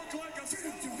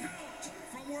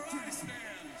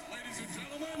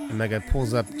 Omega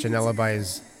pulls up Janella by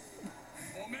his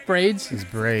braids. His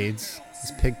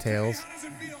pigtails.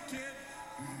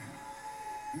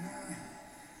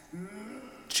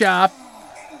 Chop.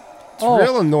 It's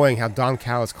real annoying how Don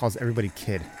Callis calls everybody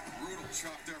kid.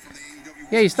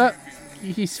 Yeah, he's not.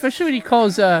 Especially when he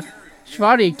calls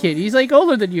Shivani a kid. He's like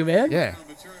older than you, man. Yeah.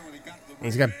 And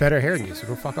he's got better hair than you, so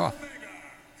go fuck off.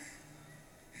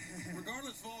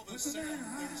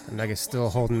 Omega's still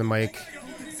holding the mic.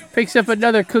 Picks up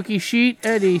another cookie sheet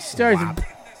and he starts.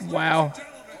 Wow.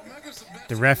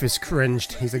 The ref is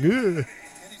cringed. He's like, ugh.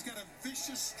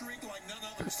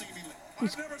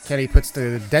 Kenny puts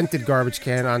the dented garbage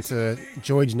can onto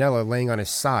Joey Janella laying on his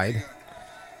side.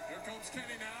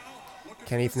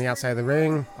 Kenny from the outside of the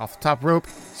ring, off the top rope,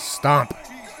 stomp.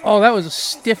 Oh, that was a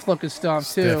stiff looking stomp,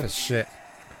 too. Stiff as shit.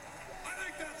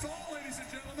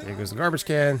 There goes the garbage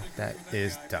can. That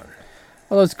is done.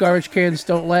 Well, those garbage cans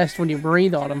don't last when you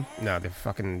breathe on them. No, they're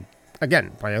fucking,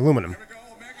 again, by aluminum.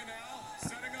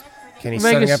 Kenny's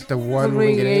setting up the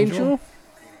one-winged angel.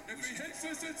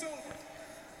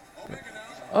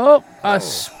 Oh, a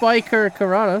spiker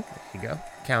Karana. There you go.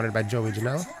 Countered by Joey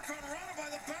Janella.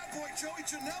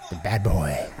 The bad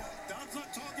boy.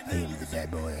 I am the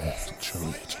bad boy.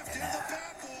 Joey Janella.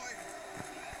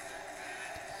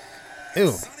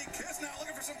 Ew.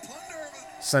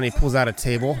 Sunny pulls out a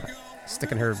table,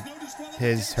 sticking her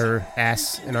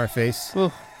ass in our face.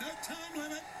 Ooh.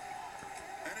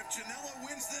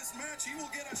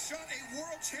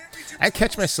 I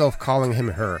catch myself calling him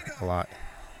her a lot.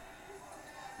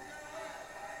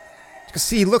 Because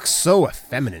see, he looks so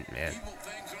effeminate, man.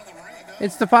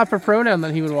 It's the proper pronoun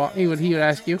that he would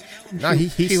ask you. No,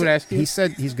 she would ask you. He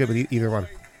said he's good with either one.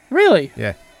 Really?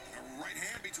 Yeah.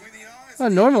 Well,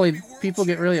 normally people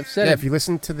get really upset. Yeah, if you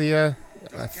listen to the,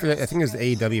 I think it was the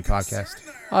AEW podcast.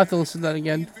 I'll have to listen to that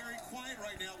again.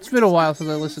 It's been a while since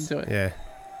I listened to it. Yeah.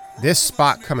 This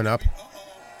spot coming up.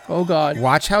 Oh, God.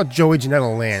 Watch how Joey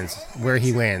Janella lands, where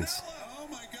he lands.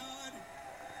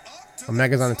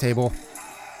 Omega's on the table.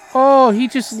 Oh, he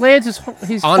just lands his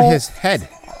his head.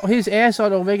 His ass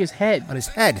on Omega's head. On his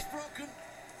head.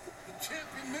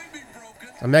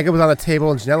 Omega was on the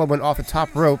table, and Janella went off the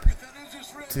top rope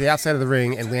to the outside of the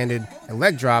ring and landed a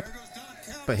leg drop,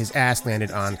 but his ass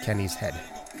landed on Kenny's head.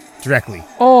 Directly.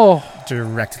 Oh.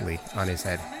 Directly on his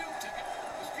head.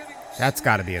 That's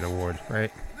got to be an award,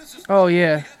 right? Oh,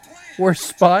 yeah. Worst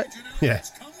spot. Yeah.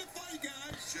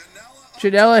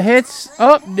 Janella hits.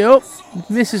 Oh, nope.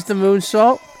 Misses the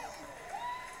moonsault.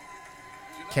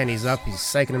 Kenny's up. He's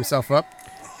psyching himself up.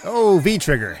 Oh,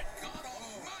 V-trigger.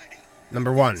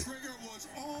 Number 1.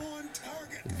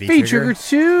 V-trigger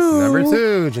 2. Number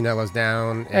 2. Janella's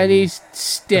down. And he's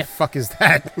stiff. The fuck is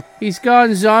that? He's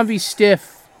gone zombie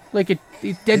stiff. Like a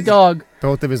dead dog.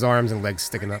 Both of his arms and legs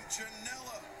sticking up.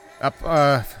 Up,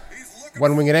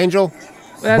 one-winged angel.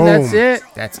 And boom. that's it.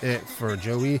 That's it for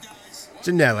Joey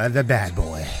Janella, the bad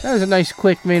boy. That was a nice,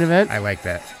 quick main event. I like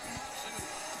that.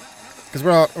 Because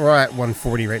we're at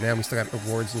 140 right now. We still got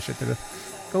awards and shit to do.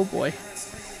 Oh, boy.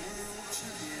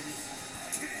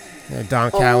 Yeah,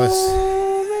 Don Callis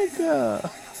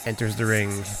Omega enters the ring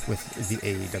with the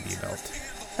AEW belt.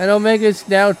 And Omega's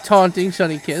now taunting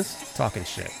Sonny Kiss. Talking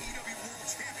shit.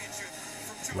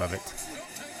 Love it.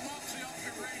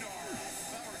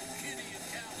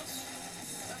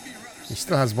 He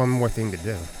still has one more thing to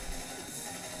do.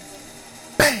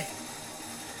 Bang!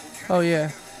 Oh,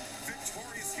 yeah.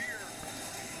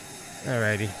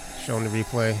 Alrighty. Showing the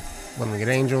replay. One-winged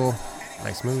angel.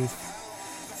 Nice move.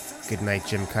 Good night,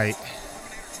 Jim Kite.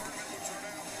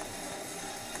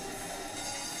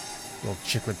 Little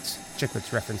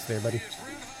Chicklets reference there, buddy.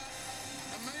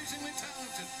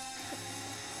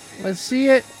 Let's see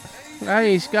it. All right,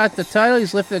 he's got the title.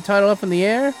 He's lifting the title up in the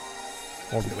air.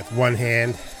 Holding it with one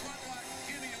hand.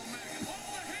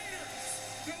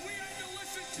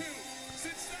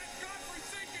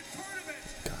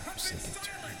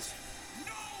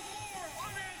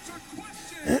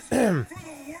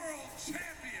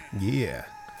 Yeah.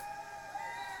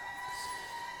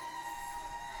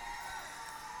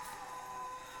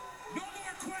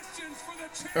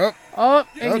 Oh,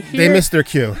 and they missed their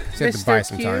cue. They had to buy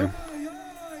some cue. time.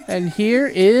 And here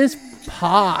is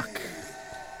Pac.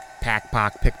 Pick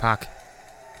Pac.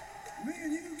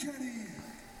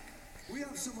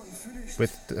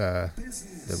 With the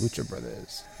Lucha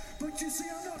Brothers. But you see,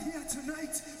 I'm not here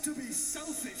tonight to be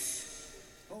selfish.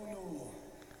 Oh no,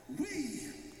 we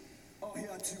are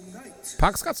here tonight.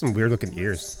 Pac's got some weird looking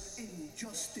ears.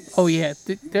 Oh yeah,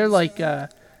 they're like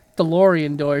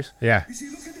DeLorean doors. Yeah.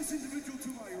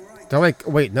 They're like,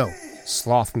 wait, no,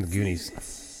 Sloth from the Goonies.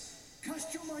 I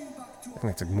think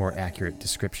that's a more accurate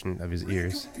description of his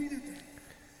ears.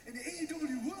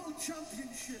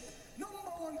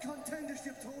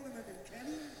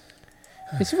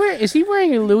 Is he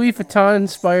wearing a Louis Vuitton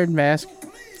inspired mask?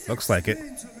 Looks like it.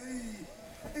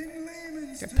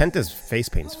 Yeah, Penta's face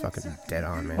paint's fucking dead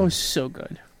on, man. Oh, so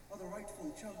good.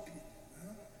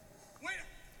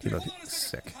 He looks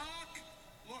sick.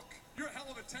 Look, you're a hell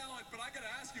of a talent, but I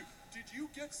gotta ask you, did you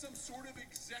get some sort of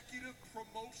executive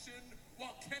promotion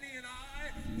while Kenny and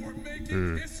I were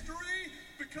making history?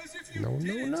 Because if you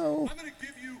didn't, I'm gonna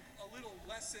give you a little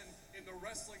lesson in the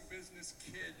wrestling business,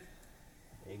 kid.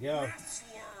 There you go.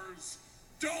 Wrestlers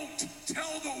don't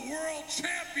tell the world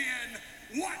champion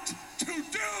what to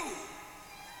do.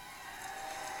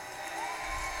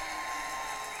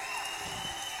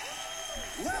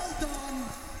 Well done.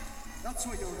 That's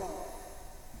where you're wrong.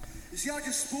 You see, I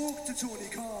just spoke to Tony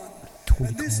Khan,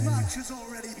 and this match has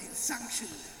already been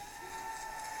sanctioned.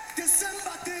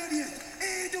 December 30th,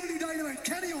 AEW Dynamite,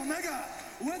 Kenny Omega.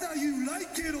 Whether you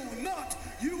like it or not,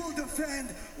 you will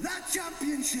defend that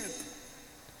championship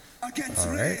against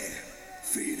Ray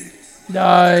Phoenix.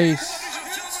 Nice.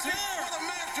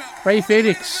 Ray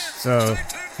Phoenix. So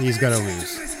he's gonna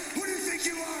lose.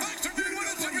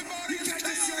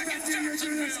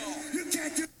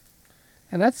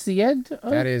 And that's the end of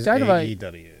that is Dynamite.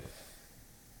 AEW.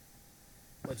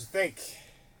 What'd you think?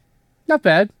 Not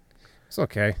bad. It's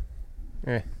okay.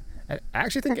 I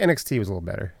actually think NXT was a little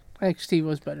better. NXT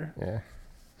was better. Yeah.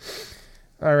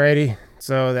 Alrighty.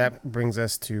 So that brings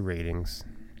us to ratings.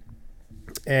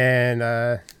 And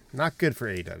not good for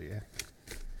AEW.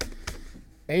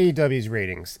 AEW's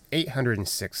ratings,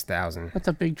 806,000. That's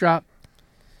a big drop.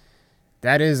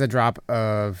 That is a drop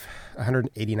of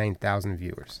 189,000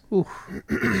 viewers. Ooh.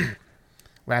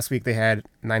 Last week they had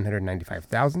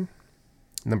 995,000.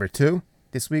 Number 2.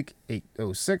 This week,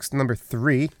 806. Number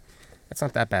 3. That's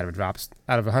not that bad of a drop.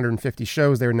 Out of 150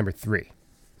 shows, they were number 3.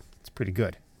 It's pretty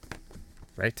good.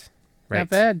 Right? Not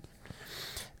bad.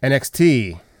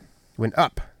 NXT went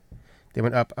up They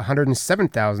went up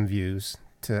 107,000 views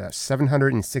to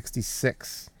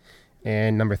 766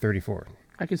 and number 34.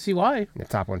 I can see why. In the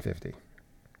top 150.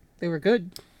 They were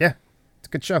good. Yeah, it's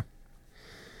a good show.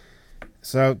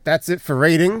 So that's it for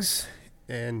ratings,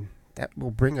 and that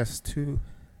will bring us to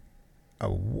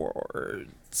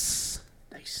awards.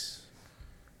 Nice.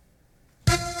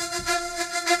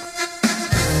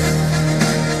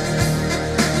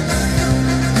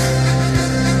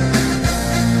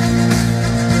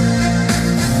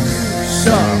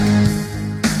 Suck.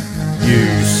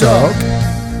 You suck.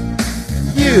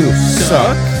 You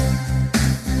suck.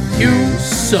 You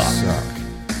suck.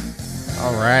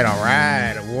 All right.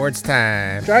 Awards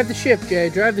time. Drive the ship, Jay.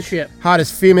 Drive the ship.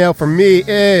 Hottest female for me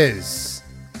is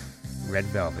Red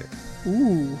Velvet.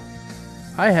 Ooh.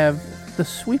 I have the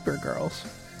Sweeper Girls.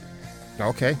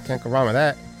 Okay, can't go wrong with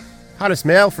that. Hottest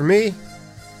male for me,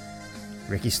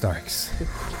 Ricky Starks.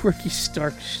 Ricky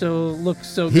Starks looks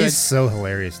so good. He's so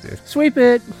hilarious, dude. Sweep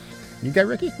it. You got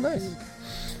Ricky? Nice.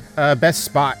 Best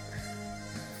spot.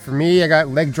 For me, I got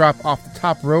leg drop off the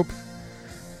top rope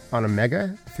on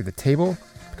Omega through the table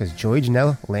because Joey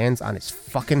Janella lands on his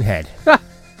fucking head.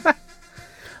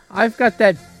 I've got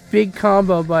that big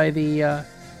combo by the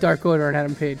Dark Order and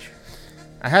Adam Page.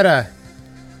 I had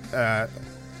a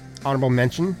honorable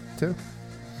mention, too.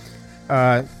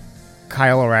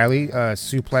 Kyle O'Reilly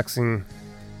suplexing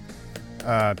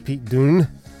Pete Dunne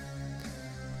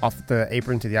off the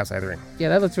apron to the outside of the ring. Yeah,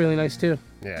 that looks really nice, too.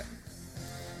 Yeah.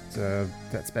 So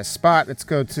that's best spot. Let's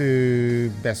go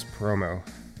to best promo.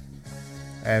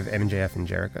 I have MJF and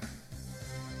Jericho.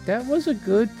 That was a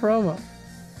good promo.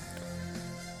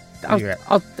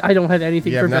 I don't have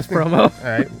anything for best promo. All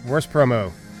right, worst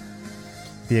promo.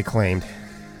 The Acclaimed.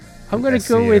 I'm going to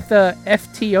go with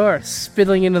FTR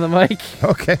spitting into the mic.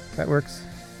 Okay, that works.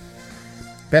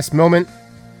 Best moment.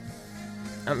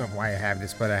 I don't know why I have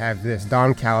this, but I have this.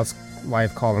 Don Callis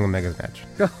live calling Omega's match.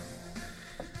 It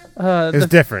was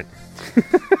different.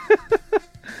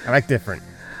 I like different.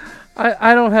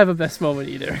 I don't have a best moment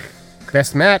either.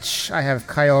 Best match. I have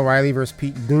Kyle O'Reilly versus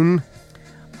Pete Dunne.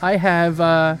 I have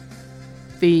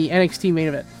the NXT main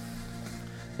event.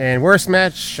 And worst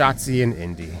match, Shotzi and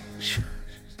Indy.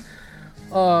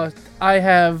 I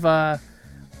have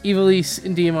Ivelisse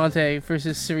and Diamante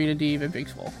versus Serena Deeb and Big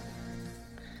Swole.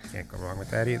 Can't go wrong with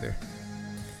that either.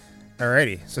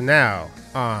 Alrighty, so now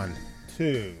on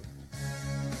to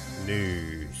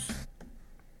news.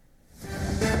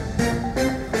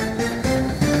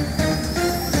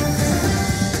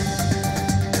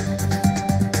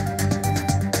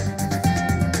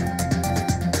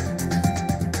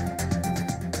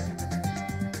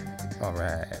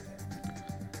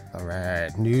 All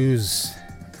right. News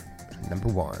number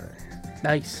one.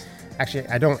 Nice. Actually,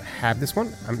 I don't have this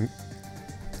one.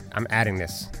 I'm adding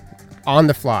this on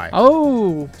the fly.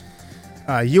 Oh.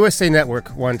 USA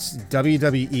Network wants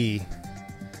WWE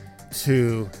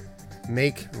to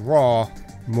make Raw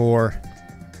more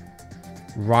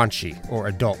raunchy or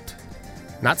adult.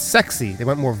 Not sexy. They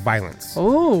want more violence.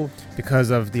 Oh. Because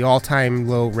of the all-time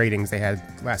low ratings they had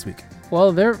last week.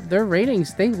 Well, their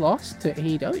ratings, they lost to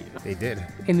AEW. They did.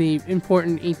 In the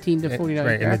important 18 to 49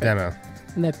 right, in the demo.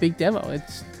 In that big demo.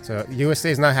 So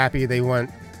USA's not happy. They want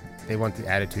the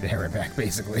Attitude Era back,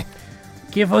 basically.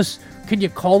 Can you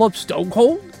call up Stone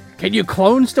Cold? Can you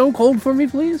clone Stone Cold for me,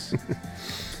 please?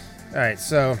 All right,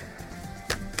 so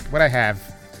what I have,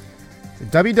 the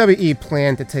WWE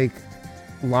planned to take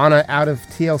Lana out of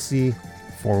TLC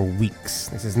for weeks.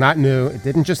 This is not new. It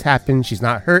didn't just happen. She's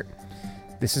not hurt.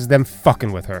 This is them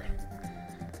fucking with her.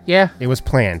 Yeah. It was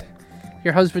planned.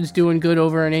 Your husband's doing good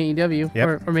over in AEW,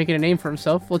 yep. or making a name for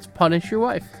himself. Let's punish your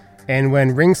wife. And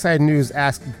when Ringside News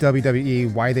asked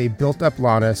WWE why they built up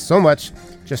Lana so much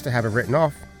just to have her written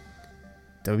off,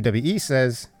 WWE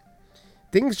says,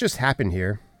 things just happen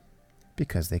here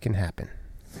because they can happen.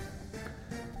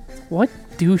 What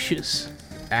douches.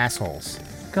 Assholes.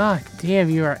 God damn,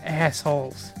 you are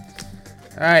assholes.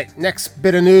 All right, next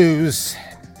bit of news.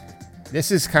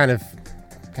 This is kind of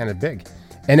big.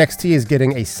 NXT is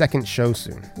getting a second show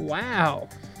soon. Wow.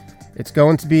 It's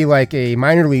going to be like a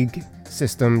minor league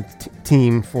system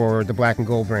team for the Black and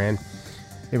Gold brand.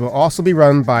 It will also be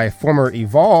run by former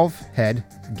Evolve head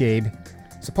Gabe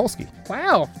Sapolsky.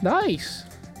 Wow, nice.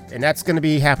 And that's going to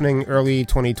be happening early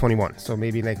 2021, so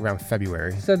maybe like around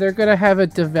February. So they're going to have a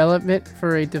development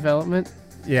for a development?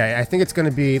 Yeah, I think it's going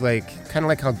to be like kind of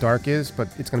like how Dark is, but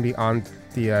it's going to be on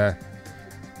the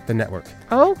network.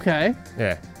 Oh, okay.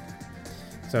 Yeah.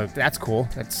 So that's cool.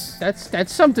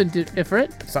 That's something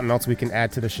different. Something else we can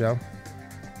add to the show.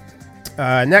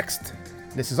 Next,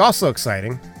 this is also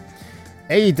exciting.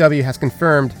 AEW has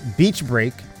confirmed Beach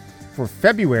Break for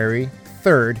February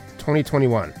 3rd,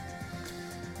 2021.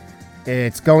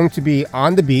 It's going to be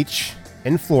on the beach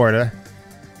in Florida,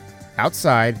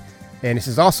 outside, and this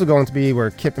is also going to be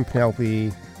where Kip and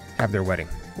Penelope have their wedding.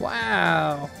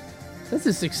 Wow. This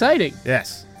is exciting.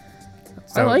 Yes.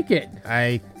 I like it.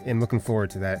 I am looking forward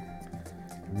to that.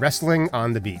 Wrestling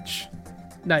on the beach.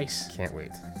 Nice. Can't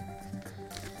wait.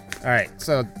 All right,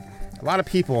 so a lot of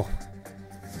people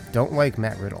don't like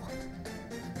Matt Riddle.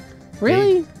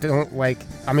 Really? They don't like...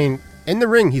 I mean, in the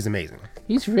ring, he's amazing.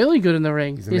 He's really good in the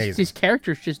ring. He's amazing. His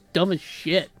character's just dumb as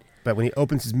shit. But when he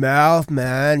opens his mouth,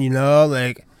 man, you know,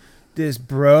 like... This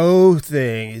bro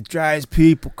thing, it drives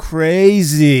people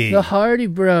crazy. The Hardy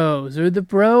Bros, or the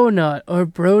Bro Nut, or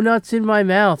Bro Nuts in my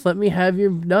mouth. Let me have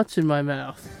your nuts in my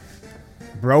mouth.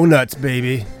 Bro nuts,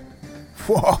 baby.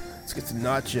 Whoa, let's get some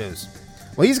nachos.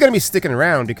 Well, he's going to be sticking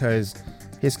around because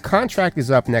his contract is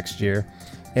up next year,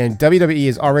 and WWE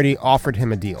has already offered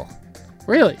him a deal.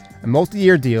 Really? A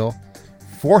multi-year deal,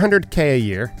 $400K a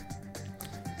year,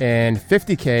 and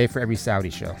 $50K for every Saudi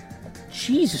show.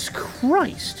 Jesus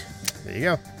Christ. There you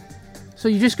go. So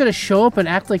you're just going to show up and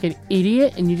act like an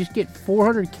idiot and you just get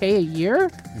 $400K a year?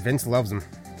 Vince loves him.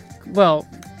 Well,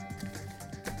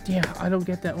 yeah, I don't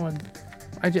get that one.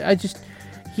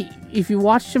 If you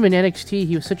watched him in NXT,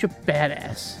 he was such a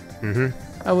badass.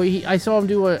 Mm-hmm. I saw him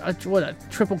do a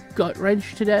triple gut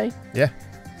wrench today. Yeah.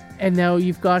 And now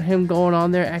you've got him going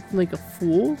on there acting like a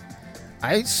fool.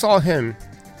 I saw him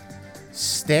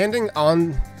standing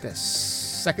on the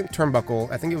second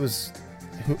turnbuckle. I think it was...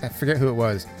 I forget who it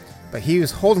was, but he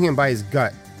was holding him by his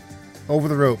gut over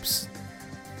the ropes,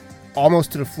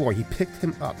 almost to the floor. He picked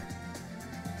him up,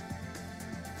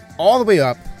 all the way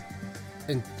up,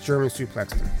 and German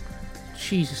suplexed him.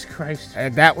 Jesus Christ!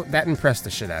 And that impressed the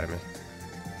shit out of me.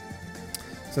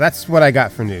 So that's what I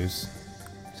got for news.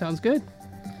 Sounds good.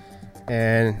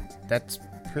 And that's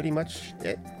pretty much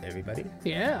it, everybody.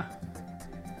 Yeah.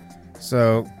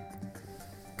 So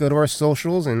go to our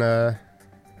socials and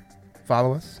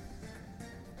follow us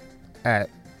at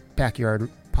Backyard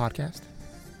Podcast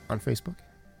on Facebook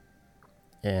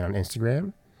and on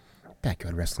Instagram,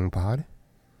 Backyard Wrestling Pod.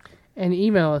 And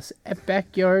email us at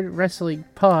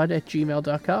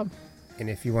backyardwrestlingpod@gmail.com. And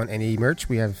if you want any merch,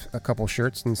 we have a couple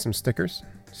shirts and some stickers.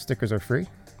 Stickers are free.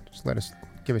 Just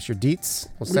give us your deets.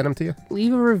 We'll send them to you.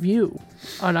 Leave a review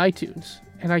on iTunes,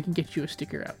 and I can get you a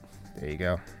sticker out. There you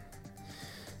go.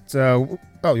 So,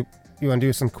 you want to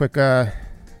do some quick...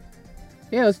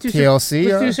 Yeah, let's do TLC.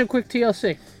 Let's do some quick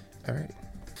TLC. All right.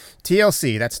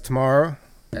 TLC, that's tomorrow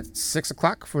at 6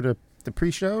 o'clock for the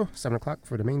pre-show, 7 o'clock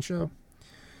for the main show.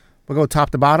 We'll go top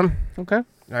to bottom. Okay. All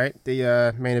right.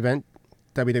 The main event,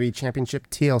 WWE Championship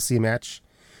TLC match.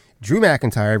 Drew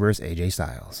McIntyre versus AJ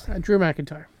Styles. Drew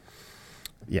McIntyre.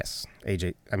 Yes.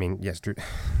 Drew.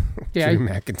 Yeah. Drew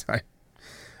McIntyre.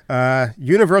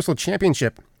 Universal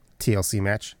Championship TLC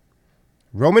match.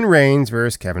 Roman Reigns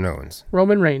versus Kevin Owens.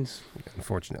 Roman Reigns.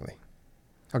 Unfortunately.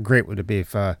 How great would it be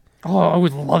if... I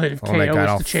would love it if KO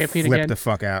was the champion flip again. the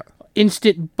fuck out.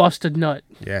 Instant busted nut.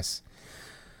 Yes.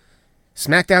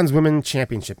 SmackDown's Women's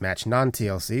Championship match,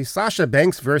 non-TLC. Sasha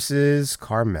Banks versus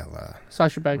Carmella.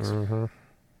 Sasha Banks. Mm-hmm.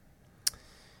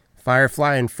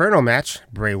 Firefly Inferno match,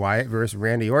 Bray Wyatt versus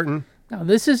Randy Orton. Now,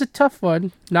 this is a tough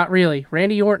one. Not really.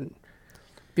 Randy Orton.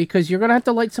 Because you're going to have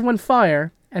to light someone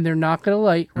fire... And they're not going to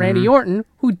light Randy Orton,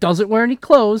 who doesn't wear any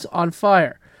clothes, on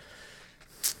fire.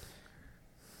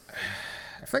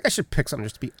 I feel like I should pick something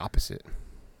just to be opposite.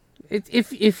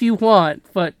 If you want,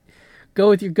 but go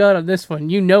with your gut on this one.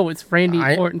 You know it's Randy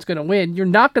Orton's going to win. You're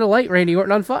not going to light Randy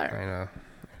Orton on fire.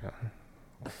 I know.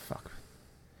 Oh, fuck.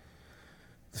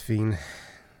 The Fiend.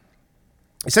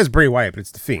 It says Bray Wyatt, but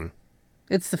it's The Fiend.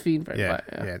 It's The Fiend, Bray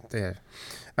Wyatt. Yeah.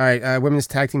 All right, Women's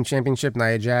Tag Team Championship,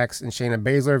 Nia Jax and Shayna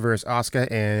Baszler versus Asuka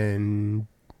and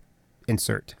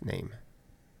insert name.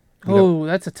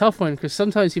 That's a tough one because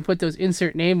sometimes you put those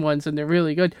insert name ones and they're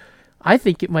really good. I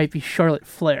think it might be Charlotte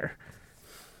Flair.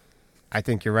 I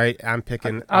think you're right. I'm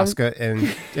picking Asuka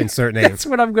and insert name. That's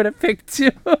what I'm going to pick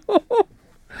too.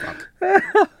 Fuck.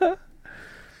 All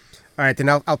right, then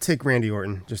I'll take Randy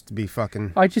Orton just to be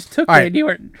fucking... I just took Randy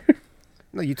Orton.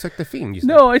 No, you took The Fiend. You said.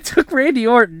 No, I took Randy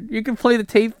Orton. You can play the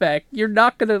tape back. You're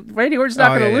not gonna. Randy Orton's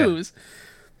not gonna lose.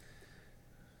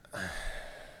 All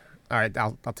right,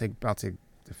 I'll take The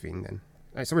Fiend then.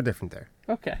 All right, so we're different there.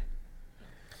 Okay.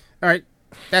 All right,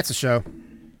 that's a show.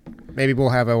 Maybe we'll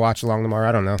have a watch along tomorrow.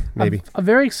 I don't know. Maybe. I'm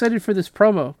very excited for this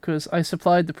promo because I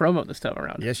supplied the promo this time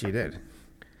around. Yes, you did.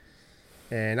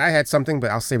 And I had something,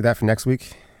 but I'll save that for next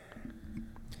week.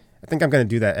 I think I'm gonna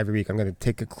do that every week. I'm gonna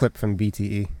take a clip from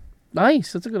BTE.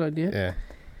 Nice, that's a good idea. Yeah.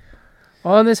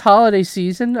 On this holiday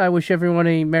season, I wish everyone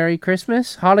a Merry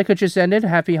Christmas. Hanukkah just ended.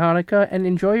 Happy Hanukkah, and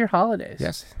enjoy your holidays.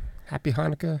 Yes. Happy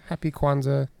Hanukkah, Happy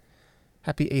Kwanzaa,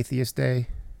 Happy Atheist Day.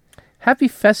 Happy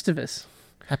Festivus.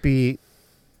 Happy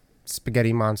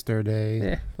Spaghetti Monster Day.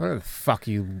 Yeah. What the fuck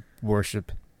you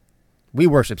worship? We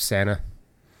worship Santa.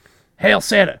 Hail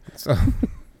Santa. So,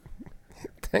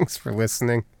 thanks for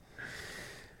listening.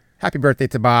 Happy birthday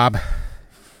to Bob.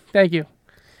 Thank you.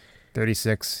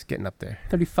 36, getting up there.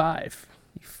 35.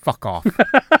 You fuck off.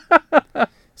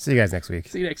 See you guys next week.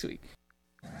 See you next week.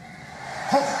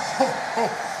 Ho, ho, ho.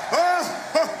 Oh,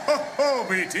 ho, ho, ho,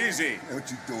 BTZ. What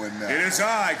you doing now? It is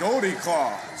I, Goldie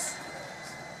Claus.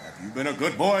 Have you been a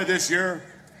good boy this year?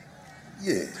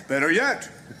 Yeah. Better yet,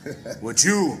 would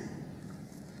you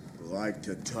like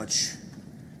to touch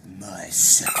my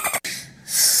sack?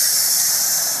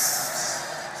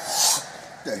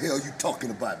 What the hell you talking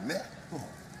about, man? Oh,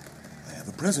 I have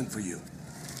a present for you.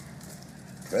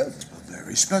 Present? A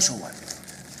very special one.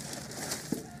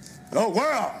 The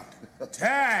World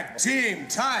Tag Team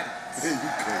title. Hey, you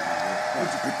crazy, man.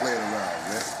 Don't you quit playing around,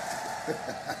 man.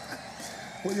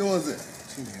 What yours is?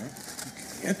 See here.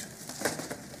 You get it?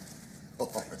 Oh,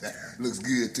 that looks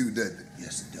good too, doesn't it?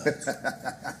 Yes, it does.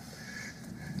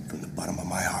 From the bottom of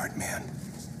my heart, man,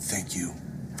 thank you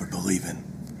for believing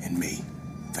in me.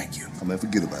 Thank you. Oh, man,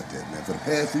 forget about that, man. For the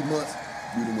past few months,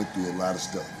 we done went through a lot of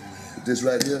stuff. But this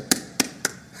right here,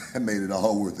 that made it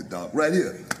all worth it, dog. Right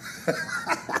here.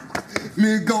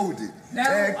 Me and Goldie.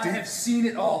 Now I have seen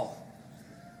it all.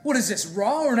 What is this,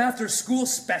 Raw or an after-school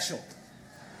special?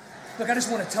 Look, I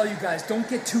just want to tell you guys, don't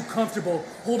get too comfortable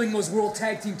holding those World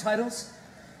Tag Team titles.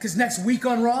 Because next week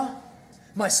on Raw,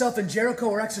 myself and Jericho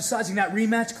are exercising that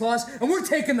rematch clause, and we're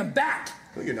taking them back.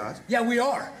 No, you're not. Yeah, we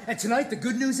are. And tonight, the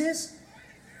good news is,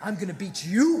 I'm going to beat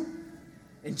you,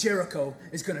 and Jericho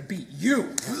is going to beat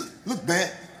you. Look,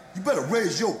 man, you better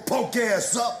raise your punk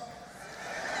ass up.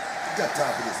 You got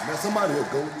time for this, man. Somebody here,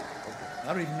 Goldie. I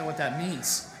don't even know what that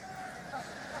means.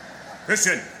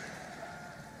 Christian,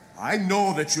 I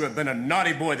know that you have been a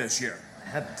naughty boy this year. I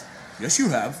haven't. Yes, you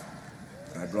have.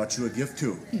 But I brought you a gift,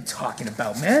 too. What are you talking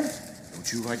about, man?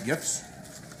 Don't you like gifts?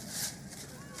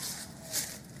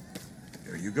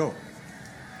 There you go.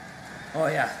 Oh,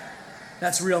 yeah.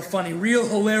 That's real funny, real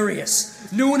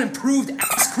hilarious. New and improved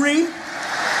ice cream?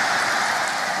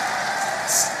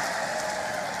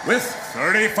 With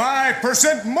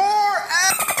 35% more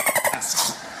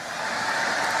ass.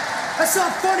 That's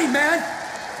not funny, man.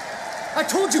 I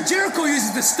told you Jericho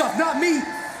uses this stuff, not me.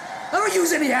 I don't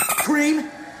use any ass cream.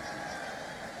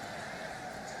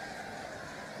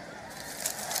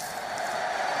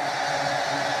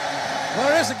 Well,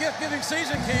 it is a gift-giving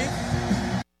season, King.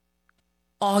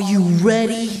 Are you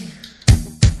ready?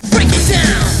 Break it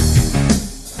down!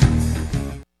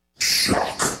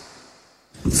 Shock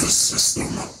the system.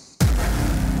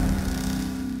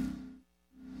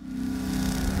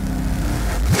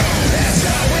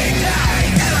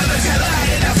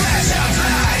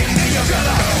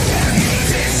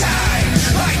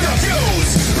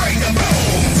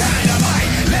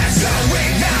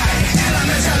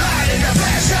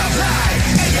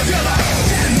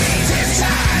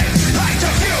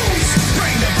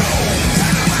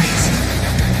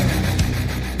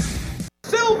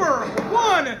 Silver,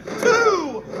 1,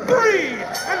 2, 3,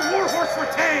 and Warhorse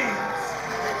retains.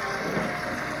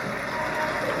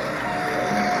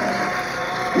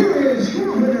 Here is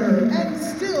your winner and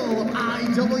still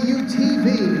IWTV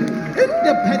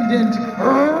Independent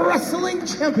Wrestling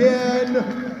Champion,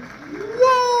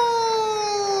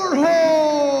 Warhorse.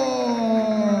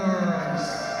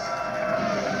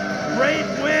 Great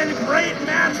win, great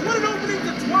match. What an opening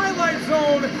to Twilight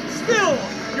Zone. Still,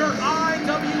 your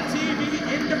IWTV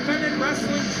Independent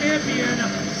Wrestling Champion,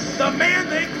 the man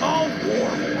they call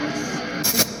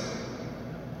Warhorse.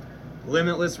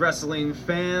 Limitless Wrestling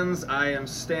fans, I am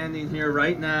standing here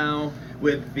right now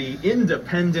with the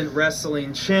Independent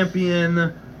Wrestling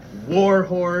Champion,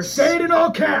 Warhorse. Say it in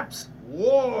all caps.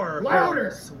 Warhorse.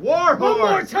 Louder. Warhorse. One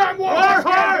more time, Warhorse.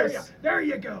 Warhorse. There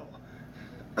you go.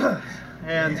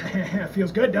 And it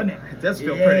feels good, doesn't it? It does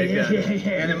feel pretty good.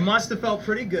 And it must have felt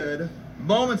pretty good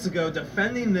moments ago,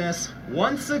 defending this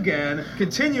once again,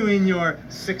 continuing your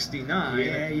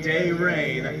 69-day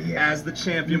reign as the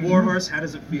champion. Warhorse, how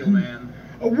does it feel, man?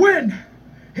 A win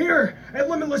here at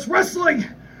Limitless Wrestling.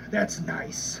 That's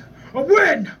nice. A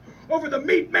win over the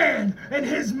Meat Man and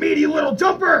his meaty little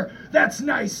dumper. That's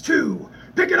nice too.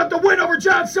 Picking up the win over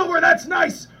John Silver. That's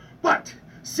nice. But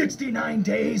 69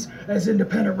 days as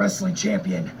independent wrestling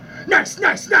champion. Nice.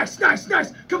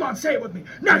 Come on, say it with me.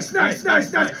 Nice. All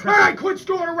right, quit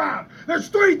screwing around. There's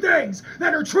 3 things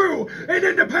that are true in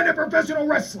independent professional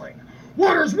wrestling.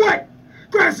 Water's wet,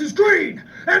 grass is green,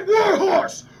 and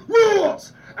Warhorse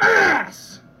rules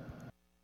ass.